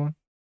the first one?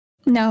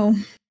 No.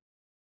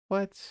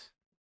 What?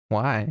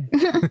 Why?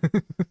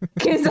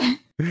 Because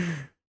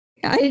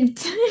I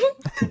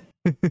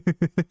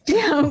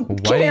don't Why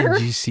care.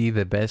 didn't you see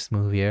the best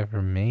movie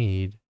ever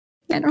made?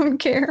 I don't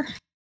care.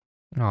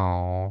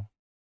 Oh,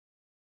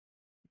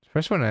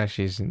 first one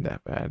actually isn't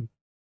that bad.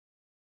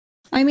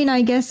 I mean,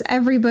 I guess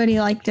everybody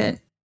liked it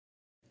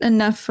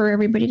enough for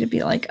everybody to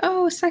be like,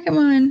 oh, second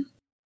one.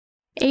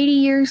 80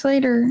 years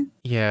later.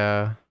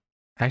 Yeah,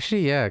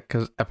 actually, yeah,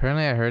 because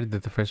apparently I heard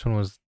that the first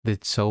one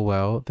did so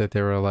well that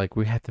they were like,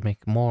 we had to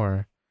make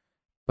more,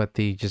 but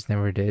they just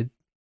never did.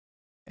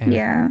 And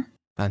Yeah.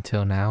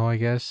 until now, I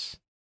guess,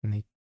 and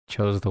they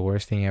chose the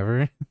worst thing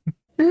ever.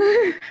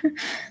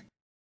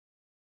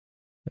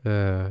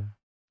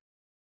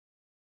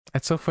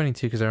 It's so funny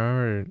too because I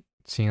remember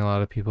seeing a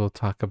lot of people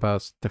talk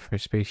about the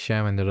first Space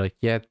Jam, and they're like,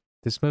 "Yeah,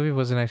 this movie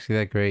wasn't actually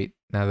that great."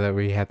 Now that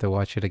we had to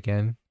watch it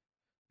again,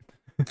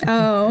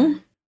 Oh,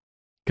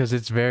 because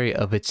it's very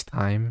of its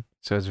time,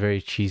 so it's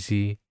very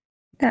cheesy.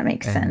 that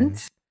makes And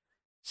sense.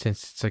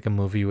 since it's like a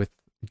movie with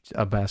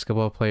a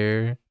basketball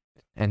player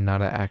and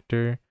not an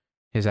actor,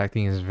 his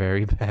acting is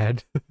very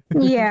bad.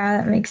 Yeah,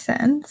 that makes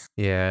sense.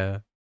 Yeah.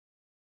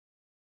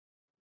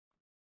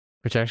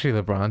 Which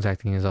actually LeBron's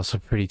acting is also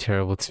pretty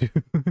terrible too.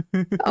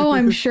 Oh,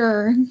 I'm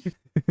sure.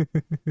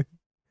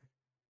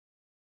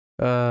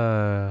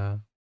 uh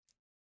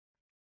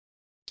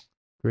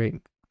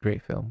great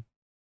film.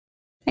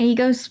 There you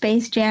go,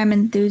 Space Jam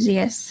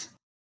enthusiasts.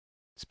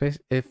 Space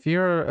if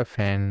you're a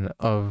fan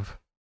of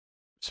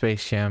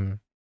Space Jam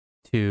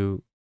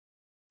 2,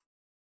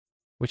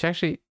 which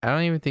actually I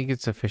don't even think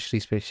it's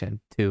officially Space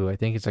Jam 2. I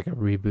think it's like a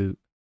reboot.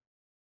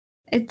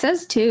 It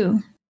does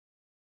too.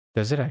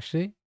 Does it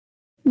actually?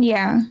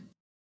 Yeah.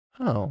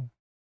 Oh.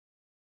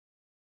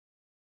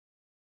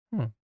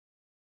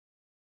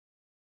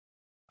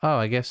 Oh,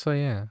 I guess so,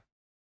 yeah.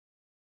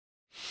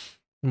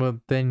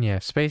 Well, then, yeah.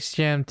 Space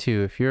Jam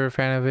 2. If you're a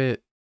fan of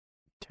it,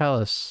 tell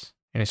us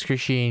in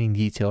excruciating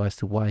detail as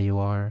to why you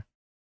are.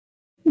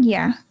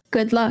 Yeah.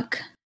 Good luck.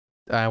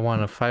 I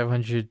want a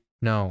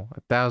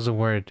 1,000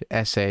 word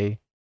essay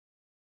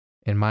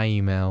in my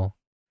email.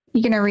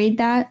 You gonna read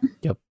that?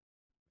 Yep.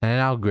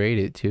 And I'll grade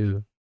it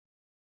too.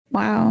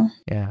 Wow.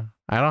 Yeah.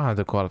 I don't have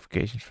the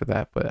qualifications for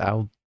that, but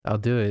I'll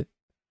do it.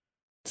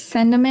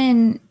 Send them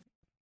in.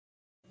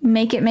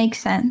 Make it make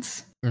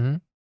sense. Mm-hmm.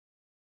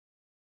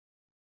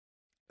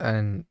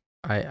 And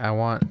I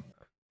want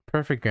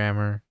perfect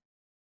grammar,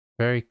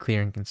 very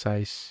clear and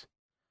concise.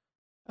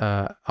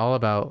 All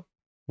about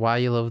why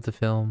you love the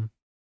film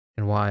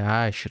and why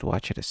I should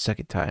watch it a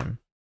second time.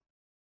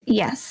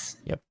 Yes.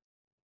 Yep.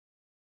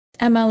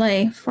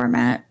 MLA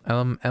format.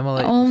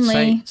 MLA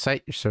Only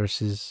cite your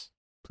sources,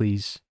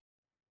 please.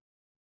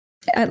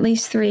 at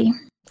least 3.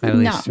 At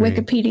least Not 3.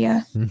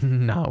 Wikipedia.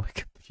 No,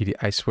 Wikipedia.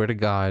 I swear to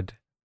God.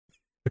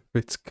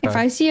 If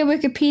I see a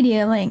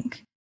Wikipedia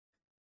link,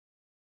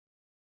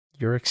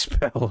 you're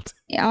expelled.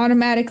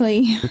 Automatic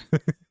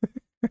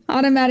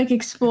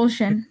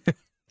expulsion.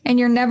 And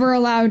you're never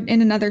allowed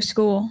in another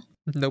school.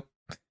 Nope.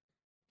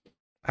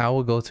 I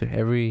will go to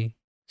every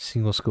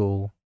single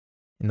school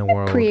in the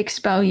world.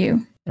 Pre-expel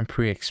you. And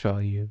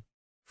pre-expel you.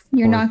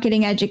 You're not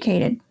getting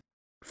educated.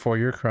 For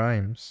your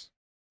crimes.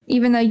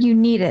 Even though you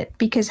need it,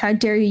 because how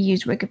dare you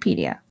use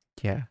Wikipedia?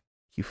 Yeah,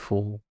 you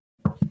fool.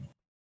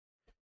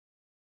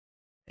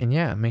 And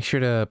yeah, make sure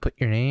to put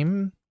your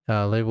name,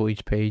 label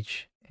each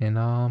page,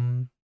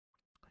 and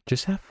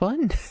just have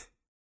fun.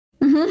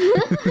 Do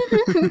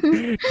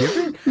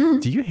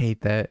you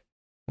hate that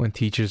when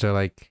teachers are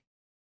like,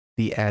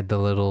 they add the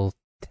little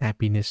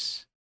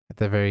tappiness at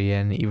the very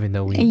end, even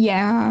though we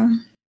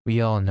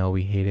all know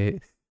we hate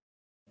it.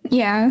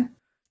 Yeah.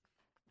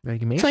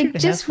 Like, it's like,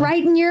 just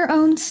write in your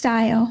own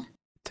style.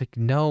 It's like,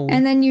 no.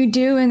 And then you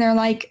do, and they're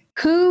like,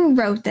 who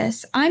wrote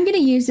this? I'm going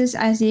to use this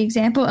as the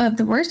example of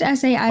the worst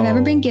essay I've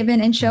ever been given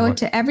and show it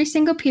to every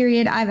single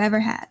period I've ever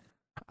had.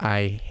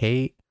 I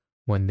hate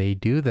when they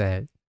do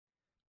that.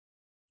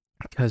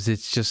 Because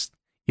it's just,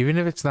 even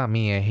if it's not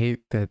me, I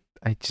hate that.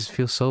 I just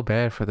feel so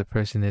bad for the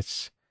person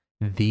that's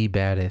the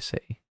bad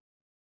essay.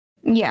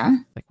 Yeah.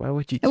 Like, why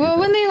would you do that? Well,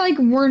 when they like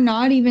were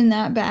not even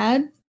that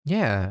bad.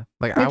 Yeah.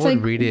 Like, I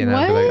would read it and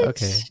I'd be like,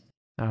 okay.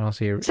 I don't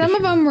see a Some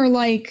of them were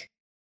like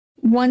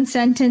one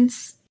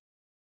sentence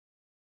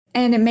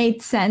and it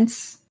made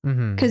sense.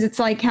 Because it's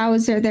like, how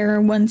is there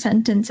a one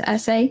sentence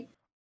essay?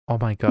 Oh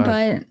my God.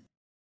 But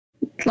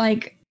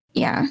like,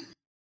 yeah.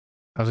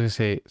 I was going to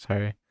say,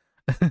 sorry.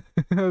 I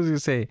was going to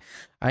say,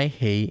 I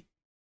hate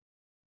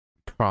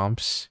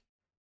prompts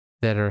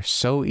that are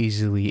so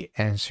easily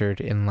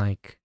answered in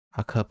like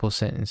a couple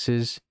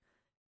sentences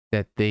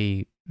that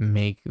they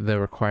make the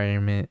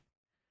requirement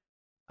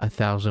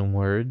 1,000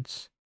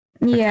 words.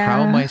 Like, yeah.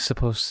 How am I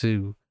supposed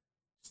to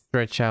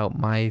stretch out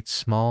my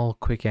small,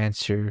 quick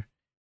answer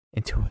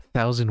into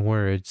 1,000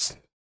 words?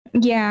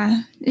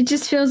 Yeah. It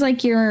just feels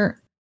like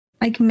you're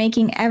like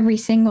making every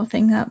single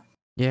thing up.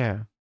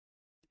 Yeah.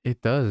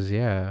 It does,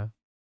 yeah.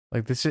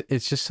 Like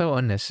it's just so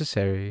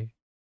unnecessary.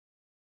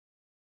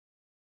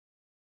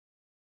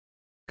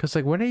 Because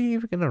like, when are you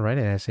even going to write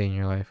an essay in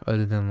your life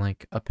other than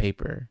like a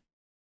paper?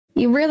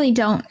 You really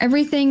don't.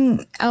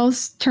 Everything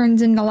else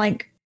turns into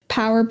like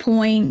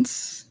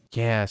PowerPoints.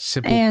 Yeah,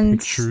 simple and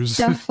pictures.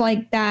 Stuff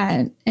like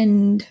that.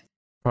 And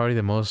probably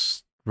the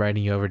most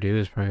writing you ever do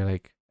is probably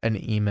like an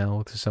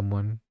email to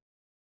someone.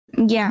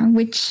 Yeah,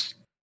 which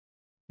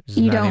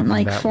you don't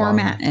like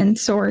format and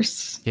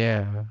source.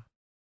 Yeah.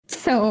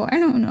 So I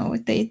don't know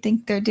what they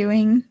think they're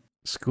doing.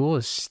 School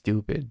is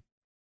stupid.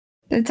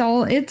 It's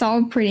all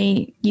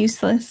pretty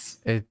useless.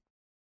 It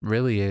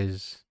really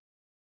is.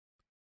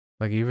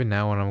 Like, even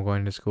now when I'm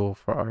going to school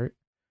for art,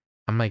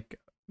 I'm like,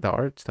 the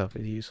art stuff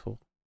is useful.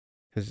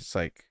 Because it's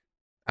like,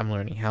 I'm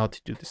learning how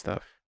to do the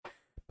stuff.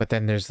 But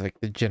then there's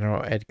like the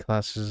general ed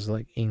classes,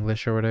 like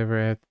English or whatever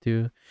I have to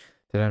do,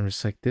 that I'm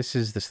just like, this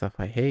is the stuff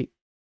I hate.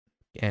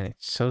 And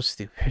it's so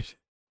stupid.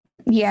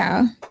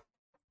 Yeah.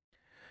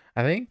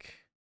 I think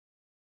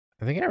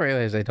I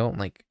realized I don't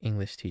like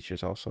English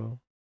teachers also.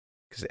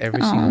 Because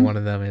every single one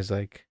of them is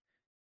like,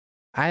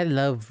 I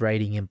love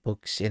writing in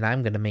books, and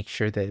I'm going to make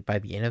sure that by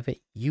the end of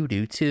it, you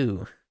do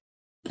too.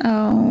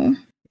 Oh.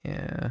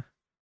 Yeah.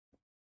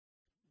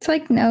 It's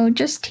like, no,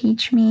 just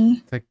teach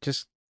me. It's like,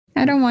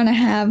 I don't want to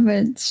have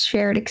a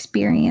shared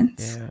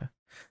experience. Yeah.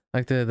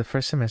 Like the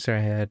first semester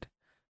I had,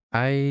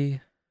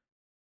 I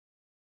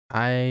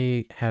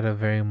had a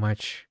very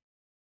much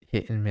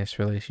hit and miss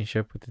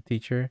relationship with the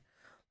teacher.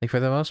 Like,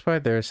 for the most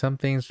part, there are some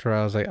things where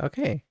I was like,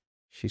 okay,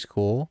 she's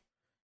cool.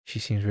 She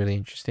seems really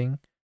interesting,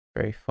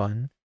 very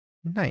fun,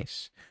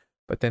 nice.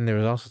 But then there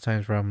was also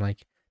times where I'm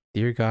like,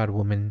 dear God,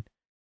 woman,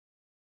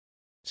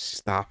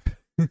 stop.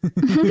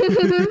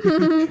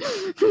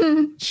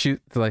 She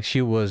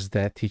was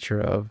that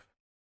teacher of,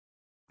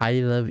 I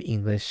love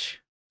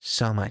English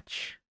so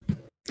much.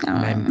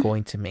 And I'm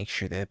going to make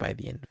sure that by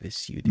the end of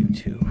this, you do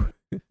too.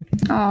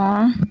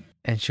 Aww.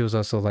 And she was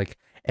also like,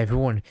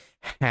 Everyone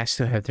has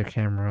to have their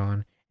camera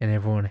on, and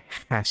everyone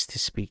has to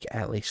speak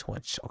at least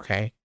once.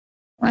 Okay?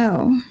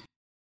 Oh,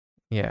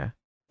 Yeah.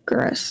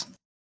 gross.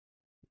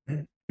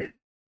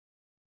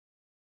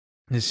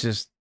 It's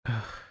just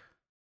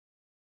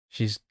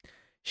she's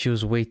she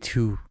was way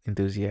too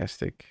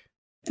enthusiastic.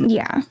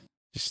 Yeah.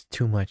 Just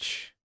too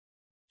much.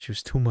 She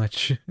was too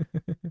much.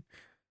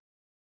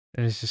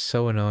 And it's just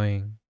so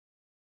annoying.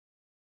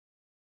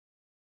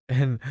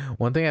 And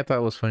one thing I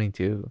thought was funny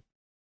too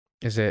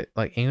is that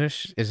like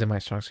English isn't my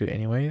strong suit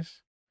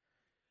anyways.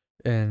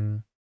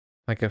 And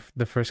like if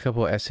the first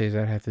couple of essays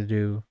I have to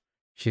do,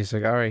 she's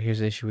like, all right, here's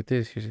the issue with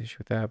this, here's the issue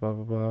with that, blah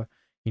blah blah.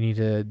 You need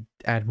to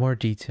add more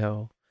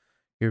detail.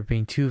 You're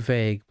being too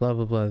vague, blah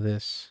blah blah,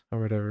 this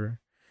or whatever.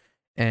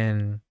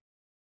 And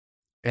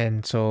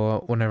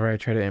so whenever I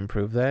try to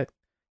improve that,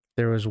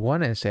 there was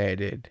one essay I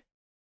did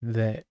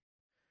that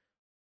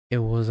it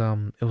was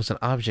an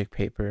object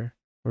paper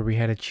where we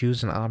had to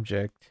choose an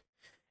object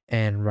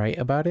and write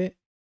about it,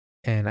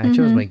 and I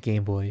chose my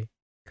Game Boy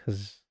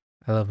because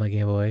I love my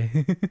Game Boy.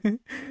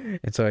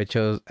 And so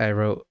I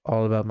wrote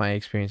all about my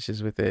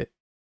experiences with it,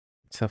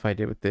 stuff I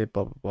did with it,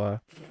 blah blah blah.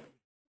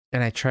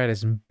 And I tried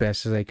as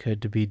best as I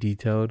could to be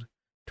detailed,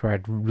 to where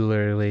I'd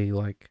literally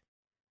like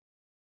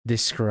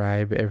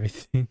describe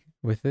everything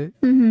with it.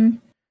 Mm-hmm.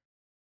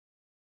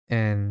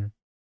 And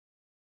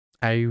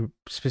I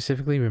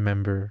specifically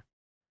remember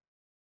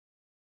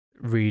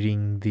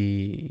reading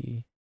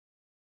the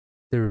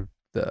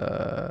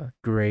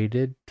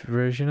graded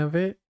version of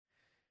it,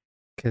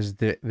 because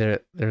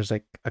there's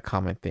like a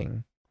comment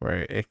thing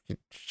where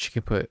she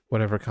can put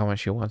whatever comment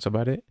she wants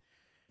about it.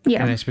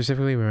 Yeah. And I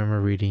specifically remember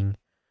reading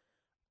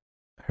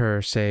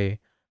her say,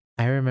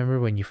 I remember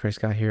when you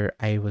first got here,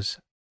 I was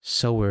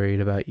so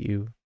worried about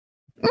you.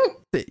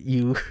 That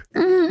you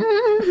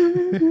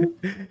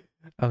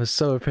I was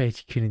so afraid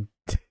you couldn't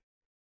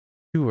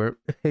you were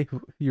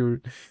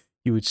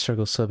you would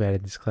struggle so bad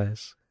in this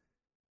class.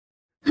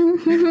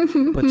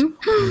 But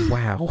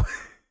wow.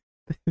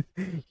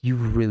 You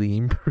really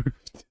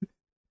improved.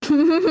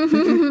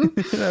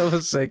 And I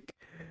was like,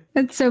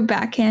 That's so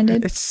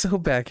backhanded. it's so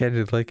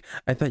backhanded. Like,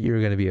 I thought you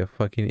were gonna be a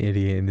fucking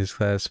idiot in this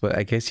class, but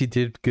I guess you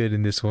did good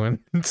in this one.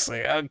 It's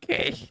like,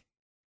 okay.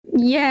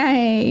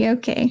 Yay.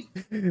 Okay.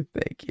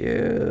 Thank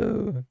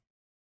you.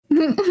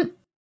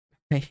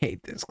 I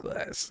hate this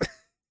class.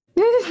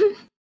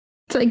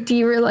 It's like, do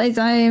you realize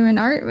I am an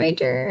art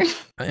major?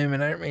 I am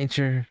an art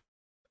major.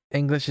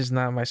 English is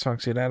not my strong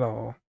suit at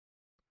all.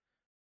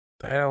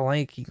 I don't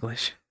like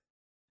English.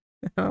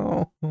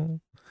 No.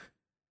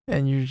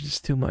 And you're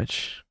just too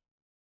much.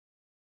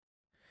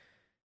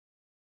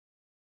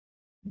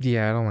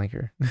 Yeah, I don't like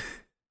her.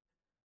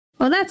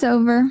 Well, that's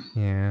over.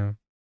 Yeah.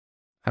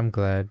 I'm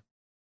glad.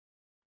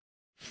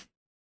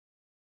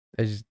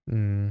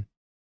 And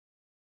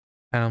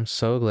I'm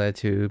so glad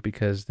too,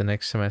 because the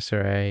next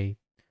semester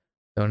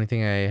the only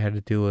thing I had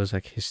to do was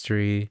like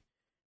history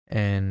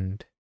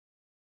and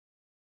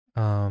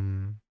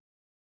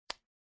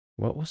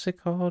what was it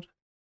called?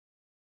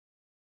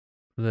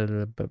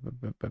 I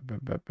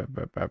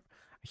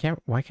can't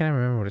why can't I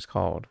remember what it's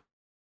called?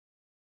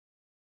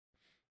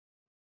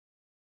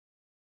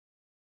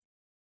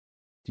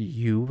 Do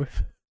you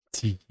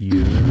do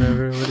you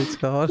remember what it's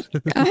called?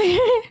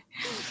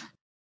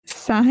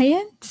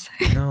 Science?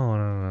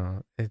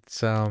 No.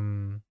 It's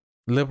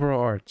liberal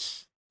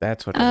arts.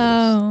 That's what it is.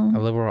 Oh. A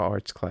liberal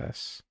arts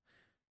class,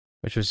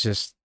 which was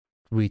just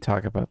we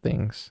talk about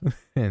things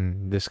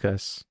and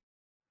discuss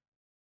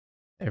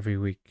every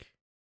week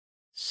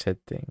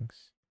said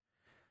things.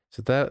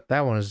 So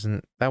that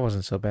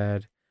wasn't so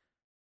bad.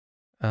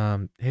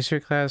 History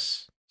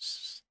class,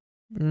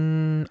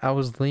 I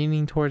was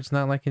leaning towards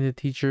not liking the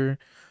teacher,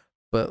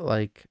 but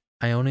like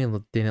I only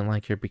didn't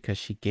like her because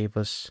she gave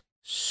us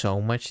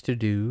so much to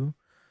do.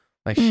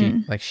 Like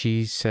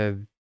she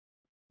said,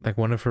 like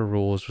one of her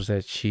rules was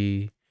that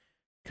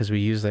because we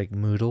use like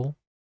Moodle,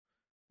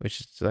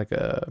 which is like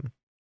a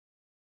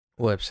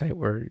website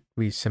where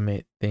we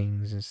submit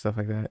things and stuff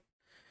like that.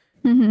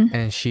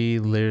 And she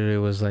literally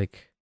was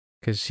like,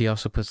 because she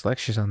also puts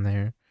lectures on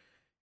there,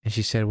 and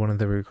she said one of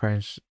the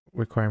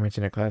requirements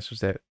in her class was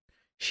that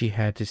she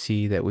had to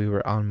see that we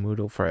were on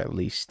Moodle for at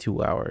least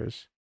 2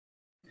 hours.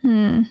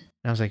 And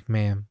I was like,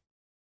 ma'am,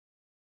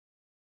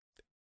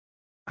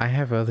 I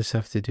have other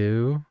stuff to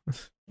do.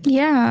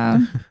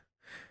 Yeah.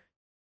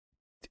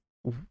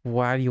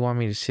 Why do you want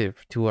me to sit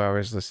for 2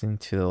 hours listening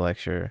to the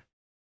lecture?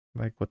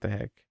 Like, what the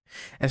heck?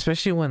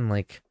 Especially when,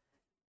 like,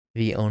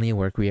 the only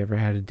work we ever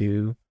had to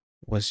do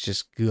was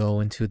just go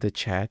into the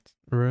chat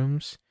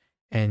rooms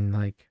and,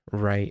 like,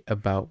 write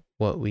about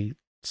what we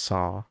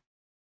saw.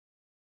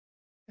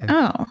 And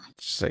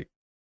just, like,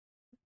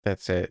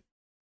 that's it.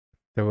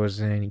 There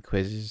wasn't any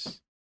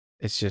quizzes.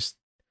 It's just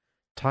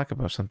talk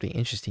about something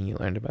interesting you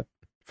learned about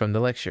from the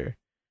lecture.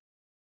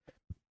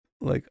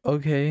 Like,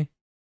 okay,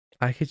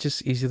 I could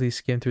just easily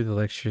skim through the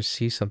lecture,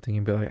 see something,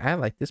 and be like, I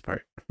like this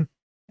part.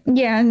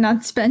 Yeah,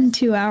 not spend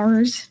 2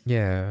 hours.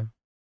 Yeah.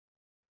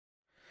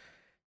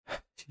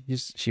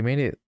 She made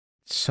it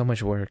so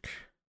much work.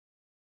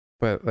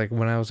 But like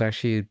when I was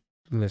actually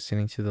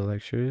listening to the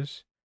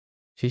lectures,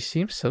 she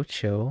seemed so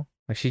chill.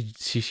 Like she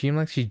seemed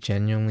like she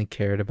genuinely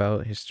cared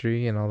about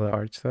history and all the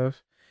art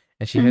stuff,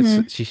 and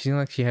Mm-hmm. she seemed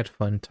like she had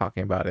fun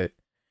talking about it.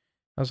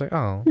 I was like,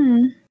 oh,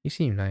 you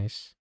seem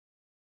nice.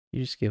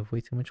 You just give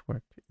way too much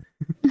work.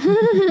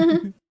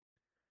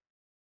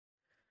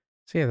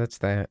 So yeah, that's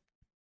that.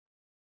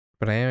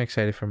 But I am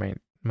excited for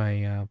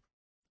my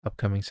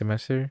upcoming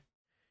semester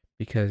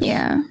because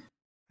Yeah.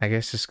 I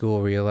guess the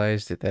school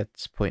realized that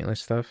that's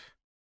pointless stuff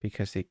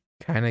because they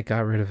kind of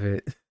got rid of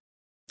it.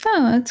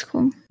 Oh, that's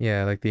cool.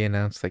 Yeah, like they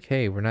announced like,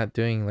 hey, we're not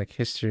doing like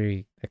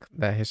history, like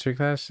that history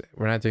class.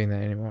 We're not doing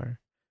that anymore.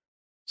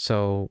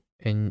 So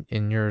in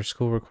your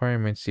school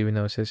requirements, even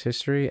though it says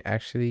history,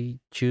 actually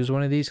choose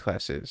one of these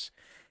classes.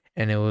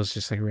 And it was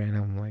just like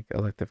random like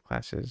elective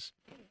classes.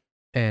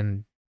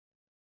 And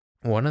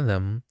one of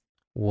them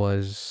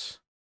was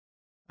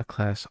a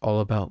class all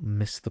about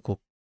mythical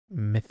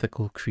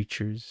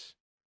creatures.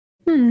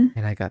 Hmm.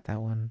 And I got that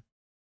one.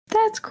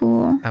 That's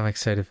cool. I'm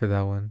excited for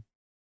that one.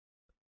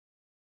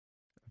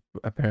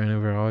 Apparently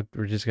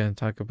we're just gonna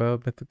talk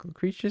about mythical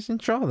creatures and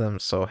draw them,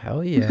 so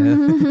hell yeah.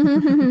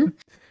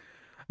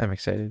 I'm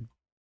excited.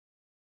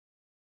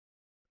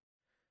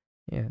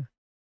 Yeah.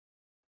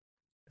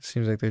 It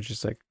seems like they're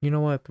just like, you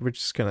know what, we're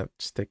just gonna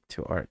stick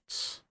to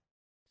arts.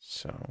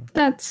 So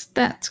That's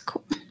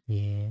cool.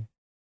 yeah.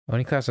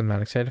 Only class I'm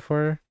not excited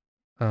for,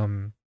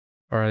 or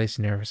at least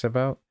nervous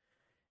about,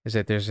 is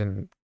that there's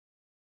a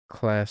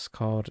class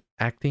called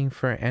Acting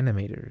for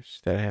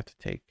Animators that I have to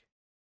take.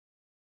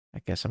 I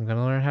guess I'm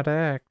gonna learn how to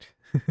act.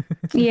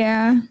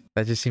 Yeah.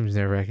 That just seems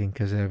nerve wracking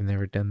because I've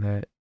never done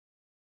that.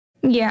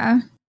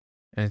 Yeah.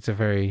 And it's a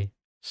very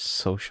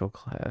social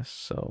class,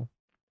 so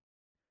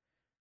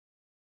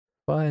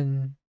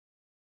fun.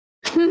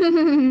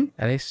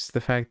 At least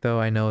the fact though,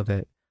 I know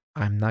that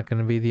I'm not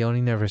gonna be the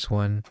only nervous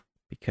one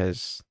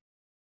because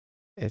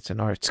it's an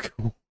art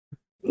school.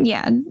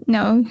 Yeah.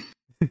 No.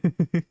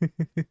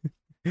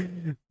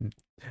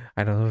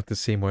 I don't know what to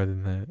say more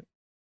than that.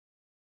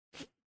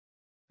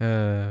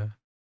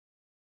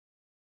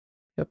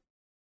 Yep.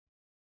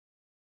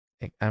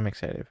 I'm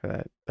excited for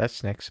that.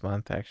 That's next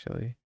month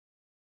actually.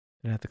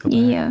 I have to go back.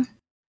 Yeah.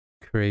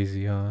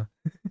 Crazy, huh?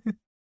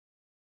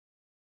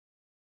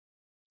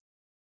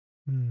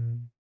 Hmm.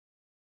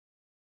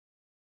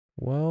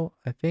 Well,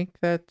 I think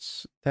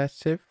that's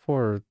it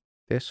for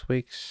this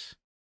week's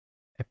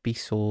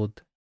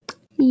episode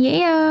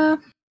Yeah.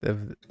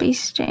 of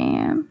Space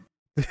Jam.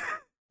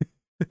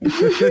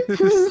 Man,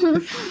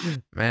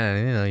 I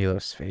didn't know you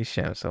love Space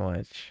Jam so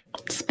much.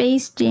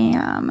 Space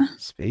Jam.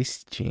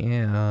 Space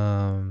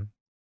Jam.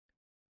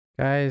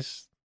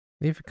 Guys,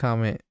 leave a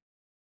comment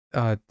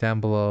down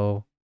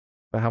below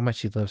about how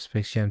much you love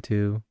Space Jam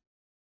 2.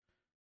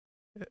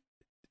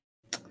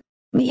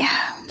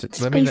 Yeah.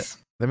 Let me Space.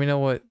 let me know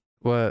what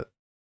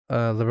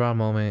LeBron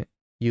moment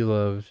you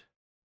loved.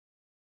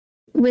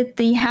 With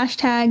the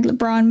hashtag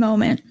LeBron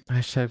moment.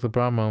 Hashtag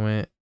LeBron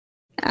moment.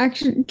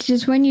 Actually,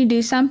 just when you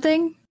do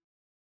something,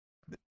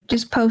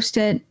 just post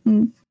it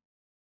and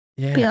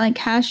Yeah. be like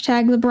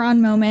hashtag LeBron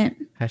moment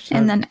Hashtag,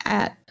 and then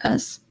at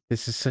us.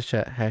 this is such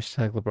a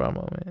hashtag LeBron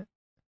moment.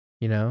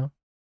 You know?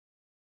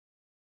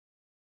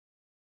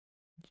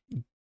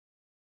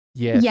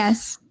 Yes.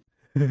 Yes.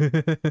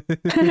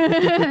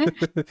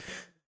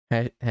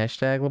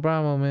 Hashtag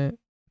LeBron moment.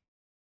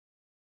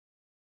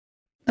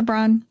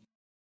 LeBron.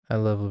 I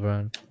love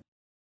LeBron.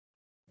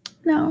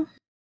 No.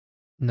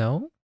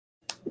 No?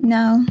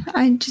 No.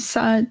 I just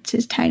saw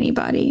his tiny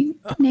body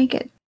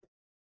naked.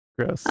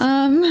 Gross.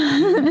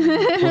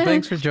 Well,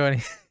 thanks for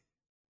joining.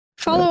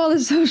 Follow all the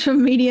social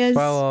medias.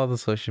 Follow all the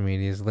social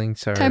medias.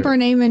 Links are Type our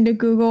name into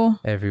Google.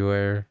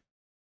 everywhere.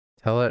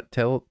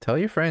 Tell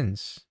your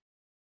friends.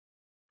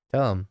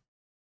 Tell them.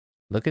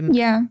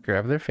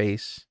 Grab their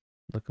face,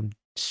 look them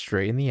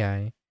straight in the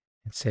eye,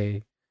 and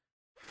say,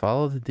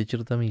 follow the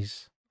Digital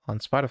Dummies on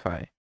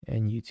Spotify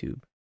and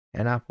YouTube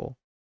and Apple.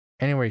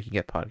 Anywhere you can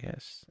get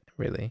podcasts,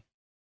 really.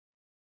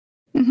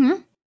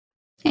 Mm-hmm.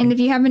 And if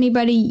you have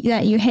anybody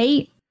that you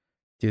hate,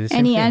 Do the same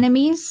any thing.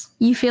 enemies,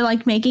 you feel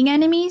like making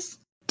enemies,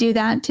 do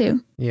that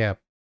too. Yeah.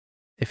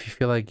 If you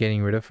feel like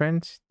getting rid of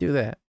friends, do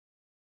that.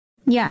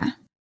 Yeah.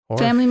 Or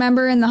Family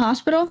member in the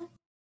hospital,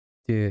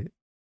 do it.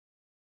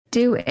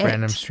 do it.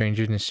 Random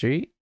stranger in the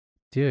street,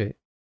 do it.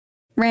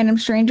 Random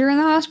stranger in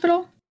the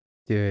hospital,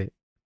 Do it.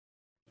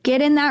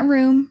 get in that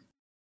room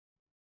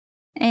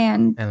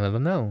and let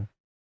them know.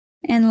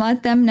 And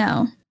let them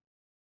know.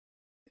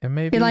 And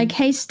maybe Be like,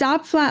 hey,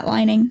 stop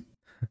flatlining.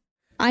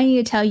 I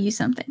need to tell you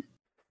something.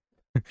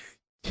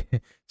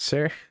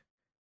 Sir,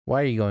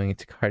 why are you going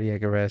into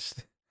cardiac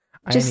arrest?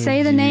 Just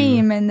say the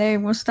name and they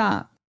will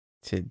stop.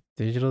 To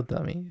Digital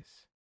Dummies.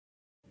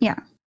 Yeah.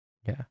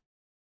 Yeah.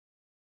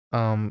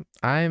 I'm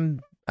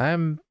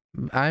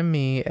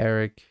me,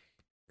 Eric,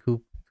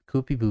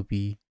 Koopy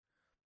Boopy.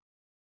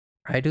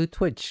 I do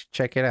Twitch.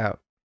 Check it out.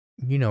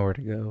 You know where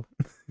to go.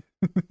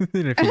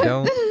 And if you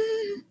don't,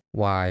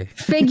 why?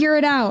 Figure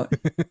it out.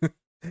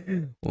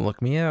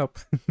 Look me up.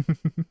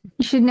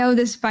 You should know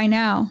this by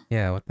now.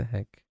 Yeah, what the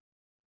heck?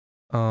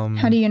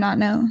 How do you not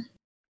know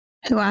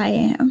who I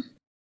am?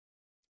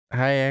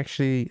 I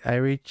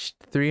reached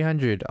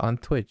 300 on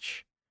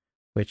Twitch,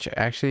 which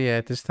actually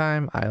at this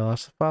time I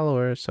lost a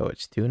follower, so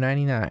it's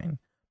 299.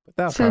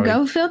 But So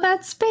go fill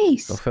that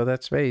space. Go fill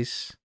that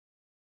space.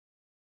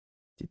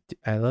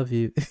 I love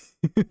you.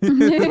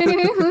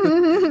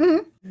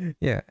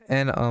 Yeah,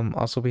 and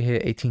also we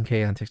hit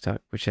 18K on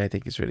TikTok, which I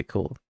think is really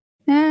cool.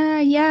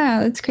 Yeah,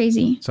 that's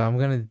crazy. So I'm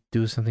gonna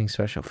do something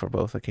special for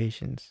both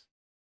occasions.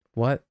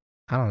 What?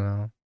 I don't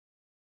know.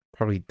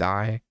 Probably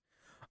die.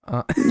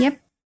 Yep.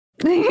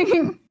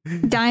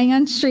 Dying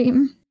on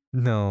stream.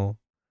 No.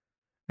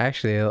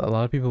 Actually, a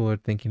lot of people were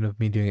thinking of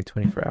me doing a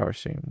 24-hour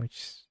stream,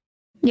 which,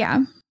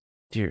 Yeah.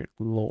 dear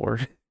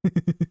Lord.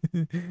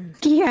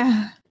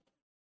 Yeah.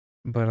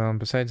 But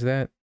besides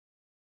that,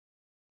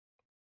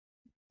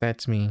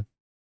 that's me.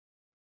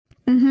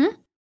 Mm-hmm.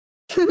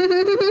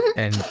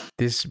 And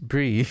this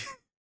Bree.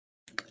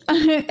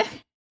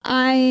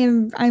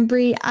 I'm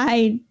Bree.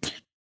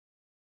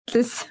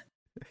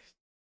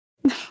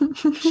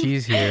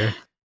 She's here.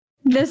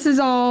 This is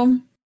all.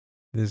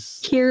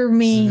 Hear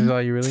me. This is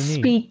all you really need.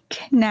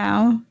 Speak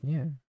now.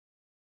 Yeah.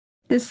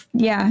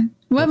 Yeah.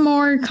 What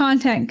more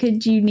content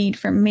could you need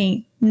from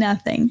me?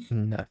 Nothing.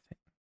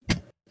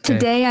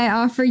 Today I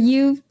offer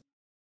you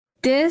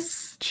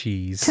this.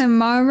 Cheese.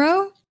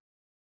 Tomorrow,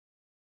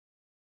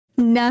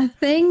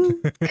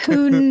 nothing.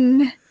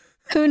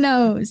 Who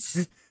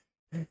knows?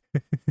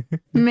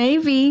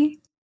 Maybe.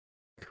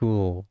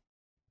 Cool.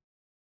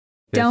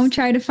 Don't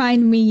try to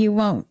find me. You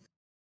won't.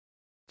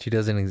 She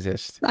doesn't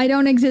exist. I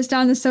don't exist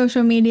on the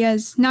social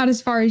medias. Not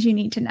as far as you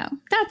need to know.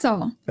 That's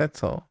all.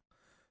 That's all.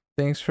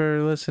 Thanks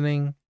for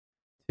listening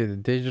to the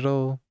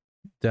Digital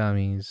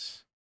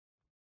Dummies.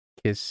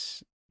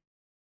 Kiss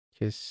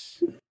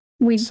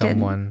We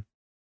someone.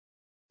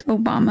 Did.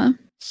 Obama.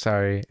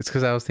 Sorry. It's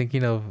because I was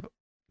thinking of,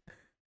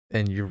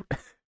 and you,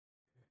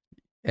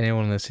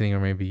 anyone listening, or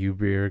maybe you,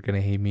 Brie, are going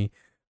to hate me,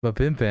 but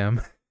Bim Bam.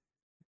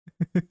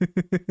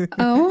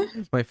 Oh?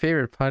 My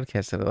favorite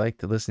podcast that I like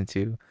to listen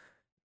to.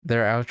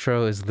 Their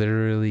outro is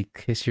literally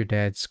 "Kiss your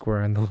dad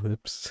square on the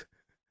lips."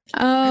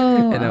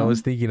 Oh. And I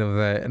was thinking of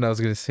that, and I was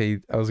gonna say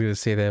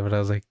that, but I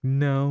was like,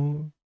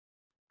 no,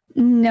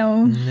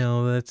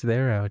 that's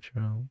their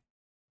outro.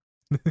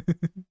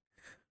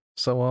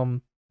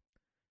 So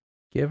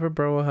give a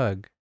bro a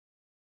hug.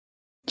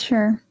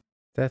 Sure.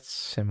 That's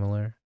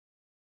similar.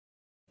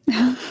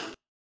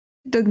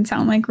 Doesn't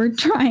sound like we're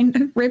trying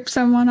to rip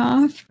someone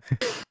off.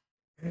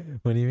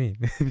 What do you mean?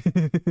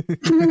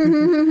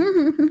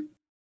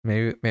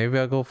 Maybe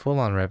I'll go full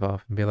on rip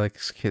off and be like,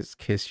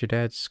 kiss your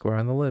dad square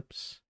on the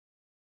lips.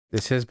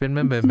 This has been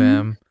Bim Bam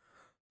Bam.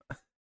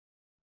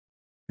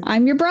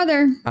 I'm your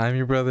brother.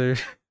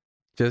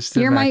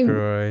 Justin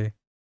McElroy.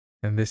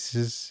 And this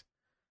is...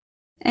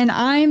 And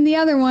I'm the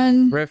other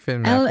one.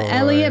 Griffin McElroy.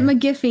 Elliot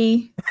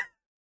McGiffey.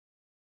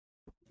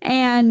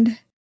 And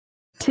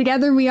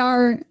together we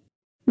are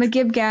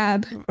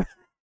McGibgab.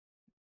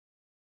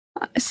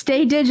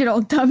 Stay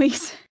digital,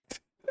 dummies.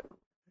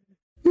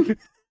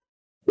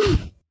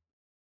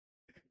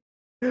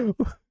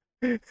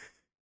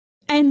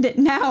 End it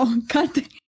now. Cut the